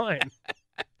Reporter online.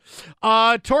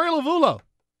 Torey Lovullo,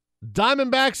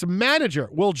 Diamondbacks manager,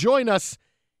 will join us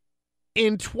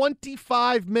in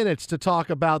 25 minutes to talk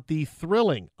about the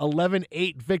thrilling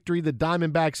 11-8 victory the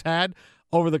Diamondbacks had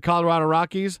over the Colorado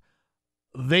Rockies.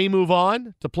 They move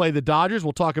on to play the Dodgers.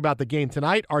 We'll talk about the game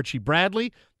tonight. Archie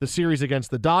Bradley, the series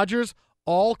against the Dodgers,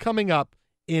 all coming up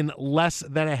in less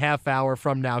than a half hour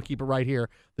from now. Keep it right here,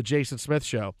 the Jason Smith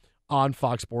Show on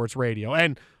Fox Sports Radio.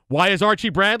 And why is Archie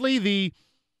Bradley the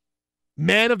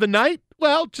man of the night?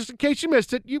 Well, just in case you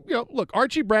missed it, look,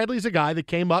 Archie Bradley's a guy that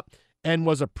came up and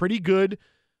was a pretty good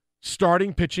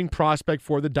starting pitching prospect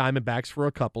for the Diamondbacks for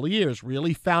a couple of years.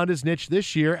 Really found his niche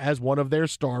this year as one of their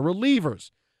star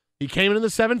relievers. He came in the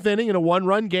seventh inning in a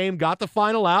one-run game, got the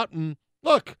final out, and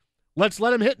look, let's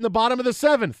let him hit in the bottom of the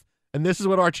seventh. And this is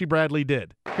what Archie Bradley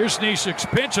did. Here's Neshek's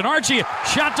pitch, and Archie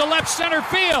shot to left center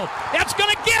field. That's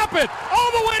going to gap it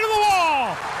all the way to the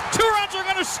wall. 2 runs are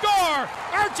going to score.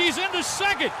 Archie's into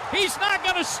second. He's not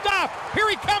going to stop. Here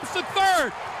he comes to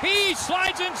third. He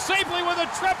slides in safely with a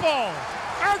triple.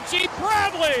 Archie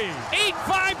Bradley,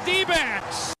 8-5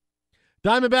 D-backs.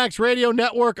 Diamondbacks Radio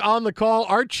Network on the call.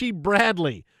 Archie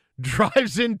Bradley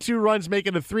drives in 2 runs,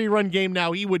 making a 3-run game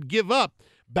now. He would give up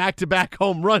back-to-back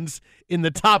home runs in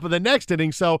the top of the next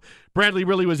inning. So Bradley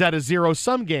really was at a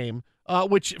zero-sum game,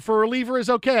 which for a reliever is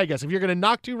okay, I guess. If you're going to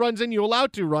knock 2 runs in, you allow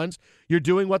 2 runs. You're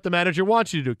doing what the manager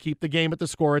wants you to do. Keep the game at the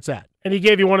score it's at. And he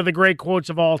gave you one of the great quotes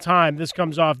of all time. This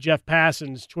comes off Jeff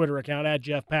Passan's Twitter account, at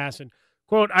Jeff Passan.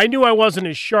 Quote, "I knew I wasn't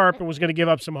as sharp and was going to give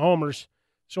up some homers,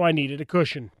 so I needed a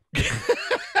cushion."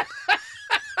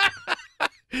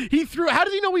 He threw. How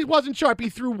did he know he wasn't sharp? He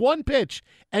threw 1 pitch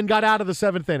and got out of the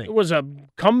 7th inning. It was a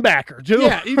comebacker, too.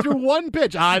 Yeah, he threw 1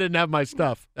 pitch. I didn't have my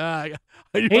stuff.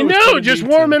 He knew, just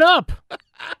warming up.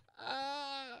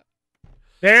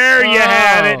 There you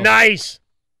have it. Nice.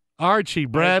 Archie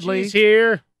Bradley. Archie's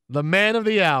here. The man of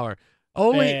the hour.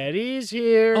 Daddy's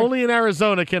here. Only in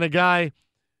Arizona can a guy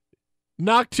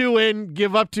knock 2 in,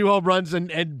 give up 2 home runs,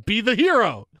 and be the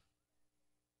hero.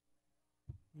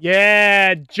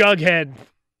 Yeah, Jughead.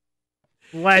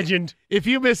 Legend. If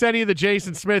you miss any of the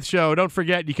Jason Smith Show, don't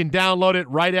forget you can download it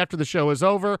right after the show is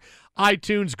over.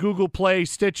 iTunes, Google Play,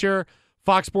 Stitcher,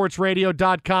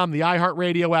 FoxSportsRadio.com, the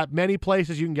iHeartRadio app, many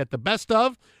places you can get the best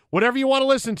of whatever you want to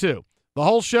listen to. The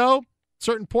whole show,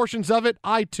 certain portions of it,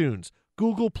 iTunes,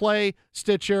 Google Play,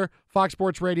 Stitcher,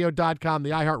 FoxSportsRadio.com,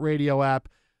 the iHeartRadio app.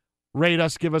 Rate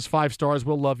us, give us 5 stars.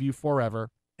 We'll love you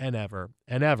forever and ever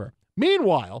and ever.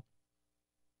 Meanwhile,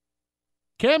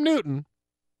 Cam Newton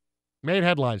made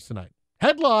headlines tonight.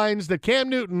 Headlines that Cam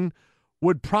Newton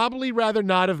would probably rather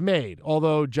not have made,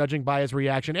 although judging by his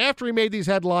reaction after he made these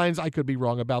headlines, I could be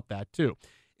wrong about that too.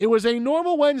 It was a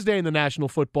normal Wednesday in the National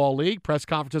Football League. Press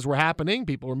conferences were happening.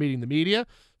 People were meeting the media.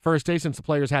 First day since the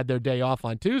players had their day off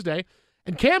on Tuesday.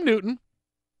 And Cam Newton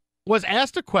was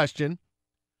asked a question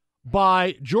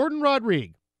by Jordan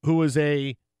Rodriguez, who was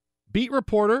a beat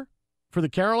reporter for the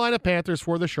Carolina Panthers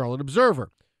for the Charlotte Observer.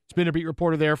 He's been a beat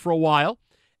reporter there for a while,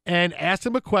 and asked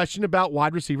him a question about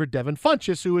wide receiver Devin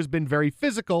Funchess, who has been very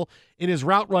physical in his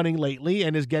route running lately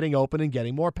and is getting open and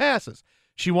getting more passes.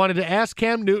 She wanted to ask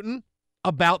Cam Newton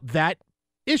about that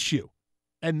issue,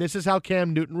 and this is how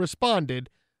Cam Newton responded,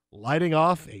 lighting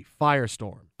off a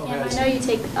firestorm. Cam, I know you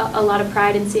take a lot of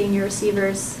pride in seeing your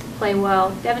receivers play well.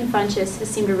 Devin Funchess has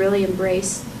seemed to really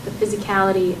embrace the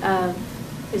physicality of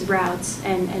his routes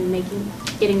and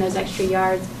getting those extra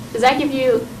yards. Does that give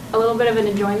you a little bit of an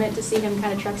enjoyment to see him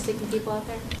kind of truck sticking people out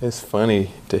there? It's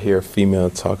funny to hear a female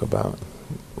talk about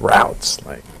routes.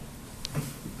 Like,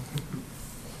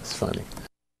 it's funny.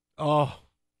 Oh,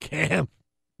 Cam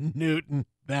Newton,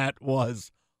 that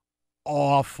was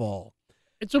awful.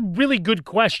 It's a really good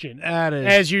question. That is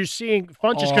as you're seeing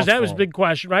Funchess, because that was a big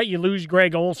question, right? You lose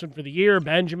Greg Olsen for the year.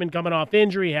 Benjamin coming off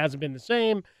injury hasn't been the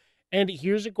same. And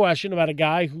here's a question about a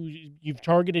guy who you've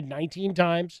targeted 19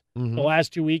 times the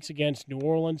last 2 weeks against New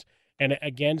Orleans and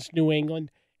against New England,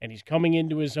 and he's coming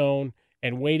into his own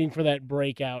and waiting for that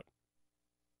breakout.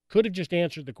 Could have just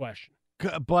answered the question.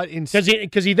 But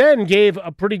because he then gave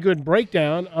a pretty good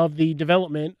breakdown of the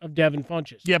development of Devin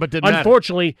Funchess. Yeah, but didn't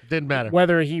unfortunately matter. Didn't matter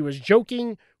whether he was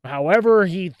joking, however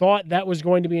he thought that was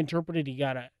going to be interpreted. He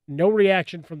got no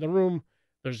reaction from the room.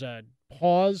 There's a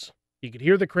pause. You could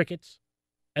hear the crickets,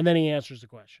 and then he answers the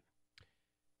question.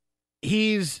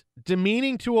 He's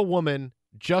demeaning to a woman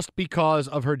just because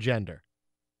of her gender.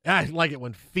 I like it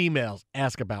when females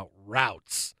ask about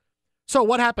routes. So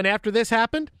what happened after this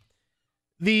happened?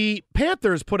 The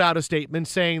Panthers put out a statement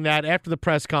saying that after the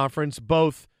press conference,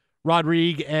 both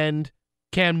Rodriguez and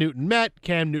Cam Newton met.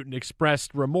 Cam Newton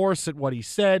expressed remorse at what he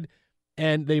said,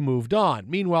 and they moved on.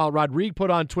 Meanwhile, Rodriguez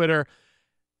put on Twitter,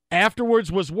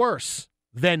 afterwards was worse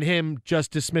than him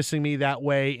just dismissing me that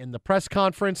way in the press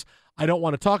conference. I don't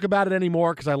want to talk about it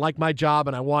anymore because I like my job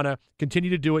and I want to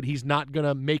continue to do it. He's not going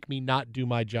to make me not do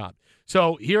my job.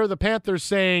 So here are the Panthers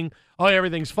saying, oh,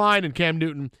 everything's fine, and Cam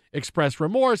Newton expressed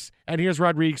remorse. And here's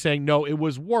Rodriguez saying, no, it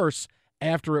was worse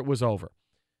after it was over.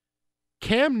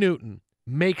 Cam Newton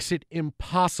makes it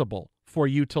impossible for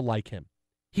you to like him.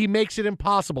 He makes it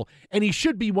impossible. And he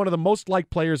should be one of the most liked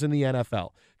players in the NFL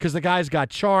because the guy's got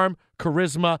charm,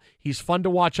 charisma. He's fun to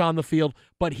watch on the field,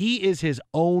 but he is his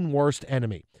own worst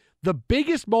enemy. The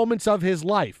biggest moments of his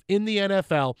life in the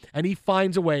NFL, and he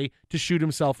finds a way to shoot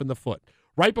himself in the foot.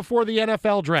 Right before the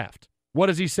NFL draft, what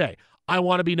does he say? I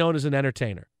want to be known as an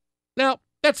entertainer. Now,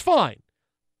 that's fine,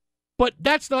 but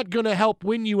that's not going to help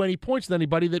win you any points with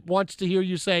anybody that wants to hear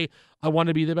you say, I want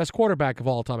to be the best quarterback of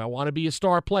all time. I want to be a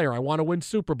star player. I want to win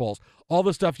Super Bowls. All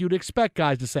the stuff you'd expect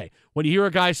guys to say. When you hear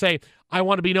a guy say, I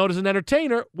want to be known as an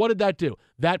entertainer, what did that do?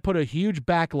 That put a huge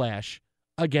backlash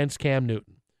against Cam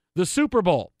Newton. The Super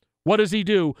Bowl, what does he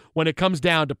do when it comes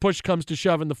down to push comes to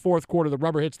shove in the fourth quarter, the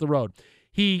rubber hits the road?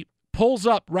 He pulls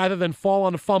up rather than fall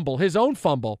on a fumble, his own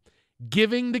fumble,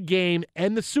 giving the game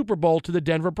and the Super Bowl to the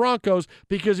Denver Broncos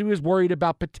because he was worried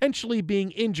about potentially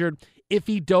being injured if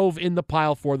he dove in the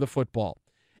pile for the football.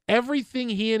 Everything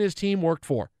he and his team worked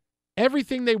for,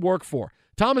 everything they worked for.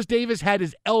 Thomas Davis had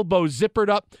his elbow zippered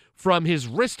up from his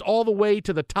wrist all the way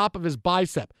to the top of his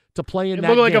bicep to play in that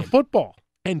game. It looked like a football.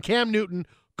 And Cam Newton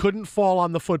couldn't fall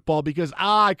on the football because,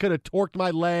 I could have torqued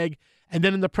my leg. And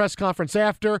then in the press conference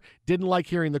after, didn't like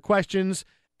hearing the questions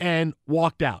and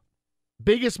walked out.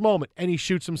 Biggest moment, and he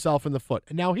shoots himself in the foot.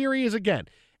 And now here he is again,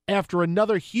 after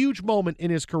another huge moment in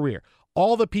his career.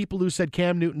 All the people who said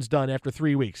Cam Newton's done after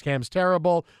 3 weeks. Cam's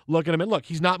terrible. Look at him. And look,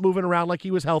 he's not moving around like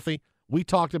he was healthy. We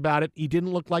talked about it. He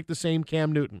didn't look like the same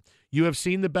Cam Newton. You have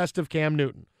seen the best of Cam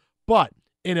Newton. But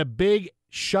in a big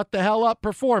shut-the-hell-up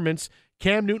performance,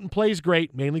 Cam Newton plays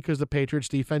great, mainly because the Patriots'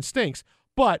 defense stinks.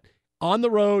 But On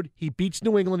the road, he beats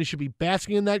New England. He should be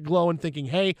basking in that glow and thinking,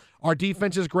 hey, our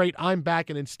defense is great. I'm back.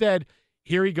 And instead,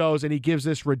 here he goes, and he gives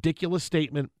this ridiculous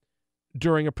statement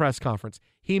during a press conference.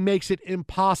 He makes it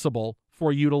impossible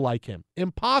for you to like him.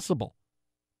 Impossible.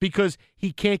 Because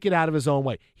he can't get out of his own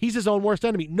way. He's his own worst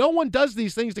enemy. No one does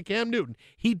these things to Cam Newton.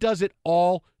 He does it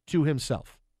all to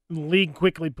himself. The league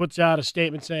quickly puts out a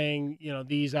statement saying,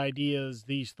 these ideas,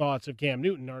 these thoughts of Cam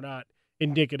Newton are not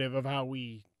indicative of how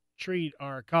we treat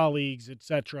our colleagues,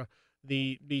 etc.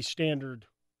 The standard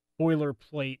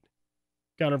boilerplate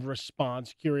kind of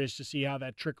response. Curious to see how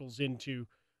that trickles into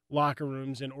locker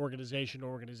rooms and organization to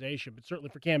organization. But certainly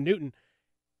for Cam Newton,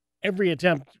 every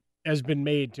attempt has been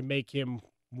made to make him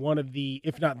one of the,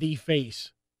 if not the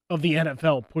face of the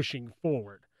NFL pushing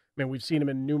forward. I mean, we've seen him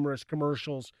in numerous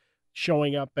commercials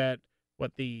showing up at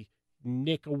the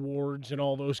Nick Awards and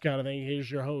all those kind of things.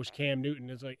 Here's your host, Cam Newton.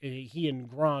 It's like he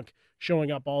and Gronk showing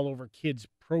up all over kids'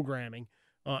 programming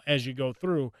as you go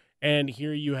through. And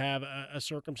here you have a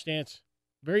circumstance,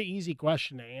 very easy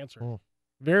question to answer. Oh.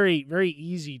 Very, very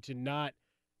easy to not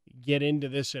get into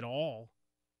this at all.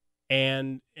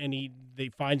 And he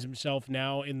finds himself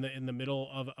now in the middle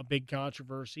of a big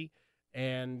controversy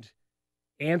and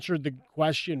answered the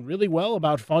question really well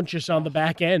about Funchess on the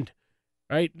back end,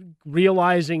 right?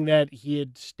 Realizing that he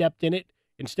had stepped in it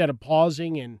instead of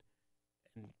pausing and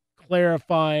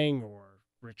clarifying or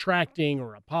retracting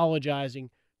or apologizing,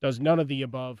 does none of the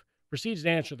above, proceeds to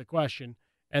answer the question,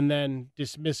 and then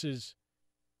dismisses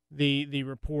the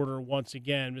reporter once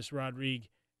again, Ms. Rodriguez,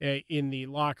 in the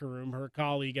locker room. Her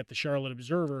colleague at the Charlotte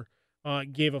Observer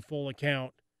gave a full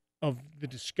account of the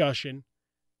discussion,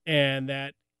 and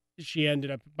that she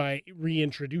ended up by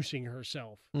reintroducing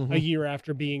herself a year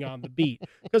after being on the beat.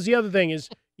 Because the other thing is,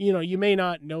 you may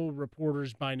not know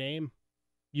reporters by name.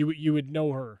 You would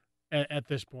know her at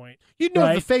this point. You'd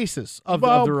know the faces of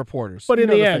the reporters. But in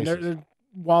the end,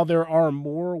 while there are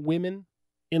more women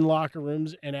in locker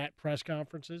rooms and at press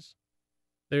conferences,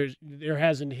 there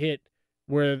hasn't hit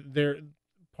where they're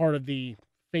part of the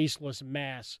faceless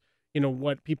mass,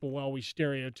 what people always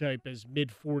stereotype as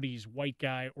mid-40s white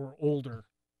guy or older.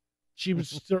 She would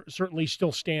certainly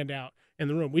still stand out in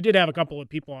the room. We did have a couple of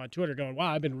people on Twitter going,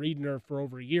 wow, I've been reading her for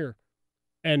over a year,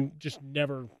 and just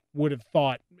never would have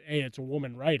thought, hey, it's a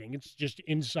woman writing. It's just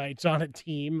insights on a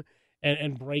team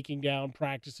and breaking down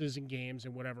practices and games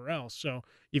and whatever else. So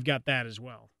you've got that as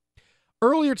well.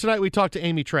 Earlier tonight, we talked to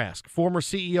Amy Trask, former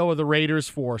CEO of the Raiders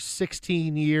for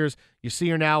 16 years. You see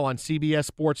her now on CBS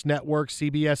Sports Network,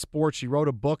 CBS Sports. She wrote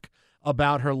a book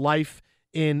about her life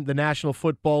in the National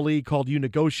Football League called You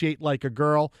Negotiate Like a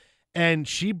Girl. And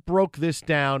she broke this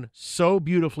down so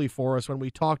beautifully for us when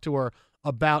we talked to her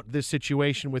about this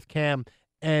situation with Cam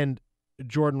and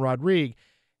Jordan Rodriguez.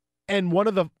 And one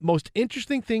of the most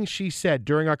interesting things she said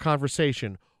during our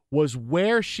conversation was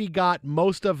where she got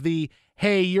most of the,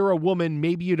 hey, you're a woman,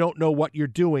 maybe you don't know what you're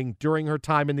doing, during her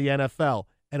time in the NFL.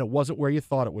 And it wasn't where you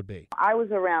thought it would be. I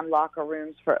was around locker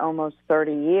rooms for almost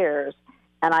 30 years,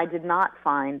 and I did not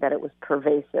find that it was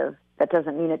pervasive. That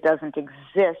doesn't mean it doesn't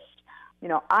exist.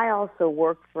 I also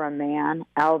worked for a man,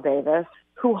 Al Davis,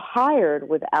 who hired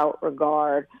without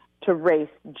regard to race,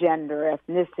 gender,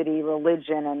 ethnicity,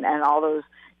 religion, and all those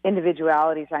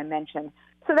individualities I mentioned.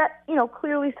 So that,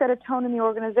 clearly set a tone in the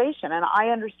organization. And I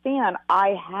understand I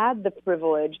had the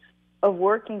privilege of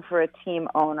working for a team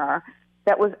owner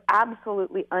that was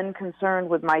absolutely unconcerned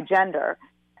with my gender.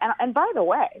 And by the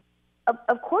way,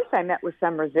 of course I met with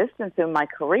some resistance in my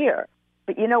career.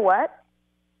 But you know what?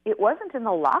 It wasn't in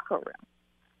the locker room.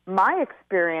 My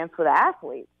experience with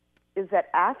athletes is that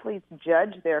athletes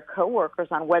judge their coworkers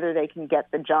on whether they can get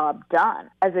the job done.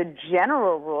 As a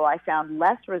general rule, I found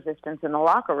less resistance in the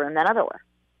locker room than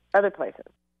other places.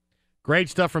 Great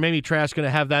stuff from Amy Trask. Going to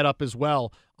have that up as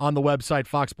well on the website,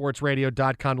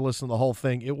 foxsportsradio.com, to listen to the whole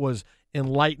thing. It was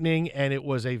enlightening, and it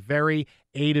was a very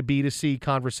A to B to C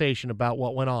conversation about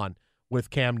what went on with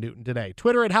Cam Newton today.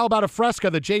 Twitter at How About a Fresca,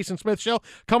 the Jason Smith Show.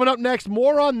 Coming up next,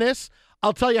 more on this.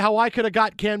 I'll tell you how I could have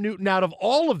got Cam Newton out of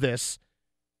all of this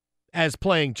as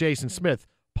playing Jason Smith,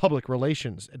 public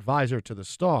relations advisor to the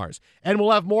Stars. And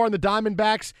we'll have more on the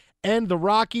Diamondbacks and the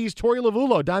Rockies. Torey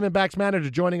Lovullo, Diamondbacks manager,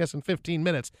 joining us in 15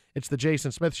 minutes. It's the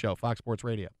Jason Smith Show, Fox Sports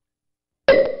Radio.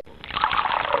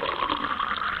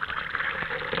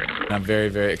 I'm very,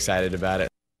 very excited about it.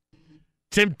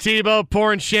 Tim Tebow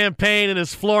pouring champagne in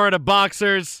his Florida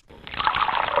boxers.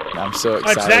 I'm so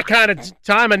excited. It's that kind of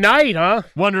time of night, huh?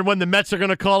 Wondering when the Mets are going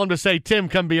to call him to say, Tim,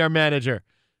 come be our manager.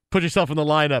 Put yourself in the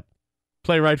lineup.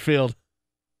 Play right field.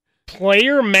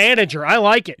 Player manager. I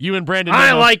like it. You and Brandon Nimmo,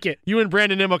 I like it. You and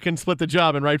Brandon Nimmo can split the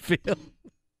job in right field.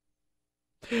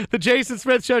 The Jason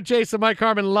Smith Show, Jason Mike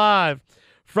Harmon live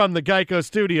from the Geico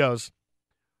Studios,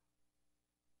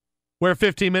 where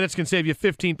 15 minutes can save you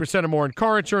 15% or more in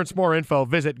car insurance. More info,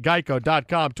 visit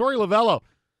geico.com. Torey Lovello,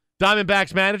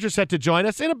 Diamondbacks manager, set to join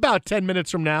us in about 10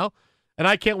 minutes from now, and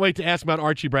I can't wait to ask him about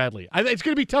Archie Bradley. It's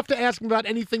going to be tough to ask him about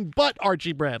anything but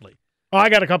Archie Bradley. Oh, I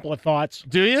got a couple of thoughts.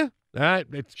 Do you? All right.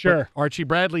 Sure. Archie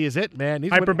Bradley is it, man.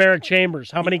 Hyperbaric chambers.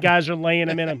 How many guys are laying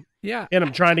him in him? Yeah. In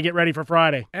him trying to get ready for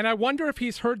Friday. And I wonder if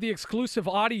he's heard the exclusive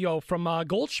audio from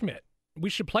Goldschmidt. We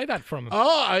should play that for him.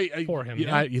 For him.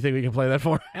 You think we can play that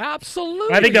for him?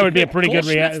 Absolutely. I think that would be a pretty good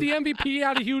Goldschmidt's reaction. the MVP. He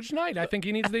had a huge night. I think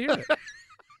he needs to hear it.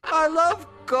 I love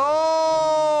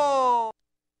gold.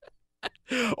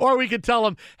 Or we could tell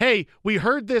him, hey, we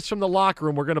heard this from the locker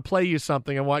room. We're going to play you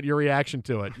something and want your reaction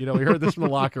to it. We heard this from the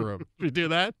locker room. Should we do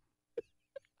that?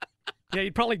 Yeah,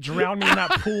 he'd probably drown me in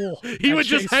that pool. He would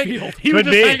just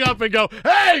hang up and go,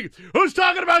 hey, who's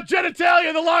talking about genitalia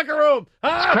in the locker room?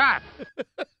 Crap.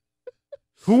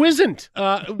 Who isn't?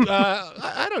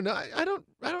 I don't know. I don't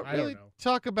really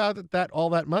talk about that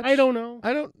all that much. I don't know.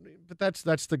 But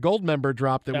that's the gold member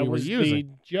drop that we were was using. the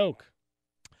joke.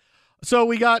 So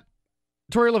we got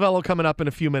Torey Lovello coming up in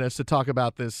a few minutes to talk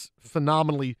about this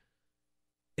phenomenally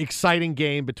exciting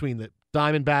game between the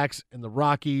Diamondbacks and the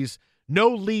Rockies. No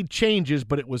lead changes,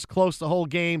 but it was close the whole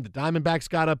game. The Diamondbacks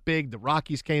got up big. The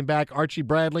Rockies came back. Archie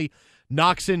Bradley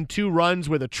knocks in 2 runs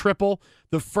with a triple.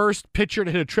 The first pitcher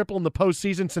to hit a triple in the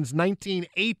postseason since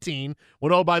 1918,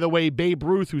 when, oh, by the way, Babe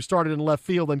Ruth, who started in left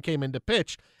field and came into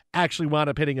pitch, actually wound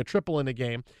up hitting a triple in the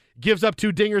game. Gives up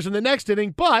 2 dingers in the next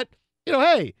inning, but,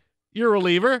 hey, you're a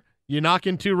reliever. You knock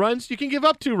in 2 runs, you can give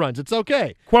up 2 runs. It's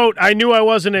okay. Quote, I knew I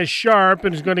wasn't as sharp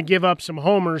and was going to give up some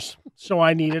homers, so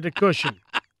I needed a cushion.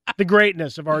 The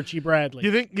greatness of Archie Bradley.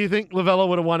 You think Lovello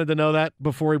would have wanted to know that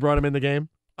before he brought him in the game?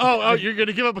 Oh, you're going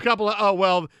to give up a couple of. Oh,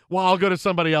 well, I'll go to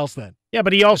somebody else then. Yeah,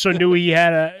 but he also knew he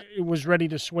was ready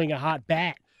to swing a hot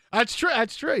bat. That's true.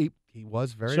 He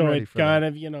was very so ready it for kind that.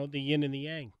 of the yin and the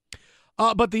yang.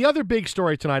 But the other big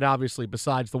story tonight, obviously,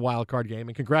 besides the wild card game,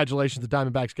 and congratulations, the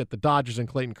Diamondbacks get the Dodgers and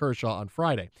Clayton Kershaw on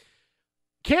Friday.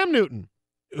 Cam Newton,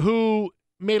 who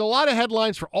made a lot of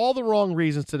headlines for all the wrong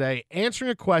reasons today, answering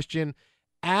a question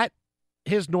at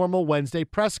his normal Wednesday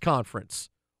press conference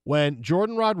when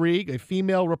Jordan Rodriguez, a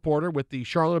female reporter with the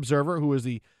Charlotte Observer, who is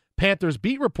the Panthers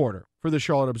beat reporter for the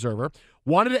Charlotte Observer,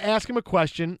 wanted to ask him a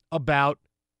question about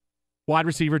wide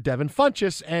receiver Devin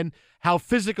Funchess and how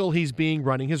physical he's being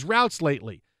running his routes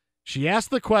lately. She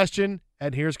asked the question,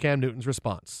 and here's Cam Newton's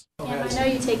response. I know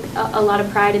you take a lot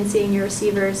of pride in seeing your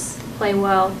receivers play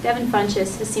well. Devin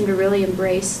Funchess has seemed to really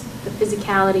embrace the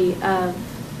physicality of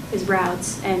his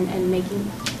routes and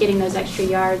getting those extra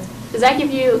yards. Does that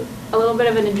give you a little bit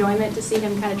of an enjoyment to see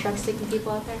him kind of truck sticking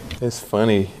people out there? It's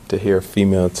funny to hear a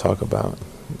female talk about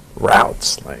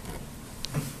routes.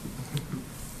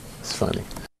 It's funny.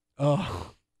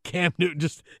 Oh, Cam Newton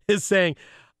just is saying,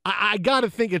 I got to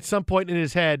think at some point in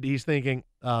his head, he's thinking,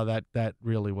 oh, that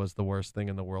really was the worst thing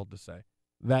in the world to say.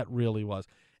 That really was.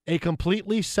 A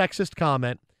completely sexist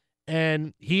comment,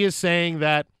 and he is saying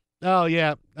that, oh,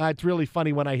 yeah, it's really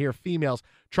funny when I hear females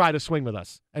try to swing with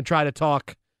us and try to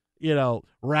talk,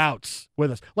 routes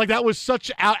with us. Like that was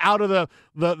such out of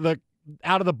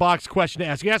the box question to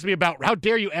ask. You asked me about, how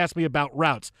dare you ask me about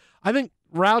routes? I think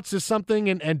routes is something,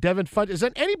 and Devin Funchess,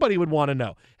 that anybody would want to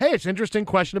know. Hey, it's an interesting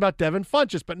question about Devin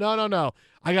Funchess, but no.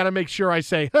 I got to make sure I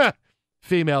say,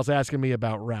 females asking me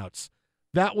about routes.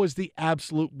 That was the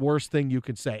absolute worst thing you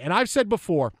could say. And I've said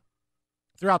before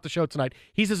throughout the show tonight,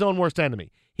 he's his own worst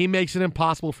enemy. He makes it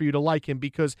impossible for you to like him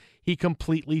because he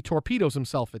completely torpedoes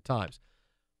himself at times.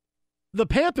 The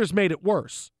Panthers made it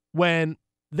worse when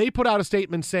they put out a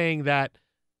statement saying that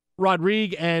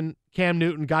Rodriguez and Cam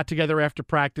Newton got together after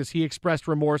practice. He expressed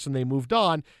remorse and they moved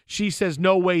on. She says,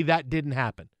 no way that didn't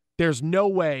happen. There's no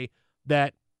way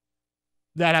that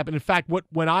happened. In fact,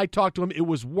 when I talked to him, it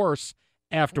was worse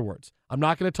afterwards. I'm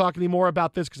not going to talk anymore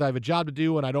about this because I have a job to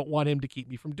do and I don't want him to keep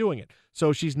me from doing it.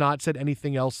 So she's not said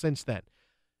anything else since then.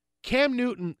 Cam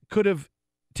Newton could have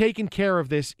taken care of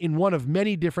this in one of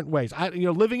many different ways.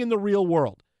 Living in the real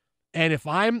world, and if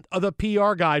I'm the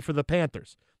PR guy for the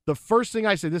Panthers, the first thing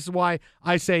I say, this is why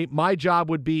I say my job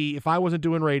would be, if I wasn't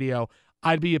doing radio,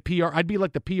 I'd be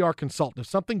like the PR consultant. If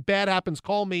something bad happens,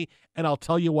 call me and I'll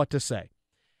tell you what to say.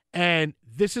 And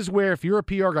this is where, if you're a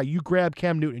PR guy, you grab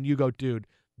Cam Newton and you go, dude,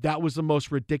 that was the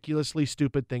most ridiculously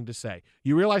stupid thing to say.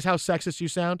 You realize how sexist you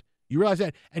sound? You realize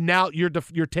that? And now you're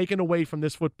taken away from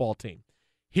this football team.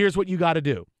 Here's what you got to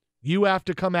do. You have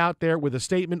to come out there with a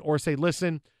statement or say,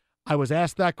 listen, I was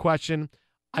asked that question.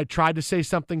 I tried to say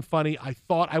something funny. I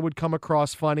thought I would come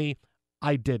across funny.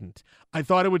 I didn't. I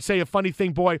thought it would say a funny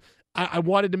thing, boy. I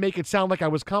wanted to make it sound like I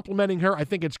was complimenting her. I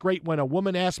think it's great when a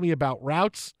woman asks me about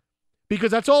routes,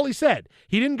 because that's all he said.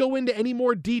 He didn't go into any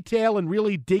more detail and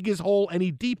really dig his hole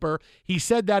any deeper. He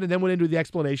said that and then went into the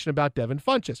explanation about Devin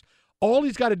Funchess. All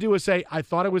he's got to do is say, I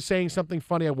thought I was saying something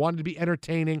funny. I wanted to be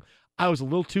entertaining. I was a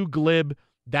little too glib.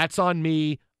 That's on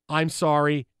me. I'm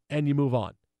sorry. And you move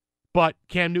on. But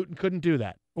Cam Newton couldn't do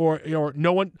that. Or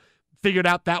no one figured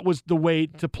out that was the way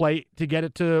to play to get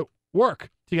it to work,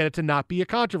 to get it to not be a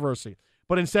controversy.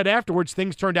 But instead, afterwards,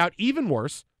 things turned out even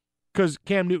worse because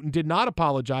Cam Newton did not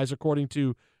apologize, according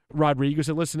to Rodriguez.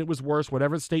 Said, listen, it was worse.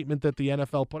 Whatever statement that the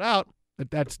NFL put out,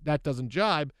 that doesn't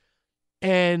jibe.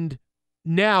 And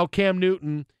now Cam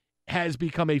Newton has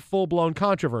become a full-blown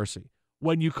controversy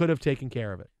when you could have taken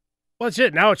care of it. Well, that's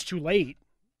it. Now it's too late.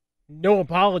 No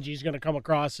apology is going to come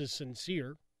across as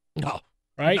sincere. No.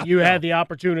 Right? You had the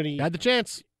opportunity. Had the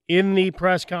chance. In the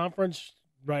press conference,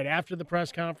 right after the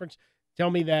press conference,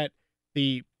 tell me that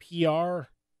the PR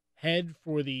head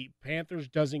for the Panthers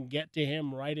doesn't get to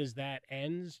him right as that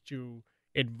ends to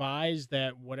advise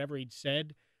that whatever he'd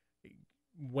said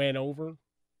went over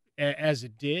as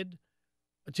it did.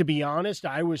 To be honest,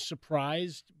 I was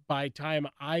surprised by the time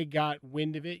I got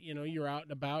wind of it. You know, you're out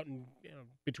and about and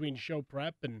between show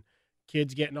prep and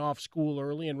kids getting off school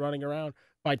early and running around.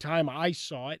 By the time I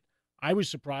saw it, I was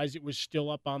surprised it was still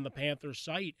up on the Panthers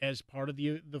site as part of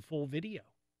the full video.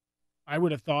 I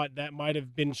would have thought that might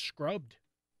have been scrubbed.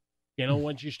 You know,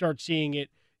 once you start seeing it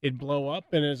blow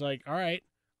up, and it's like, all right,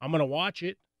 I'm going to watch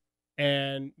it.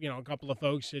 And, a couple of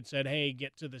folks had said, hey,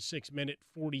 get to the 6-minute,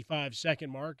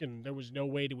 45-second mark, and there was no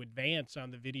way to advance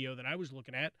on the video that I was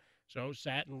looking at. So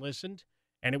sat and listened,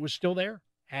 and it was still there.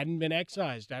 Hadn't been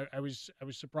excised. I was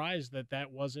surprised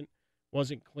that wasn't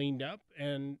cleaned up.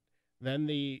 And then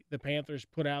the Panthers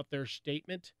put out their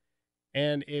statement,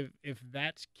 and if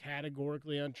that's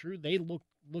categorically untrue, they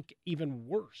look even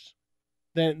worse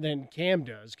than Cam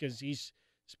does, because he's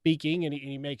speaking and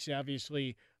he makes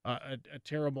obviously a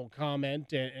terrible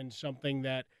comment and something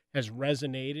that has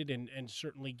resonated and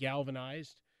certainly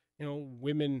galvanized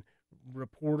women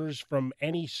reporters from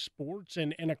any sports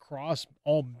and across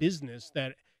all business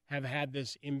that have had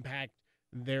this impact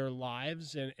their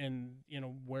lives and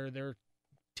where they're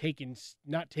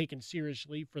not taken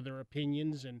seriously for their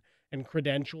opinions and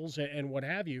credentials and what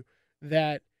have you,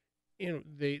 that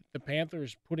the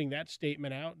Panthers putting that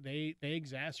statement out, they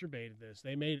exacerbated this.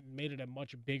 They made it a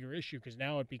much bigger issue, because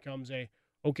now it becomes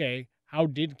okay, how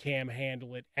did Cam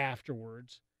handle it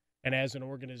afterwards? And as an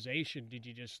organization, did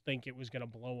you just think it was going to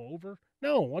blow over?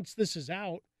 No, once this is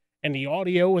out and the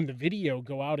audio and the video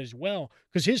go out as well,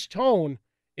 because his tone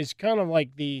is kind of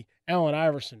like the Allen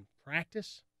Iverson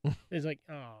practice. It's like,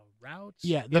 routes.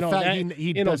 Yeah, the fact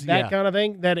he does that kind of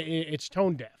thing, that it's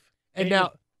tone deaf. And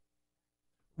now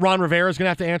Ron Rivera is going to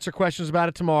have to answer questions about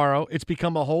it tomorrow. It's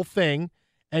become a whole thing,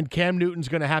 and Cam Newton's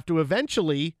going to have to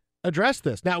eventually address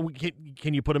this. Now,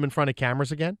 can you put him in front of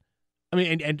cameras again? I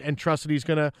mean, and trust that he's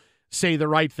going to say the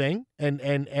right thing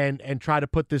and try to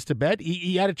put this to bed.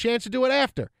 He had a chance to do it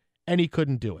after, and he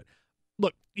couldn't do it.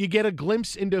 Look, you get a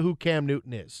glimpse into who Cam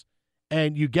Newton is,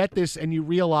 and you get this, and you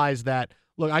realize that.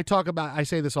 Look, I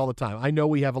say this all the time. I know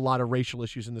we have a lot of racial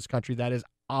issues in this country. That is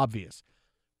obvious,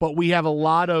 but we have a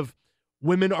lot of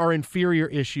women are inferior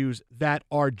issues that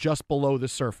are just below the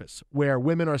surface, where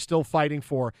women are still fighting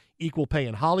for equal pay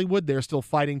in Hollywood. They're still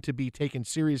fighting to be taken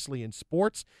seriously in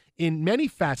sports, in many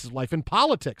facets of life. In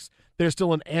politics, there's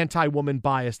still an anti-woman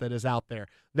bias that is out there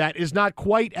that is not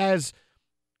quite as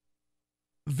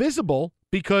visible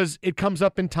because it comes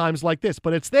up in times like this,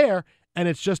 but it's there and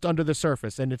it's just under the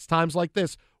surface. And it's times like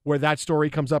this where that story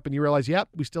comes up and you realize, yep,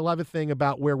 we still have a thing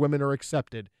about where women are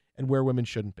accepted and where women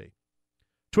shouldn't be.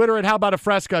 Twitter at How About a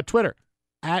Fresca. Twitter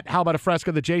at How About a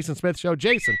Fresca, The Jason Smith Show.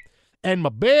 Jason and my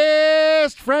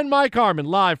best friend Mike Harmon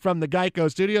live from the Geico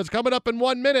Studios. Coming up in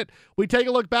 1 minute, we take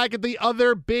a look back at the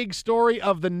other big story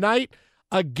of the night,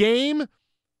 a game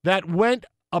that went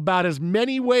about as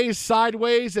many ways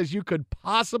sideways as you could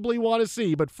possibly want to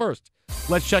see. But first,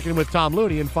 let's check in with Tom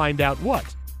Looney and find out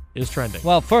what is trending.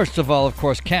 Well, first of all, of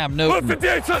course, Cam Newton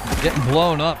getting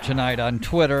blown up tonight on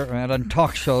Twitter and on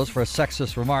talk shows for a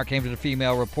sexist remark aimed at a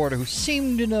female reporter who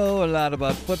seemed to know a lot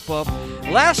about football.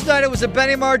 Last night it was a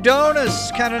Benny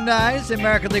Mardones kind of night. The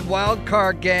American League wild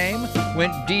card game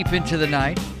went deep into the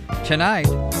night. Tonight,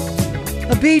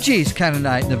 a Bee Gees kind of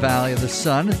night in the Valley of the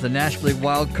Sun as the National League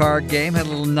wild card game had a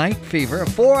little night fever. A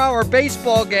 4-hour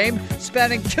baseball game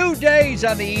spanning 2 days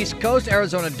on the East Coast.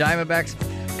 Arizona Diamondbacks,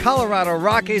 Colorado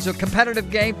Rockies, a competitive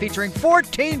game featuring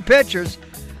 14 pitchers.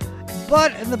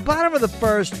 But in the bottom of the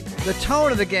first, the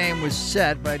tone of the game was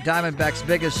set by Diamondbacks'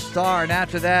 biggest star, and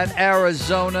after that,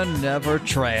 Arizona never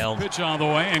trailed. Pitch on the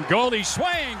way, and Goldie swings.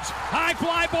 High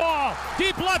fly ball.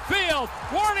 Deep left field.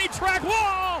 Warning track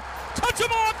wall. Touch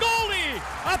him off, Goldie.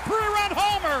 A 3-run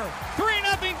homer.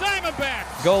 3-0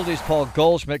 Diamondbacks. Goldie's Paul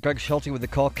Goldschmidt, Greg Schulte with the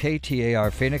call.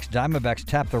 KTAR Phoenix. Diamondbacks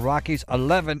tap the Rockies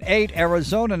 11-8.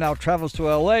 Arizona now travels to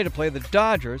L.A. to play the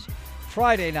Dodgers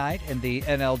Friday night in the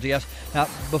NLDS. Now,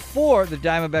 before the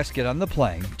Diamondbacks get on the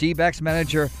plane, D-backs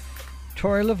manager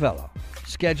Torey Lovullo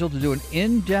scheduled to do an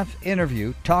in-depth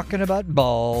interview talking about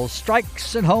balls,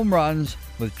 strikes, and home runs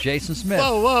with Jason Smith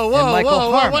and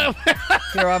Michael Harmon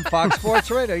here on Fox Sports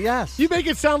Radio. Yes. You make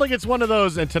it sound like it's one of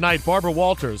those, and tonight Barbara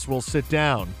Walters will sit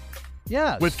down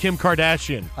with Kim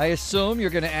Kardashian. I assume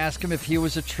you're going to ask him if he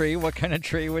was a tree, what kind of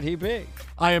tree would he be?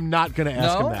 I am not going to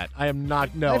ask him that. I am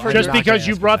not. No. Just because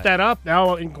you brought that up,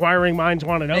 now inquiring minds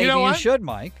want to know. Maybe you know what? You should,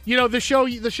 Mike. You know the show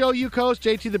you coast,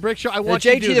 JT the Brick Show. I want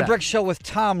the you to do JT the that. Brick Show with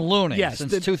Tom Looney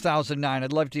since the 2009.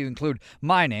 I'd love to include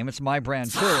my name. It's my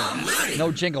brand too.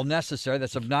 No jingle necessary.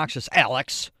 That's obnoxious,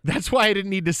 Alex. That's why I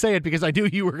didn't need to say it, because I knew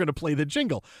you were going to play the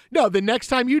jingle. No, the next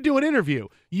time you do an interview,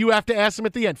 you have to ask them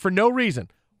at the end for no reason.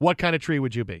 What kind of tree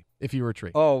would you be if you were a tree?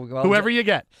 Oh, well, whoever you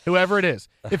get, whoever it is.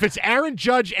 If it's Aaron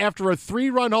Judge after a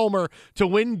 3-run homer to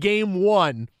win Game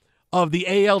 1 of the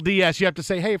ALDS, you have to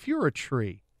say, "Hey, if you were a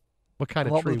tree, what kind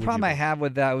of tree?" The problem I have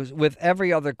with that was with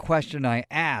every other question I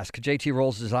ask, JT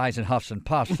rolls his eyes and huffs and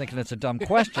puffs, thinking it's a dumb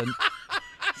question.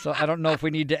 So I don't know if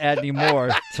we need to add any more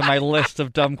to my list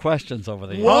of dumb questions over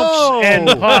the years. Huffs and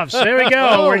puffs. There we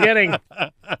go. We're getting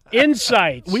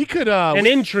insights. We could an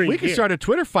intrigue. We could start a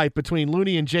Twitter fight between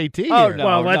Looney and JT. Oh, here.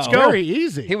 well, let's go. Very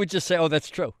easy. He would just say, "Oh, that's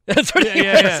true." That's what he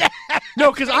would say.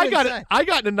 No, because I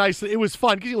got in a nice. It was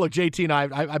fun because look, JT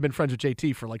and I've been friends with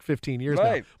JT for like 15 years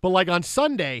now. But like on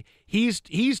Sunday, he's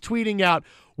tweeting out,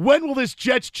 "When will this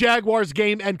Jets-Jaguars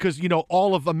game end?" Because,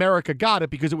 all of America got it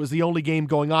because it was the only game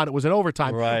going on. It was in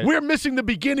overtime. Right. We're missing the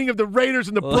beginning of the Raiders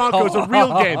and the Broncos, a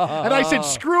real game. And I said,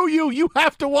 screw you. You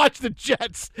have to watch the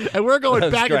Jets. And we're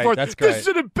going back and forth. That's great. This is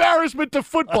an embarrassment to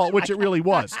football, which it really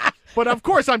was. But, of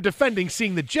course, I'm defending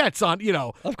seeing the Jets on,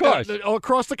 of course,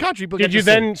 across the country. Did you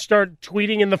then start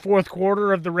tweeting in the fourth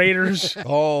quarter of the Raiders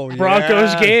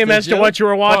Broncos game as to what you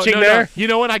were watching there? No. You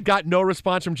know what? I got no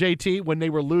response from JT when they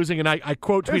were losing, and I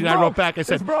quote tweeted, I wrote back, I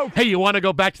said, "Hey, you want to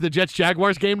go back to the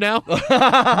Jets-Jaguars game now?"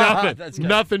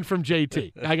 Nothing from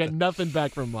JT. I got nothing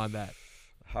back from him on that.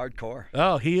 Hardcore.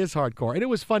 Oh, he is hardcore. And it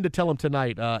was fun to tell him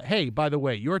tonight, hey, by the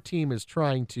way, your team is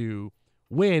trying to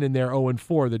win, and they're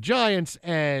 0-4, the Giants,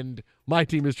 and my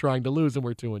team is trying to lose, and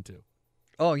we're 2-2.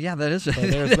 Oh, yeah, that is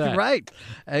there's that. Right.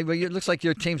 Well, it looks like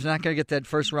your team's not going to get that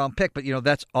first-round pick, but,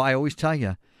 that's I always tell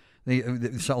you.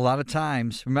 So a lot of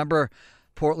times, remember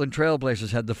Portland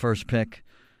Trailblazers had the first pick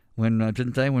when,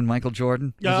 didn't they, when Michael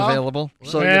Jordan was available?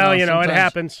 So, it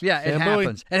happens. Yeah, it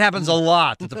happens. It happens a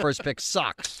lot that the first pick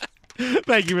sucks.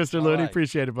 Thank you, Mr. Looney. Right.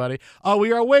 Appreciate it, buddy.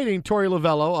 We are awaiting Torey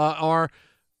Lovullo. Our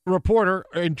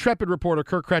intrepid reporter,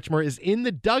 Kirk Kretschmer, is in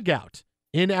the dugout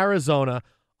in Arizona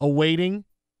awaiting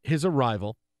his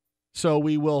arrival. So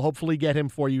we will hopefully get him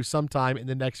for you sometime in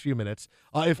the next few minutes.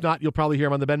 If not, you'll probably hear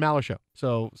him on the Ben Maller Show.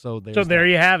 So there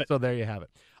you have it. So there you have it.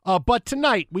 But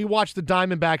tonight we watched the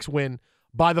Diamondbacks win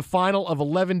by the final of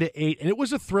 11-8, and it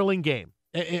was a thrilling game.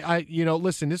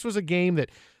 Listen, this was a game that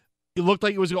it looked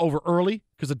like it was over early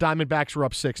because the Diamondbacks were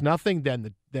up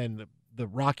 6-0. Then the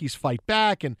Rockies fight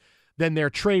back, and then they're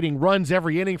trading runs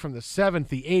every inning from the 7th,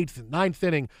 the 8th, and 9th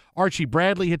inning. Archie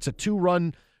Bradley hits a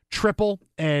 2-run triple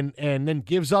and then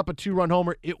gives up a 2-run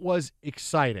homer. It was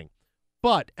exciting.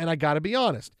 But, and I got to be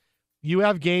honest, you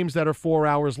have games that are 4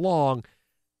 hours long.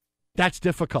 That's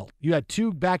difficult. You had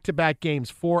 2 back-to-back games,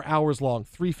 4 hours long,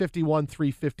 3:51,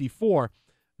 3:54.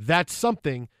 That's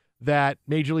something that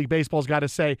Major League Baseball's got to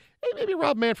say, hey, maybe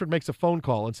Rob Manfred makes a phone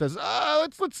call and says,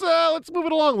 let's move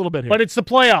it along a little bit here. But it's the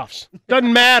playoffs.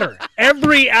 Doesn't matter.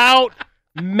 Every out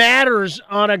matters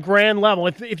on a grand level.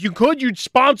 If you could, you'd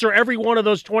sponsor every one of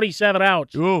those 27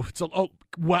 outs. Ooh,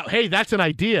 well, hey, that's an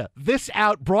idea. This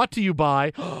out brought to you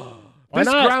by this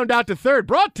ground out to third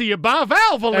brought to you by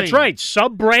Valvoline. That's right.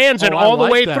 Sub-brands and all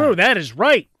the way through. That is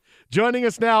right. Joining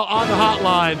us now on the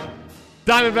hotline,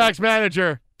 Diamondbacks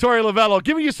manager Torey Lovullo,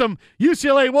 giving you some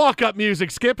UCLA walk-up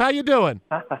music. Skip, how you doing?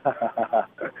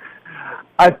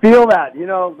 I feel that.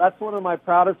 That's one of my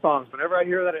proudest songs. Whenever I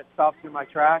hear that, it stops in my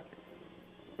track.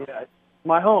 Yeah, it's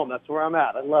my home. That's where I'm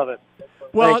at. I love it.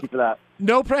 Well, thank you for that.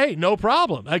 No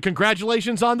problem.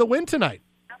 Congratulations on the win tonight.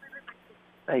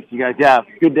 Thanks, you guys. Yeah,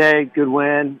 good day, good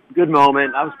win, good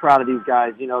moment. I was proud of these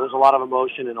guys. There's a lot of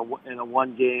emotion in a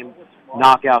one-game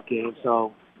knockout game,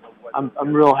 so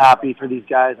I'm real happy for these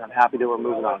guys. I'm happy that we're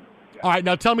moving on. All right,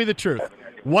 now tell me the truth.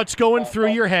 What's going through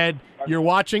your head? You're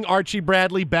watching Archie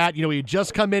Bradley bat. You know, he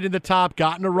just come in the top,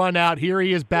 gotten a run out. Here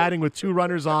he is batting with 2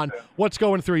 runners on. What's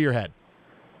going through your head?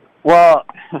 Well,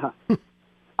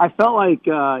 I felt like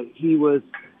he was,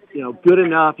 good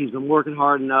enough. He's been working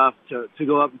hard enough to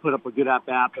go up and put up a good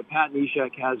at-bat. But Pat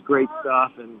Neshek has great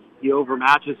stuff, and he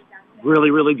overmatches really,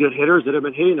 really good hitters that have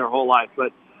been hitting their whole life.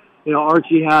 But,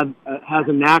 Archie has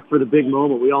a knack for the big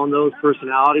moment. We all know his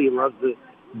personality. He loves to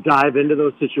dive into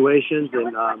those situations,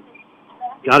 and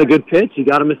got a good pitch. He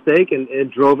got a mistake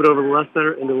and drove it over the left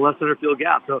center field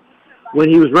gap. So when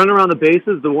he was running around the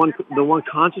bases, the one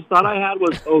conscious thought I had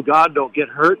was, oh God, don't get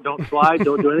hurt, don't slide,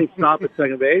 don't do anything, stop at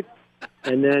second base.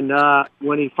 And then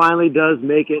when he finally does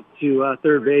make it to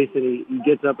third base and he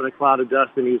gets up in a cloud of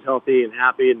dust and he's healthy and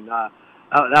happy, and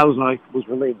that was when I was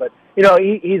relieved. But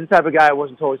he's the type of guy I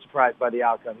wasn't totally surprised by the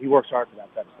outcome. He works hard for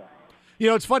that type of stuff.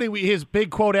 It's funny, his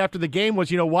big quote after the game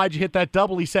was, why'd you hit that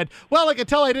double? He said, well, I could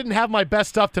tell I didn't have my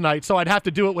best stuff tonight, so I'd have to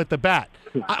do it with the bat.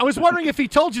 I was wondering if he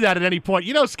told you that at any point.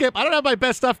 Skip, I don't have my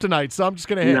best stuff tonight, so I'm just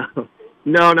going to hit.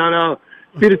 No.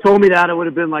 If he'd have told me that, it would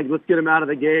have been like, let's get him out of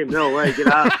the game. No way, get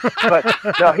out. But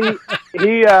no,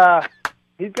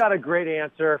 he's got a great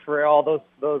answer for all those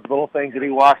little things that he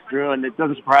walks through, and it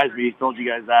doesn't surprise me he told you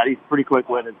guys that. He's pretty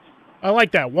quick-witted. I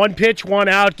like that. 1 pitch, 1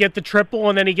 out, get the triple,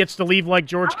 and then he gets to leave like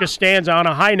George Costanza on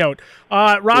a high note.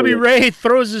 Robbie Ray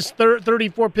throws his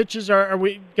 34 pitches. Are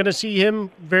we going to see him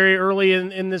very early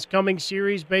in this coming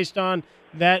series based on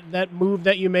that move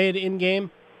that you made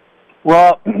in-game?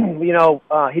 Well,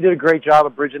 he did a great job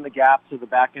of bridging the gap to the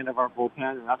back end of our bullpen,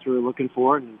 and that's what we're looking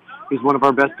for. And he's one of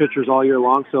our best pitchers all year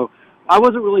long. So I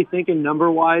wasn't really thinking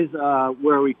number-wise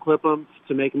where we clip him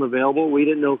to make him available. We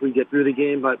didn't know if we'd get through the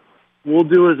game, but we'll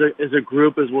do as a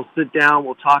group is we'll sit down,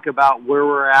 we'll talk about where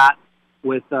we're at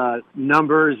with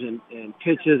numbers and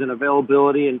pitches and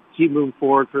availability, and keep moving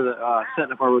forward for the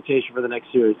setting up our rotation for the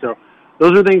next series. So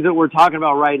those are things that we're talking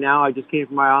about right now. I just came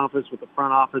from my office with the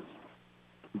front office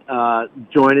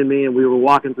joining me, and we were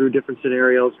walking through different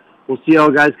scenarios. We'll see how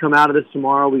guys come out of this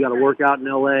tomorrow. We got to work out in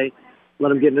L.A., let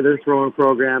them get into their throwing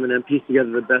program, and then piece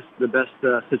together the best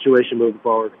situation moving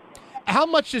forward. How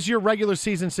much does your regular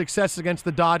season success against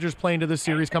the Dodgers play into this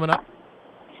series coming up?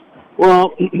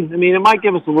 Well, it might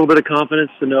give us a little bit of confidence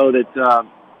to know that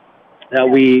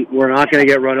we're not going to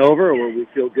get run over, or we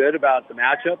feel good about the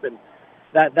matchup, and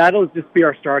that'll just be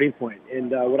our starting point.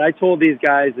 And what I told these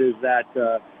guys is that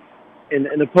in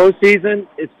the postseason,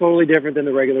 it's totally different than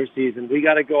the regular season. We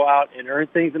got to go out and earn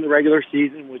things in the regular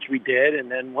season, which we did, and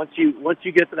then once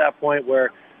you get to that point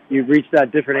where you've reached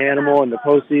that different animal and the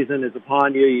postseason is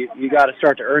upon you, you got to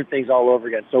start to earn things all over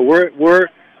again. So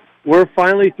we're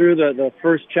finally through the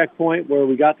first checkpoint where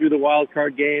we got through the wild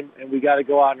card game, and we got to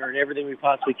go out and earn everything we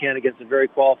possibly can against a very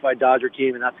qualified Dodger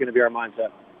team, and that's going to be our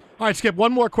mindset. All right, Skip,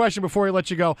 one more question before we let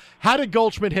you go. How did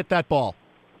Goldschmidt hit that ball?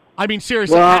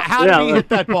 Seriously, how did he hit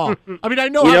that ball? I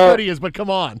know how good he is, but come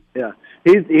on. Yeah,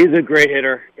 he's a great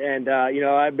hitter, and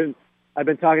I've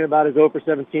been talking about his 0 for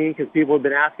 17 because people have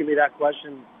been asking me that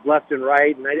question left and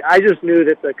right, and I just knew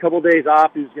that a couple days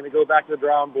off, he was going to go back to the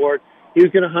drawing board. He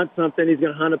was going to hunt something. He's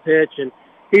going to hunt a pitch, and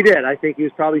he did. I think he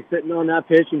was probably sitting on that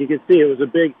pitch, and you can see it was a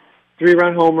big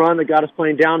 3-run home run that got us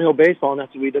playing downhill baseball, and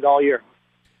that's what we did all year.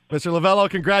 Mr. Lovullo,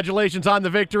 congratulations on the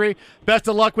victory. Best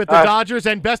of luck with the Dodgers,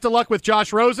 and best of luck with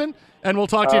Josh Rosen, and we'll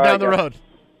talk to you down the road.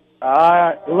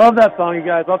 Love that song, you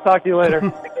guys. I'll talk to you later.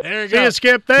 There you See go. you,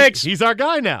 Skip. Thanks. He's our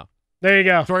guy now. There you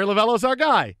go. Torey Lovullo's our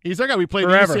guy. He's our guy. We played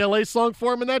Forever. the UCLA song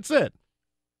for him, and that's it.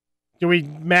 Do we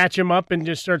match him up and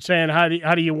just start saying, how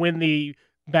do you win the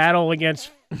battle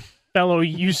against fellow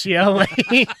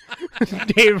UCLA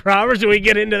Dave Roberts? Do we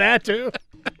get into that too?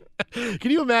 Can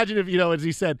you imagine if, as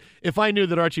he said, if I knew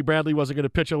that Archie Bradley wasn't going to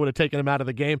pitch, I would have taken him out of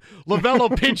the game.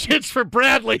 Lovullo pinch hits for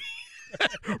Bradley.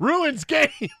 Ruins game.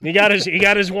 He got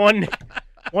his one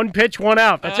pitch, 1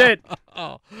 out. That's it.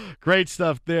 Great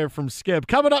stuff there from Skip.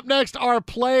 Coming up next, our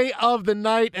play of the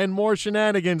night and more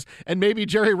shenanigans, and maybe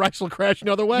Jerry Rice will crash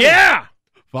another wedding. Yeah!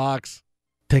 Fox.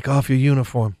 Take off your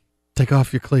uniform. Take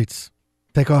off your cleats.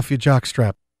 Take off your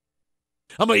jockstrap.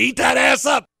 I'm going to eat that ass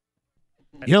up.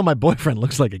 My boyfriend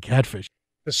looks like a catfish.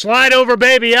 The Slide Over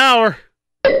Baby Hour,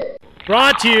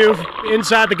 brought to you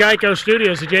inside the Geico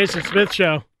Studios, the Jason Smith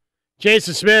Show.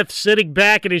 Jason Smith sitting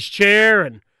back in his chair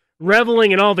and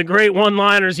reveling in all the great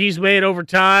one-liners he's made over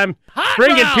time,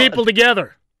 bringing people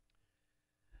together.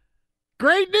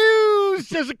 Great news!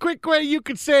 There's a quick way you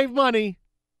could save money.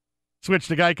 Switch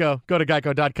to Geico. Go to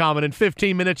geico.com, and in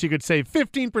 15 minutes you could save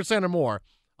 15% or more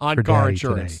on car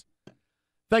insurance.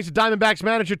 Thanks to Diamondbacks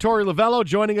manager Torey Lovello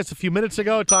joining us a few minutes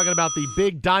ago, talking about the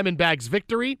big Diamondbacks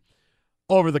victory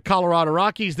over the Colorado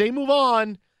Rockies. They move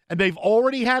on, and they've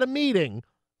already had a meeting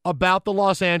about the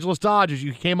Los Angeles Dodgers.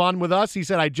 You came on with us. He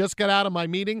said, I just got out of my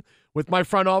meeting with my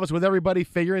front office, with everybody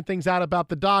figuring things out about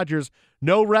the Dodgers.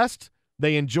 No rest.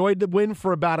 They enjoyed the win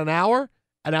for about an hour,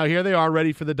 and now here they are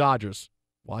ready for the Dodgers.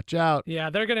 Watch out. Yeah,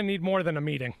 they're going to need more than a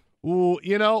meeting. Ooh,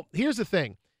 here's the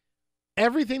thing.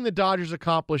 Everything the Dodgers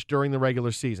accomplished during the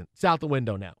regular season, it's out the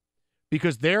window now,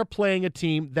 because they're playing a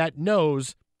team that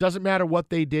knows, doesn't matter what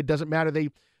they did, doesn't matter they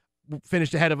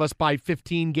finished ahead of us by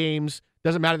 15 games,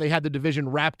 doesn't matter they had the division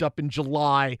wrapped up in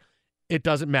July, it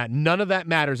doesn't matter. None of that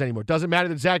matters anymore. Doesn't matter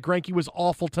that Zach Greinke was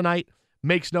awful tonight,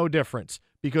 makes no difference,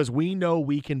 because we know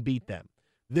we can beat them.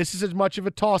 This is as much of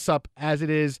a toss-up as it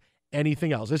is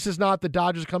anything else. This is not the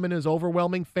Dodgers come in as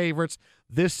overwhelming favorites.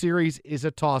 This series is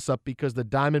a toss-up because the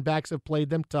Diamondbacks have played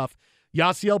them tough.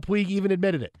 Yasiel Puig even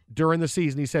admitted it during the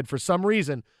season. He said, for some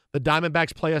reason, the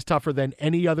Diamondbacks play us tougher than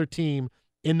any other team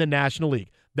in the National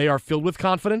League. They are filled with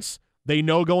confidence. They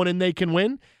know going in they can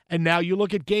win. And now you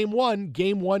look at Game 1.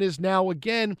 Game 1 is now,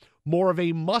 again, more of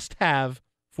a must-have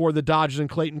for the Dodgers and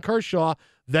Clayton Kershaw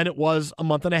than it was a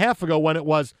month and a half ago when it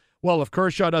was, well, if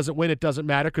Kershaw doesn't win, it doesn't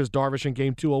matter because Darvish in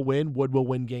Game 2 will win. Wood will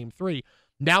win Game 3.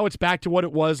 Now it's back to what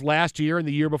it was last year and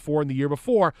the year before and the year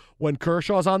before. When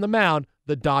Kershaw's on the mound,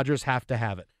 the Dodgers have to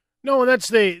have it. No, that's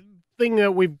the thing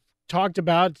that we've talked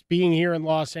about being here in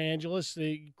Los Angeles,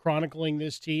 chronicling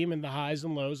this team and the highs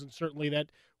and lows, and certainly that,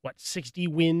 60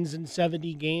 wins in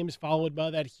 70 games, followed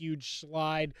by that huge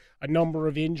slide, a number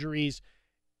of injuries.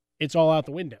 It's all out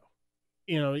the window.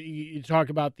 You talk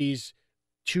about these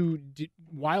two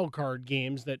wild card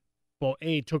games that, well,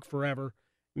 A, took forever,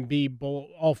 and B,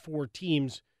 all four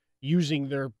teams using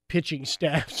their pitching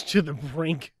staffs to the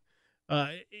brink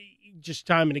just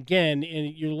time and again.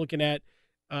 And you're looking at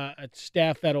a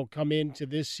staff that'll come into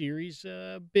this series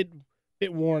a bit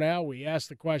worn out. We asked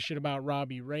the question about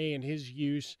Robbie Ray and his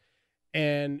use.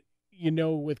 And,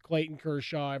 with Clayton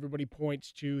Kershaw, everybody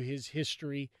points to his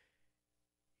history.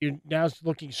 You're now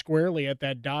looking squarely at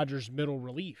that Dodgers middle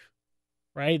relief,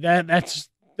 right? That's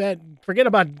forget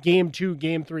about Game 2,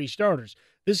 Game 3 starters.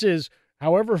 This is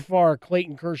however far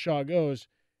Clayton Kershaw goes,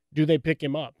 do they pick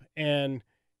him up? And,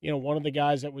 one of the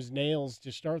guys that was nails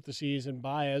to start the season,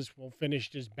 Baez,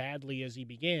 finished as badly as he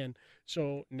began.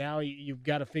 So now you've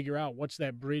got to figure out what's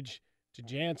that bridge to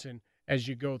Jansen as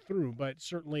you go through. But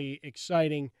certainly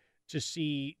exciting to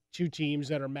see two teams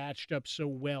that are matched up so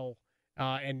well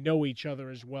and know each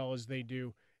other as well as they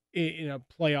do in a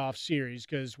playoff series,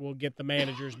 because we'll get the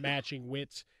managers matching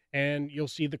wits and you'll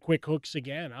see the quick hooks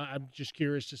again. I'm just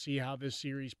curious to see how this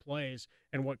series plays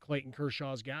and what Clayton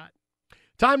Kershaw's got.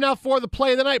 Time now for the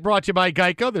play of the night, brought to you by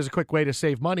Geico. There's a quick way to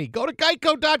save money. Go to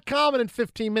geico.com, and in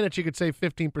 15 minutes, you could save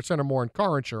 15% or more in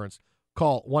car insurance.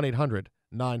 Call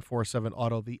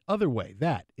 1-800-947-AUTO the other way.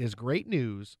 That is great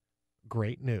news.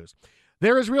 Great news.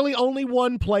 There is really only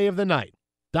one play of the night.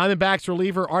 Diamondbacks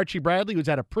reliever Archie Bradley, who's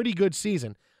had a pretty good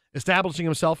season, establishing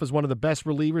himself as one of the best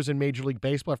relievers in Major League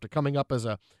Baseball after coming up as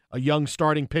a young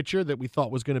starting pitcher that we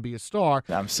thought was going to be a star.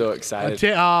 I'm so excited.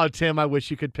 Tim, I wish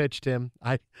you could pitch, Tim.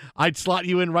 I'd slot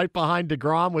you in right behind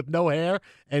DeGrom with no hair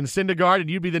and Syndergaard, and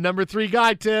you'd be the number 3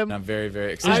 guy, Tim. I'm very,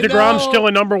 very excited. Is DeGrom still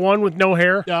a number 1 with no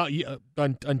hair?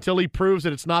 Until he proves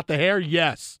that it's not the hair,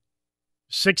 yes.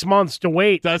 6 months to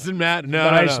wait. Doesn't matter.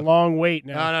 Nice long wait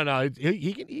now. No.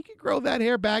 He can grow that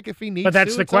hair back if he needs to. But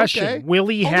that's the question. Okay. Will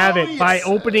he have it by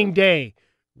opening day?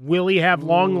 Will he have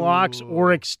long locks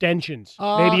or extensions?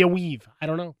 Maybe a weave. I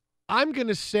don't know. I'm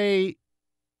gonna say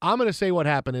what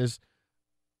happened is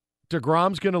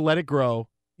DeGrom's gonna let it grow.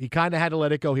 He kind of had to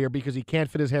let it go here because he can't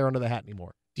fit his hair under the hat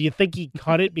anymore. Do you think he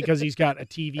cut it because he's got a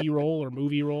TV role or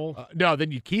movie role? No,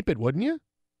 then you'd keep it, wouldn't you?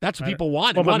 That's what people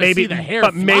want. Well, they want to see the hair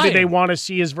But maybe flying. they want to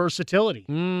see his versatility.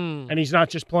 And he's not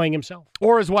just playing himself.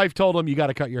 Or his wife told him, you got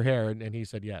to cut your hair, and he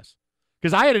said yes.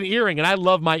 Because I had an earring, and I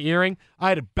love my earring. I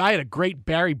had a great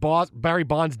Barry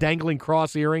Bonds dangling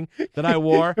cross earring that I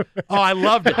wore. Oh, I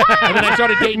loved it. And then I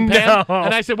started dating Pam,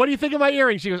 and I said, what do you think of my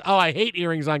earring? She goes, oh, I hate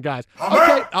earrings on guys.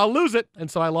 Okay, I'll lose it. And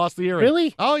so I lost the earring.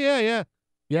 Really? Oh, yeah.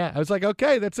 Yeah, I was like,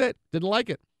 okay, that's it. Didn't like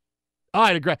it. Oh, I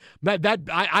had a great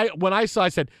when I saw, I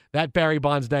said that Barry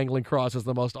Bonds dangling cross is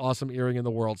the most awesome earring in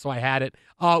the world. So I had it.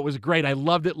 Oh, it was great. I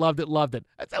loved it. I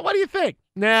said, what do you think?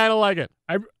 Nah, I don't like it.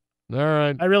 All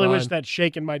right. I really wish that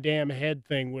shaking my damn head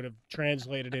thing would have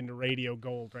translated into radio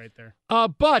gold right there.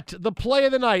 But the play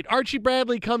of the night, Archie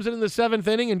Bradley comes in the 7th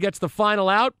inning and gets the final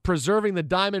out, preserving the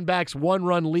Diamondbacks'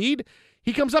 1-run lead.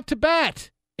 He comes up to bat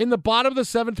in the bottom of the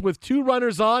 7th with 2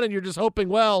 runners on, and you're just hoping,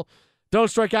 well, don't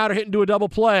strike out or hit into a double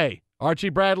play. Archie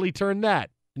Bradley turned that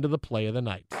into the play of the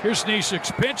night. Here's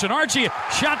Nesik's pitch, and Archie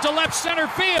shot to left center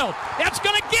field. That's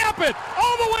going to gap it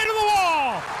all the way to the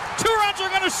wall. 2 runs are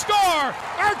going to score.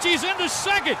 Archie's into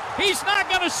second. He's not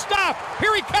going to stop.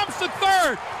 Here he comes to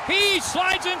third. He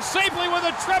slides in safely with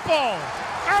a triple.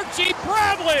 Archie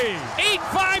Bradley,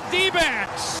 8-5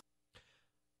 D-backs.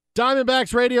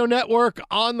 Diamondbacks Radio Network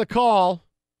on the call.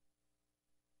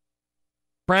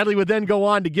 Bradley would then go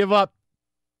on to give up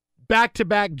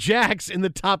back-to-back jacks in the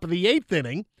top of the 8th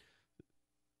inning.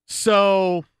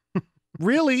 So,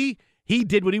 really, he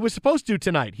did what he was supposed to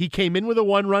tonight. He came in with a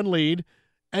 1-run lead,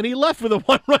 and he left with a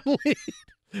 1-run lead.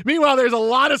 Meanwhile, there's a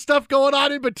lot of stuff going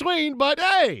on in between, but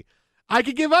hey, I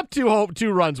could give up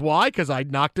two runs. Why? Because I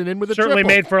knocked it in with a Certainly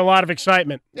triple. made for a lot of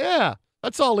excitement. Yeah,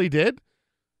 that's all he did.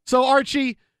 So,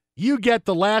 Archie, you get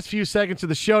the last few seconds of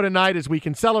the show tonight as we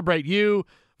can celebrate you,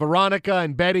 Veronica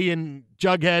and Betty and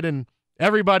Jughead and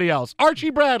everybody else.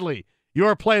 Archie Bradley,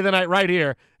 your play of the night right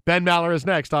here. Ben Maller is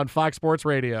next on Fox Sports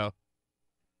Radio.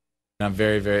 I'm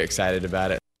very, very excited about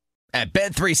it. At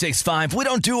Bet365, we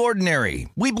don't do ordinary.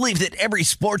 We believe that every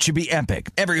sport should be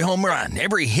epic. Every home run,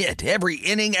 every hit, every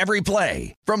inning, every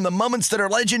play. From the moments that are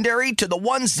legendary to the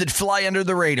ones that fly under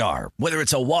the radar. Whether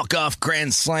it's a walk-off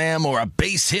grand slam or a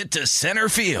base hit to center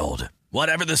field.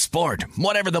 Whatever the sport,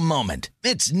 whatever the moment,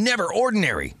 it's never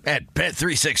ordinary at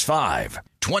Bet365.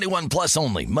 21 plus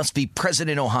only. Must be present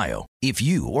in Ohio. If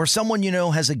you or someone you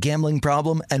know has a gambling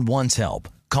problem and wants help,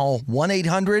 call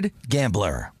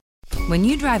 1-800-GAMBLER. When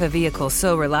you drive a vehicle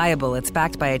so reliable it's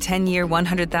backed by a 10-year,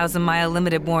 100,000-mile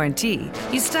limited warranty,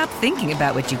 you stop thinking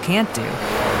about what you can't do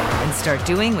and start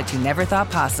doing what you never thought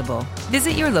possible.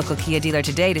 Visit your local Kia dealer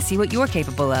today to see what you're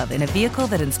capable of in a vehicle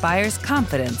that inspires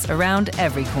confidence around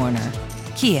every corner.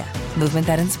 Kia, movement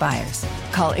that inspires.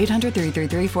 Call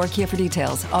 800-333-4KIA for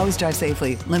details. Always drive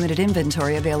safely. Limited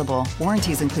inventory available.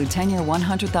 Warranties include 10-year,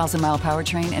 100,000-mile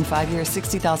powertrain and 5-year,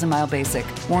 60,000-mile basic.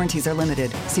 Warranties are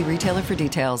limited. See retailer for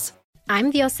details.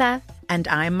 I'm Diosa. And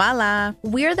I'm Mala.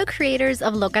 We're the creators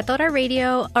of Locatora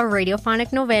Radio, a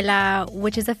radiophonic novela,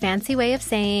 which is a fancy way of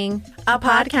saying a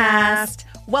podcast.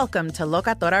 Welcome to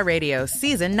Locatora Radio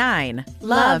Season 9.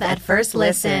 Love at First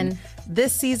Listen.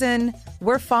 This season,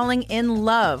 we're falling in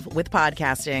love with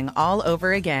podcasting all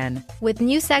over again. With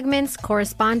new segments,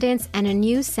 correspondence, and a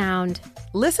new sound.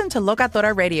 Listen to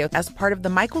Locatora Radio as part of the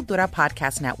My Cultura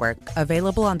Podcast Network.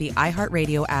 Available on the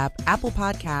iHeartRadio app, Apple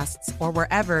Podcasts, or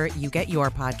wherever you get your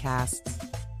podcasts.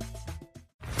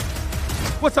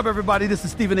 What's up, everybody? This is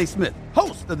Stephen A. Smith,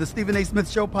 host of the Stephen A. Smith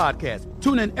Show podcast.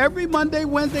 Tune in every Monday,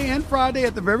 Wednesday, and Friday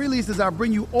at the very least as I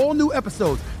bring you all new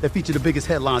episodes that feature the biggest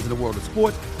headlines in the world of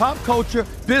sports, pop culture,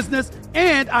 business,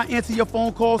 and I answer your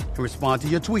phone calls and respond to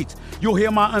your tweets. You'll hear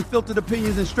my unfiltered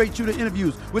opinions and straight-shooter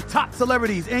interviews with top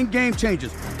celebrities and game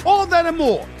changers. All that and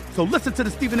more. So listen to the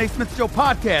Stephen A. Smith Show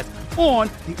podcast on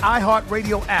the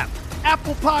iHeartRadio app,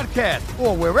 Apple Podcasts,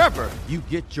 or wherever you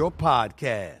get your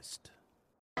podcast.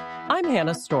 I'm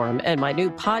Hannah Storm, and my new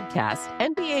podcast,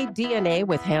 NBA DNA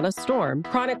with Hannah Storm,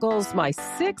 chronicles my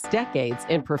 6 decades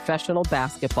in professional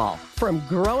basketball. From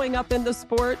growing up in the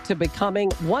sport to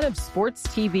becoming one of sports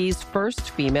TV's first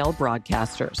female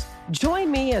broadcasters.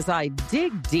 Join me as I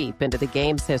dig deep into the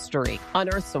game's history,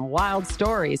 unearth some wild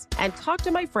stories, and talk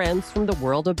to my friends from the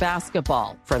world of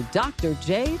basketball, from Dr.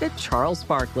 J to Charles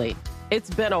Barkley. It's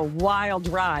been a wild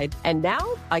ride, and now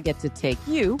I get to take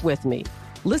you with me.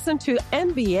 Listen to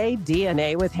NBA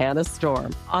DNA with Hannah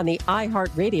Storm on the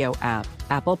iHeartRadio app,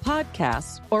 Apple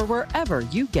Podcasts, or wherever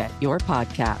you get your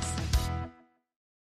podcasts.